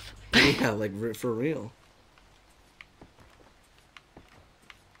live both. Yeah, like, for real.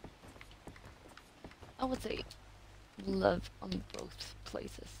 I would say live on both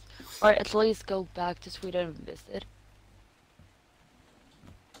places. Or at least go back to Sweden and visit.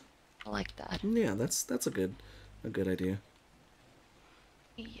 I like that. Yeah, that's a good idea.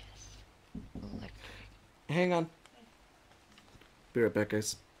 Yes. Electric. Hang on. Be right back,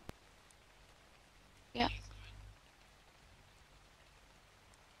 guys. Yeah.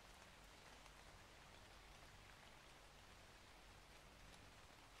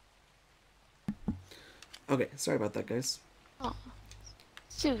 Okay, sorry about that, guys. Oh,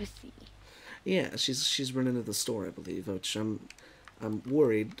 Susie. Yeah, she's running to the store, I believe, which I'm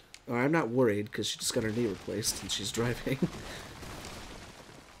worried. Or I'm not worried because she just got her knee replaced and she's driving.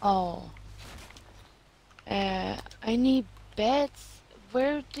 Oh. I need beds.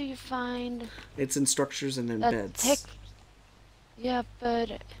 Where do you find It's in structures and in that beds. Yeah,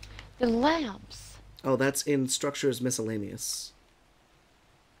 but the lamps. Oh, that's in structures miscellaneous.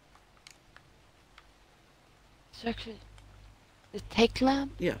 Structure. The tech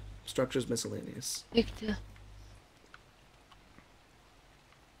lamp. Yeah, structures miscellaneous. Like the.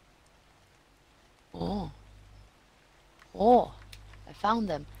 Oh. Oh, I found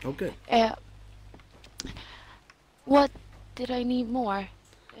them. Oh, good. What did I need more?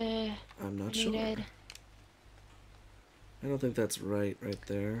 I'm not I sure. needed... I don't think that's right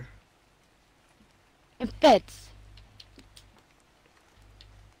there. And beds.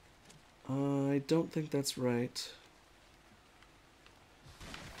 I don't think that's right.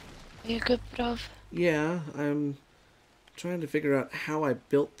 Are you good, bruv? Yeah, I'm trying to figure out how I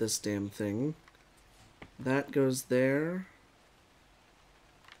built this damn thing. That goes there.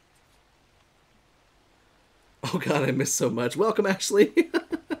 Oh god, I missed so much. Welcome, Ashley.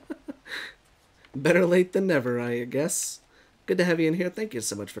 Better late than never, I guess. Good to have you in here. Thank you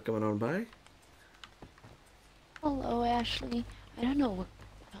so much for coming on by. Hello, Ashley. I don't know what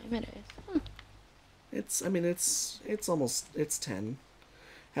time it is. It's almost 10.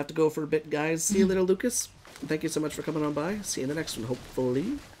 Have to go for a bit, guys. See you later, Lucas. Thank you so much for coming on by. See you in the next one,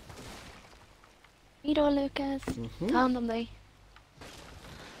 hopefully. Hej Lucas. Ta hand om dig.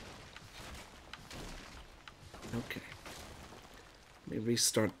 Okay. Let me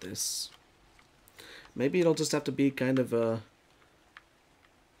restart this. Maybe it'll just have to be kind of a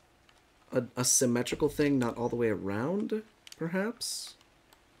symmetrical thing, not all the way around, perhaps?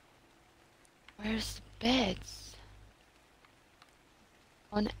 Where's the beds?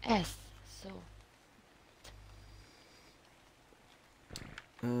 On S, so...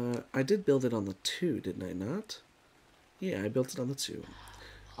 I did build it on the 2, didn't I not? Yeah, I built it on the 2.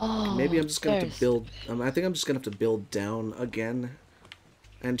 Oh, Maybe I'm just gonna have to build... I think I'm just gonna have to build down again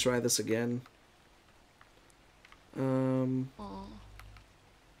and try this again. Oh.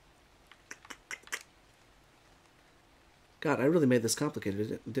 God, I really made this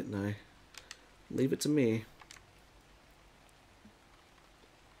complicated, didn't I? Leave it to me.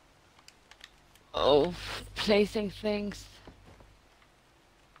 Oh, placing things.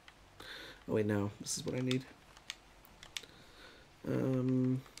 Oh wait, no. This is what I need.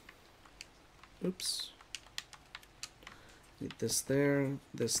 Oops. Need this there, and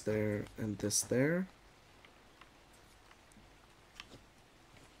this there.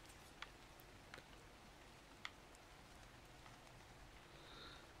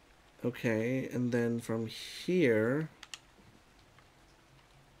 Okay, and then from here,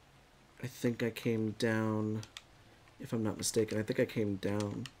 I think I came down, if I'm not mistaken, I think I came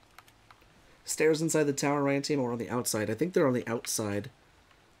down. Stairs inside the tower, Ryan team, or on the outside? I think they're on the outside.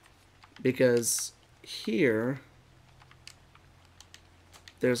 Because here,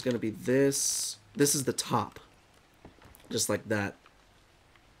 there's going to be this. This is the top. Just like that.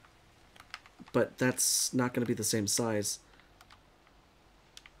 But that's not going to be the same size.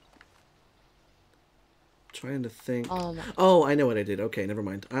 Trying to think. Oh, I know what I did. Okay, never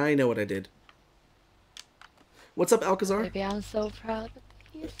mind. I know what I did. What's up, Alcazar? Baby, I'm so proud of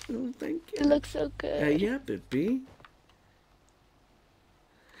you. Oh, thank you. You look so good. Yeah, baby.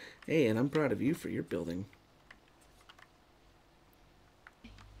 Hey, and I'm proud of you for your building.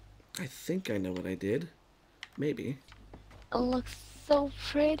 I think I know what I did. Maybe. It looks so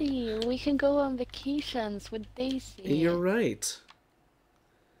pretty. We can go on vacations with Daisy. You're right.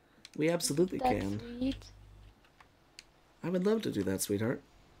 We absolutely Isn't that can. sweet? I would love to do that, sweetheart.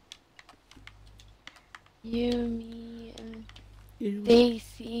 You, me, and You.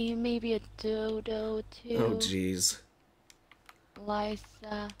 Daisy, maybe a dodo too. Oh, jeez.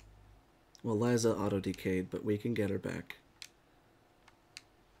 Liza. Well, Liza auto-decayed, but we can get her back.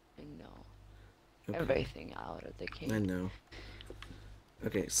 I know. Okay. Everything out of the cake. I know.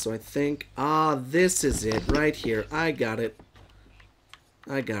 Okay, so I think... Ah, this is it. Right here. I got it.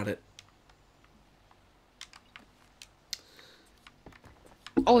 I got it.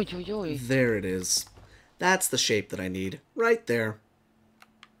 Oi, oi, oi. There it is. That's the shape that I need. Right there.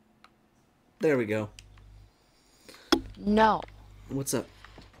 There we go. No. What's up?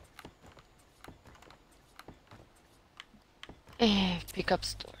 Pick up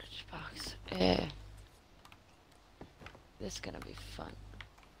storage box. This is gonna be fun.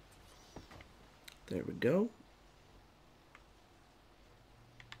 There we go.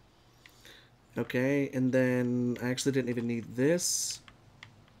 Okay, and then I actually didn't even need this.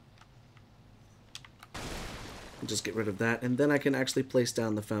 I'll just get rid of that, and then I can actually place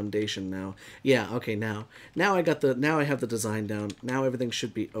down the foundation now. Yeah, okay, now I got the I have the design down. Now everything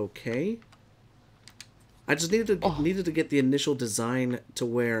should be okay. I just needed to get the initial design to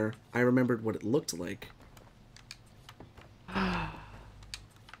where I remembered what it looked like.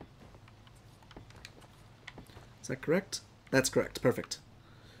 Is that correct? That's correct. Perfect.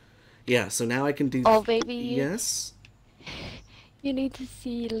 Yeah, so now I can do... Oh, baby. Yes? You need to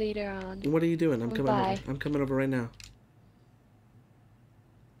see later on. What are you doing? I'm coming Bye. over. I'm coming over right now.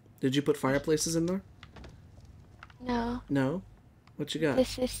 Did you put fireplaces in there? No. No? What you got?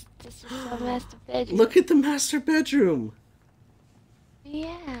 This is the master bedroom. Look at the master bedroom!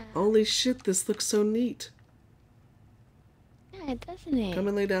 Yeah. Holy shit, this looks so neat. Yeah, doesn't it? Come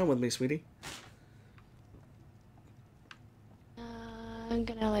and lay down with me, sweetie. I'm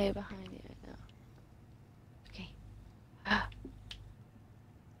gonna lay behind you now. Okay.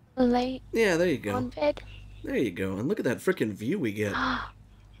 Lay Yeah, there you go. on bed. There you go. And look at that frickin' view we get. I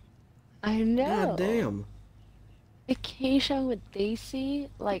know. God damn. Vacation with Daisy?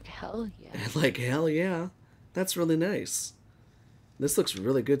 Like hell yeah. Like, hell yeah. That's really nice. This looks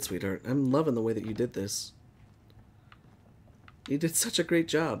really good, sweetheart. I'm loving the way that you did this. You did such a great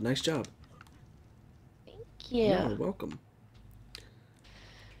job. Nice job. Thank you. You're welcome.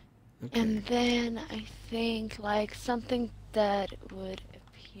 Okay. And then I think like something that would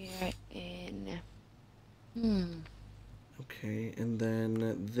appear in... Okay, and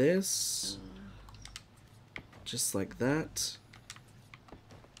then this... Just like that.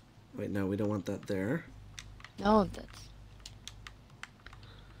 Wait, no, we don't want that there. No, that's...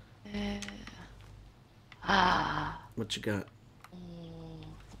 What you got?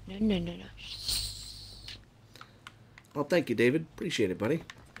 No, no, no, no. Shh. Oh, thank you, David. Appreciate it, buddy.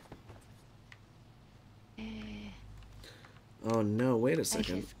 Oh, no, wait a I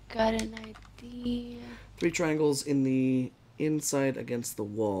second. just got an idea. 3 triangles in the inside against the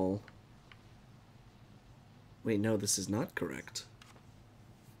wall. Wait, no, this is not correct.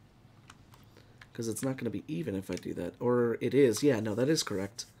 Because it's not going to be even if I do that. Or it is. Yeah, no, that is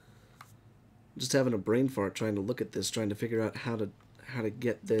correct. I'm just having a brain fart trying to look at this, trying to figure out how to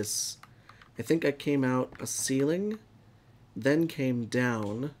get this. I think I came out a ceiling, then came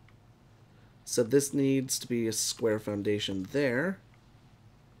down. So this needs to be a square foundation there.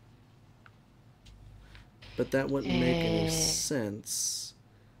 But that wouldn't make any sense.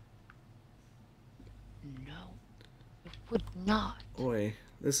 No, it would not. Boy,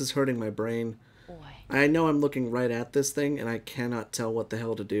 this is hurting my brain. Boy. I know I'm looking right at this thing, and I cannot tell what the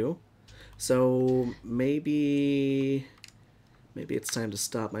hell to do. So maybe it's time to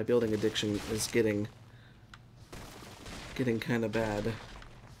stop. My building addiction is getting kind of bad.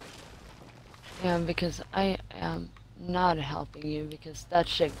 Yeah, because I am not helping you because that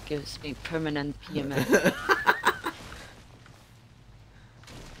shit gives me permanent PMS.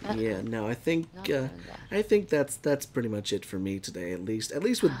 Yeah, no, I think Not doing that. that's pretty much it for me today. At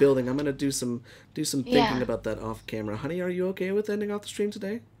least with building, I'm gonna do some thinking Yeah. about that off camera. Honey, are you okay with ending off the stream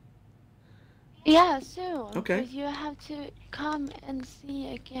today? Yeah, soon. Okay. But you have to come and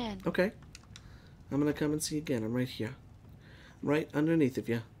see again. Okay, I'm gonna come and see you again. I'm right here, right underneath of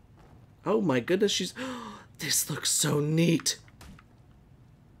you. Oh my goodness, she's... This looks so neat.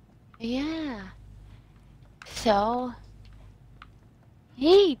 Yeah. So...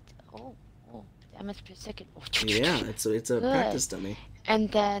 Heat. Oh, damage per second. Oh, Yeah, it's a Good. practice dummy.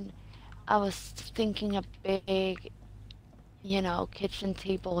 And then I was thinking a big you know, kitchen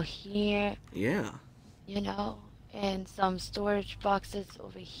table here, Yeah. you know, and some storage boxes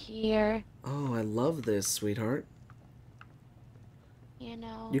over here, Oh, I love this, sweetheart. you You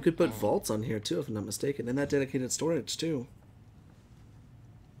know, could put and vaults on here too, if I'm not mistaken, and that dedicated storage too.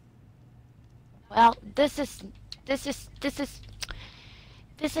 well, this is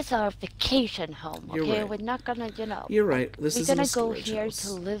our vacation home, You're okay? right. We're not gonna, you know, You're right. like This we're isn't a gonna go storage here to house.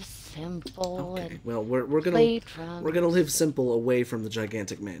 live simple Okay. and Well, we're play gonna live drums. simple away from the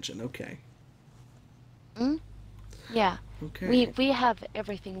gigantic mansion. Okay. Mm? Yeah, Okay. we have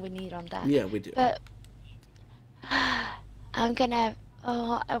everything we need on that. Yeah, we do. But I'm gonna,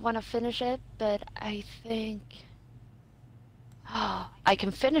 oh, I wanna finish it, but I think, oh, I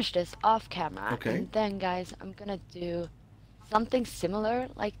can finish this off camera, Okay. and then, guys, I'm gonna do something similar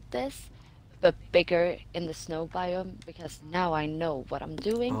like this, but bigger in the snow biome, because now I know what I'm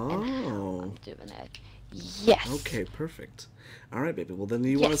doing and how Oh. I'm doing it. Yes, Okay, perfect. All right, baby. Well, then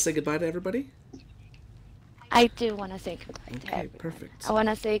you want to say yes. goodbye to everybody? I do want to say goodbye to Okay, everyone. I perfect. want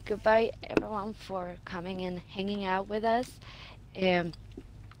to say goodbye, everyone, for coming and hanging out with us. Um,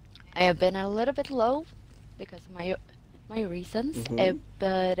 I have been a little bit low because of my reasons, Mm-hmm.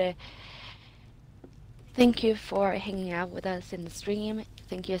 but thank you for hanging out with us in the stream.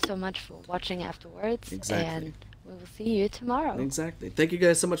 Thank you so much for watching afterwards, Exactly. and we will see you tomorrow. Exactly. Thank you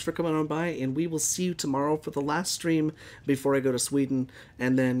guys so much for coming on by, and we will see you tomorrow for the last stream before I go to Sweden,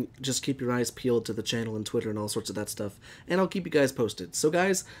 and then just keep your eyes peeled to the channel and Twitter and all sorts of that stuff, and I'll keep you guys posted. So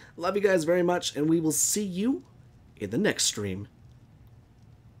guys, love you guys very much, and we will see you in the next stream.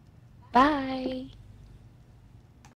 Bye.